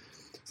agreement.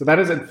 So that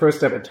is a first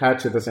step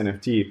attached to this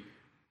NFT,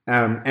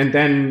 and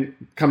then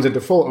comes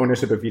into full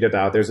ownership of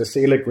VitaDAO. There's a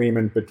sale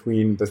agreement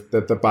between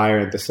the buyer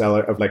and the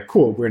seller of like,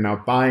 cool, we're now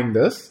buying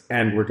this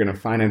and we're going to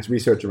finance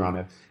research around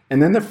it.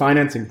 And then the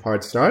financing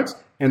part starts,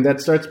 and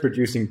that starts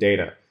producing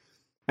data.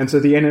 And so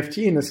the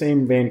NFT in the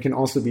same vein can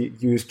also be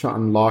used to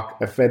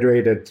unlock a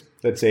federated,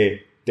 let's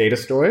say, data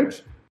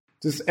storage.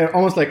 Just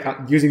almost like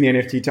using the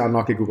NFT to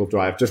unlock a Google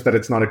Drive, just that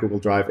it's not a Google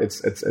Drive,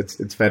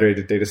 it's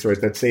federated data storage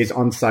that stays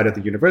on site at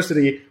the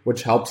university,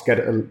 which helps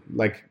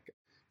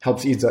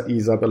ease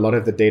up a lot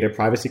of the data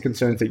privacy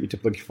concerns that you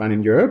typically find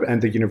in Europe,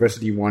 and the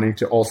university wanting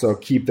to also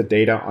keep the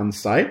data on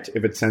site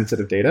if it's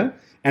sensitive data.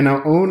 And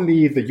now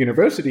only the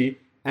university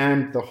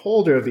and the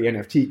holder of the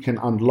NFT can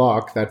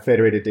unlock that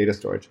federated data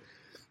storage.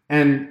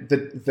 And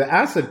the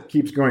asset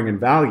keeps growing in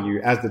value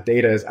as the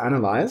data is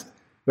analyzed,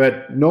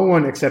 but no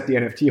one except the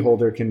NFT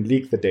holder can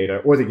leak the data,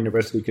 or the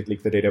university could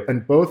leak the data,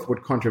 and both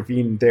would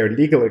contravene their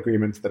legal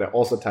agreements that are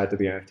also tied to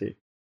the NFT.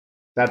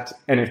 That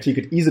NFT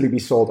could easily be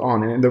sold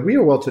on. And in the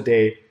real world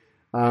today,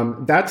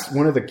 that's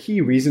one of the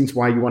key reasons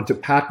why you want to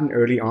patent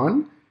early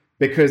on,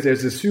 because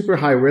there's a super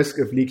high risk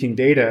of leaking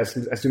data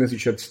as soon as you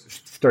should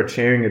start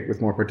sharing it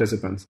with more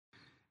participants.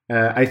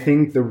 I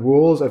think the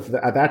rules of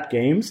that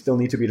game still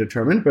need to be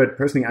determined, but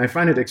personally, I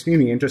find it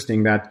extremely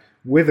interesting that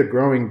with a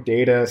growing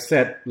data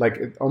set,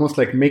 like almost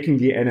like making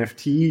the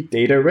NFT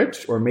data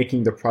rich or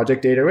making the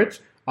project data rich,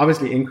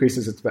 obviously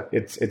increases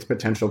its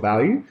potential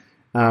value,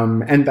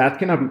 and that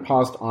cannot be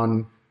passed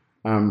on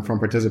from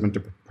participant to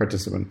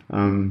participant.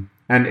 And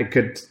it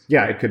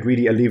could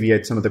really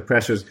alleviate some of the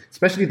pressures,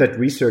 especially that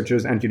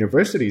researchers and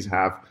universities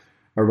have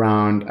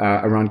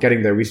around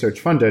getting their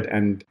research funded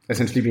and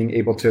essentially being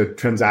able to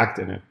transact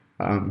in it.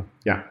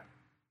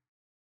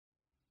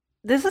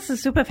 This is a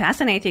super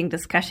fascinating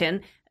discussion.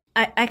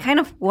 I kind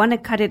of want to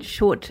cut it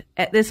short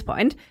at this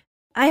point.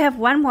 I have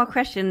one more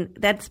question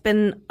that's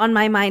been on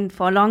my mind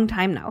for a long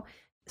time now.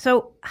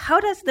 So how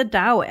does the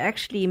DAO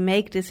actually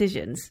make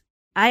decisions?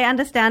 I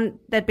understand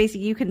that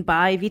basically you can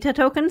buy Vita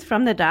tokens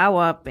from the DAO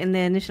or in the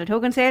initial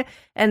token sale,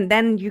 and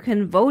then you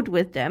can vote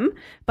with them,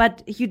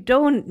 but you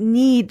don't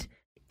need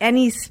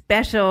any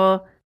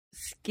special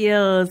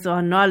skills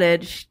or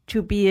knowledge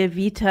to be a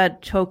Vita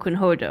token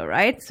holder,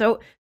 right? So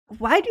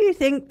why do you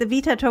think the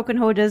Vita token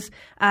holders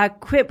are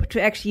equipped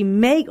to actually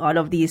make all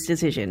of these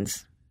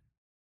decisions?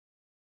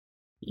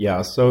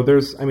 Yeah, so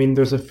there's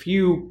a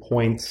few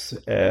points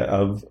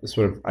of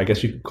sort of, I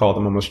guess you could call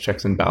them almost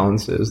checks and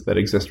balances that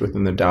exist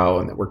within the DAO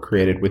and that were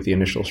created with the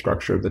initial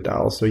structure of the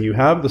DAO. So you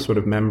have the sort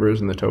of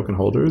members and the token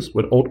holders,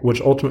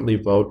 which ultimately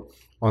vote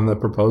on the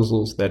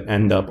proposals that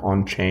end up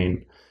on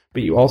chain.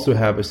 But you also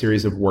have a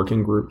series of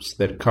working groups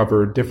that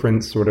cover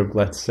different sort of,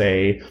 let's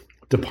say,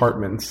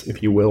 departments,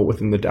 if you will,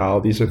 within the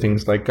DAO. These are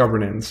things like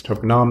governance,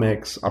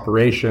 tokenomics,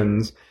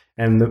 operations.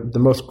 And the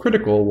most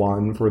critical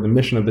one for the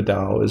mission of the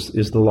DAO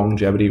is the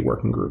longevity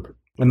working group.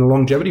 And the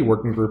longevity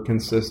working group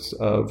consists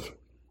of,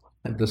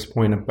 at this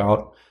point,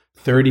 about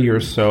 30 or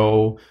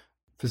so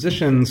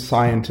physicians,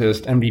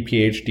 scientists, MD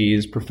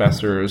PhDs,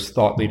 professors,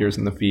 thought leaders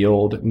in the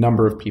field, a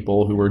number of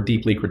people who are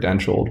deeply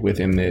credentialed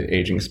within the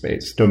aging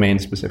space,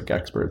 domain-specific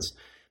experts.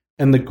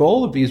 And the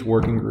goal of these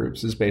working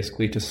groups is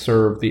basically to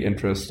serve the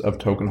interests of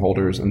token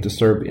holders and to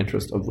serve the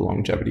interest of the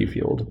longevity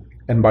field.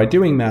 And by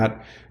doing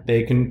that,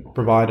 they can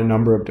provide a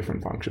number of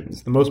different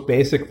functions. The most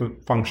basic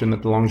function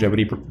that the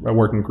longevity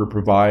working group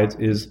provides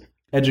is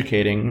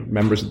educating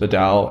members of the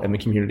DAO and the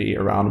community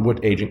around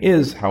what aging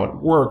is, how it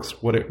works,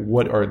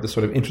 what are the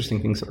sort of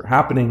interesting things that are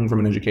happening from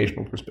an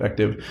educational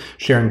perspective,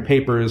 sharing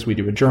papers, we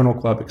do a journal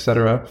club,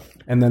 etc.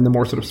 And then the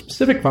more sort of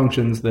specific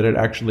functions that it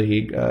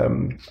actually,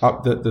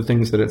 the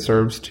things that it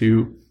serves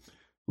to,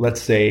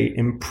 let's say,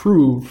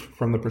 improve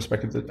from the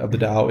perspective of the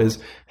DAO is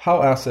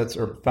how assets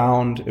are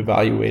found,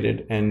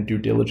 evaluated, and due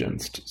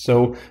diligenced.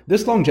 So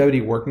this longevity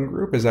working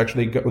group is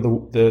actually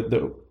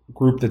the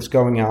group that's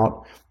going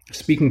out,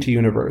 speaking to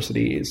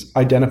universities,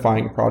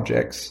 identifying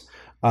projects,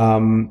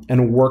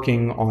 and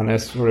working on a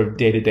sort of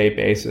day-to-day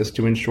basis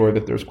to ensure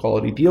that there's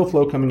quality deal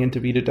flow coming into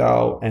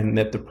VitaDAO and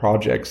that the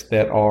projects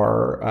that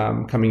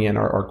are coming in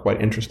are quite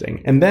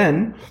interesting. And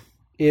then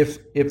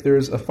if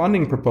there's a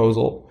funding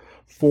proposal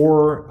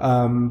for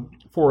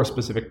a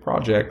specific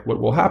project, what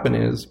will happen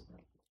is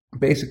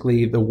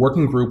basically the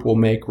working group will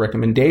make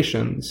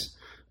recommendations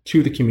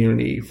to the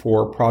community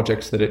for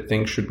projects that it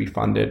thinks should be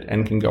funded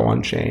and can go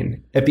on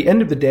chain. At the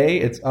end of the day,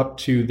 it's up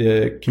to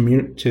the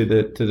community, to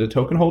the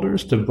token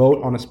holders to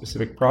vote on a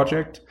specific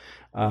project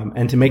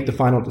and to make the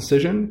final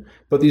decision.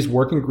 But these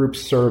working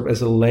groups serve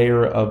as a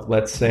layer of,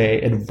 let's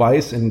say,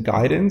 advice and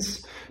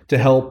guidance to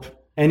help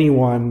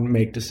anyone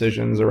make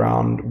decisions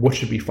around what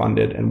should be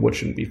funded and what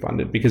shouldn't be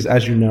funded. Because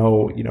as you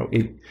know,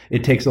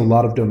 it takes a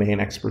lot of domain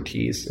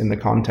expertise in the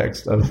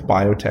context of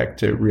biotech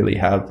to really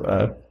have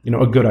a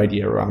good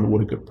idea around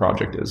what a good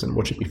project is and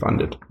what should be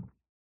funded.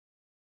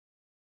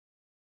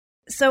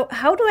 So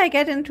how do I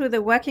get into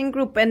the working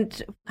group,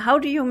 and how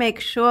do you make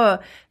sure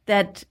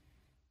that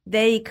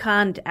they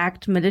can't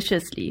act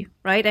maliciously,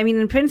 right? I mean,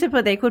 in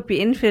principle, they could be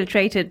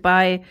infiltrated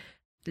by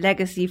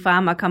legacy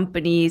pharma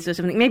companies or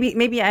something.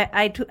 Maybe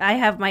I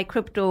have my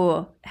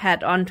crypto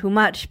hat on too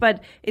much,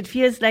 but it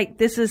feels like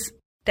this is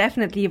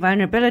definitely a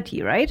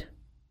vulnerability, right?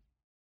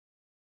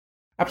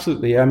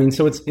 Absolutely. I mean,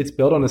 so it's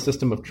built on a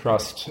system of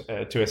trust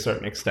to a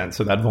certain extent.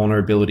 So that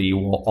vulnerability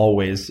will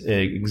always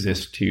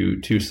exist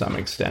to some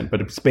extent.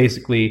 But it's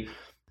basically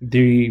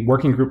the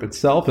working group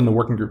itself and the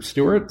working group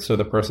steward. So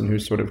the person who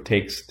sort of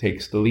takes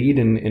the lead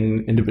in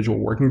individual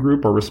working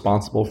group are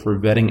responsible for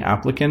vetting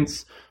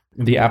applicants.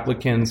 The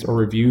applicants are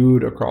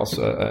reviewed across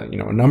a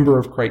number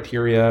of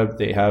criteria.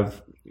 They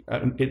have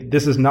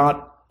this is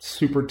not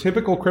super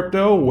typical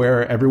crypto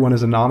where everyone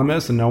is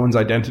anonymous and no one's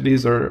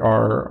identities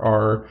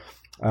are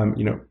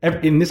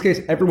in this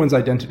case, everyone's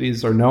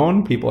identities are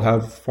known. People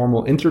have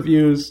formal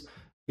interviews.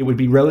 It would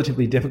be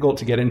relatively difficult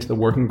to get into the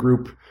working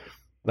group,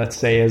 let's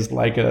say, as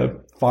like a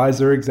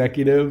Pfizer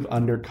executive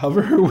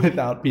undercover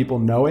without people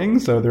knowing.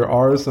 So there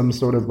are some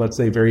sort of, let's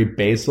say, very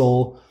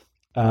basal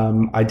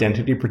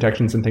identity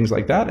protections and things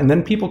like that. And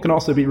then people can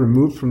also be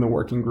removed from the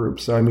working group.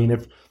 So, I mean,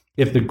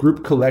 if the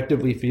group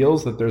collectively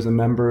feels that there's a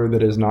member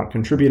that is not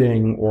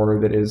contributing or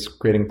that is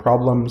creating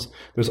problems,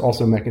 there's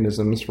also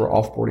mechanisms for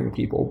offboarding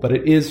people. But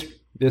it is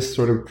this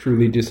sort of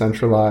truly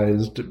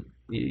decentralized,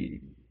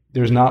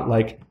 there's not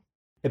like,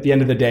 at the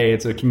end of the day,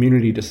 it's a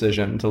community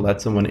decision to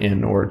let someone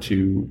in or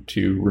to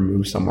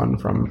remove someone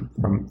from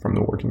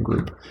the working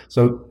group.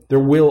 So there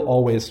will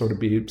always sort of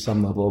be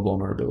some level of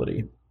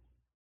vulnerability.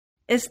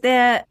 Is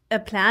there a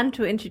plan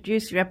to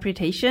introduce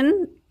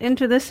reputation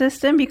into the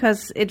system?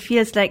 Because it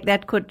feels like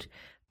that could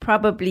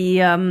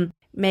probably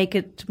make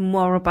it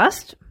more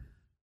robust.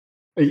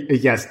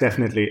 Yes,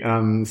 definitely.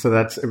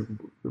 So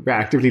we're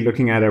actively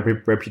looking at a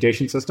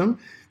reputation system.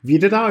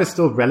 VitaDAO is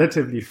still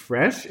relatively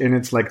fresh in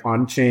its like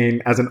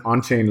on-chain as an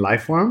on-chain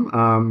life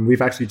form.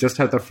 We've actually just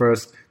had the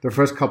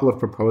first couple of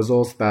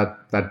proposals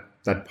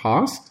that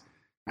passed.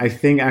 I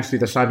think actually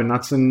the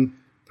Scheibe-Knudsen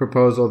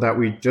proposal that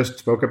we just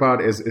spoke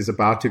about is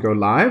about to go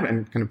live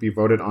and kind of be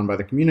voted on by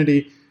the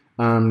community.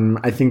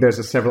 I think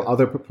there's several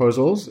other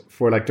proposals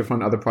for to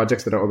fund other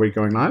projects that are already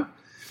going live.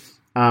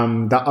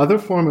 The other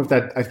form of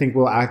that I think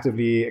we'll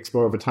actively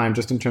explore over time,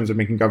 just in terms of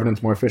making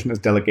governance more efficient, is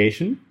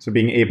delegation. So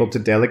being able to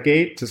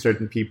delegate to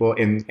certain people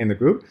in the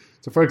group.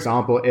 So for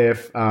example,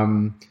 if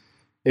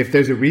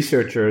there's a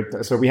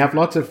researcher, so we have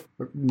lots of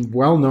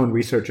well-known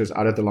researchers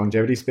out of the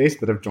longevity space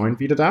that have joined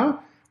VitaDAO,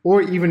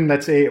 or even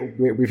let's say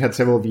we've had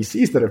several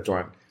VCs that have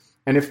joined.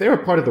 And if they're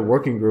a part of the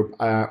working group,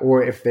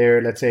 or if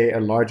they're, let's say, a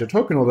larger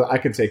token holder, I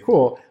can say,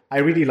 cool, I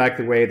really like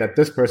the way that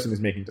this person is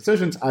making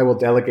decisions. I will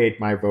delegate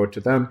my vote to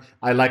them.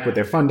 I like what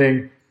they're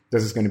funding.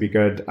 This is going to be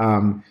good.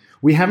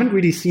 We haven't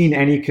really seen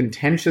any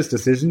contentious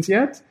decisions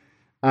yet.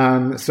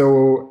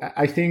 So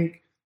I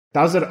think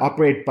DAOs that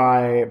operate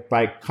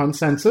by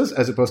consensus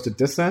as opposed to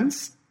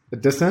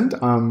dissent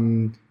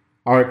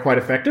are quite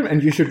effective.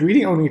 And you should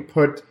really only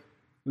put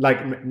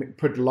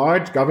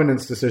large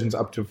governance decisions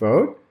up to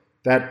vote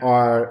that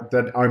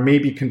are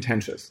maybe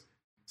contentious.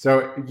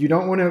 So you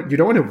don't want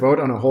to vote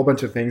on a whole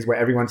bunch of things where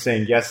everyone's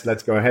saying yes,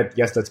 let's go ahead,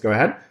 yes, let's go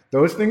ahead.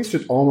 Those things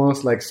should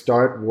almost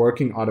start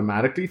working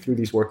automatically through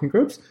these working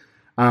groups.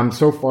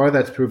 So far,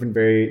 that's proven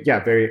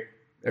very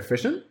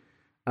efficient.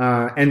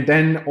 And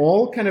then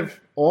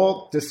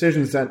all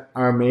decisions that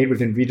are made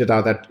within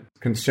VitaDAO that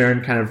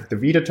concern kind of the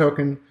Vita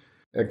token,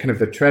 kind of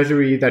the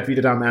treasury that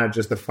VitaDAO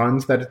manages, the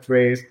funds that it's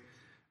raised,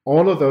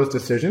 all of those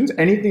decisions,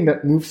 anything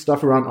that moves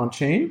stuff around on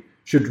chain,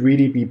 should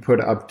really be put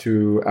up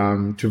to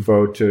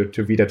vote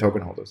to Vita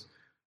token holders.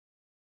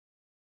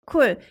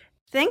 Cool.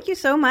 Thank you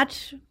so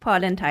much,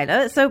 Paul and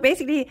Tyler. So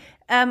basically,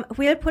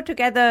 we'll put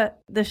together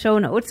the show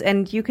notes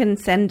and you can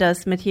send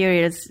us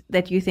materials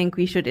that you think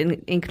we should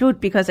include,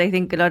 because I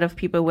think a lot of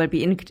people will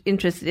be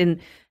interested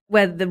in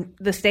whether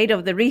the state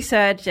of the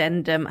research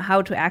and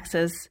how to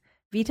access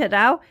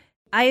VitaDAO.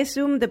 I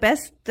assume the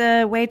best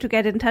way to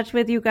get in touch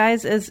with you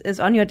guys is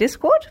on your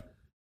Discord?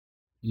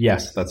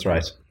 Yes, that's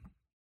right.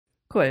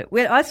 Cool.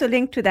 We'll also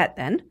link to that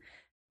then.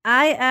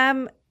 I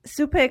am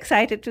super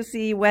excited to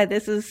see where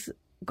this is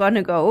going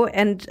to go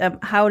and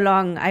how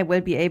long I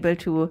will be able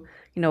to,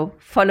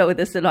 follow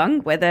this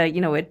along, whether,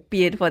 it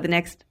be it for the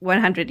next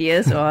 100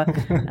 years or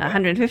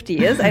 150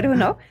 years, I don't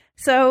know.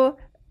 So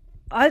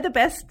all the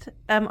best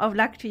of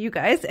luck to you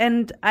guys.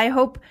 And I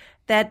hope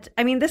that,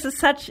 this is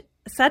such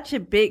a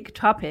big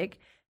topic.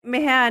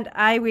 Meher and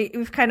I,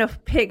 we've kind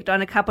of picked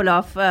on a couple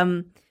of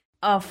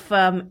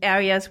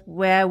areas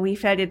where we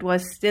felt it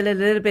was still a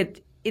little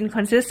bit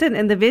inconsistent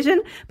in the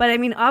vision. But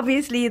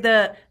obviously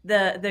the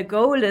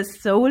goal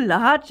is so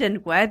large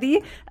and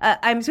worthy.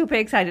 I'm super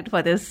excited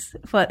for this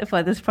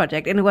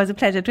project, and it was a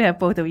pleasure to have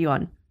both of you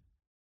on.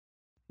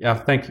 Yeah,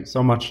 thank you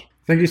so much.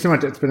 Thank you so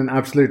much. It's been an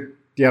absolute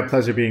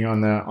pleasure being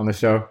on the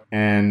show,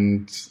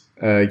 and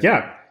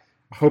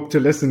hope to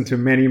listen to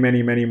many,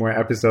 many, many more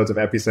episodes of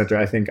Epicenter.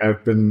 I think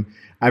I've been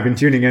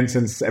tuning in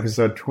since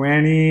episode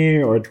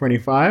 20 or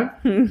 25.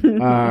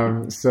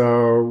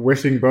 So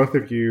wishing both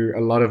of you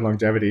a lot of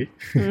longevity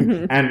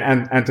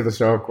and to the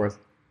show, of course.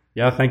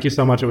 Yeah, thank you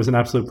so much. It was an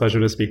absolute pleasure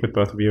to speak with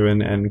both of you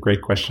and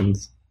great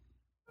questions.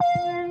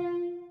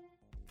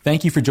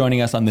 Thank you for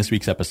joining us on this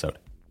week's episode.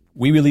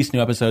 We release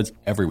new episodes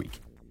every week.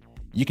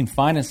 You can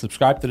find and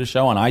subscribe to the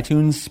show on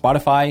iTunes,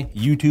 Spotify,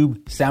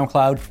 YouTube,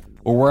 SoundCloud,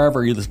 or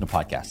wherever you listen to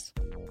podcasts.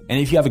 And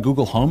if you have a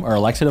Google Home or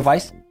Alexa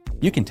device,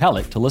 you can tell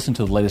it to listen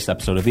to the latest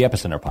episode of the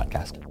Epicenter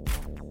podcast.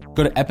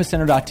 Go to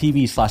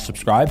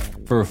epicenter.tv/subscribe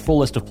for a full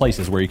list of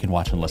places where you can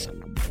watch and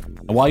listen.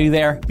 And while you're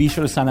there, be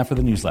sure to sign up for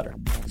the newsletter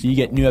so you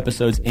get new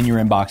episodes in your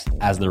inbox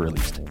as they're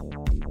released.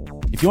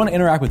 If you want to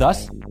interact with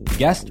us, the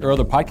guests, or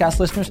other podcast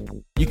listeners,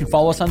 you can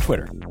follow us on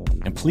Twitter.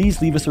 And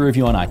please leave us a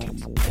review on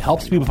iTunes. It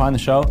helps people find the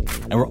show,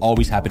 and we're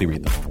always happy to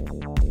read them.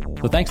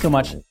 So thanks so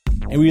much,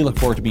 and we look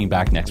forward to being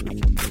back next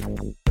week.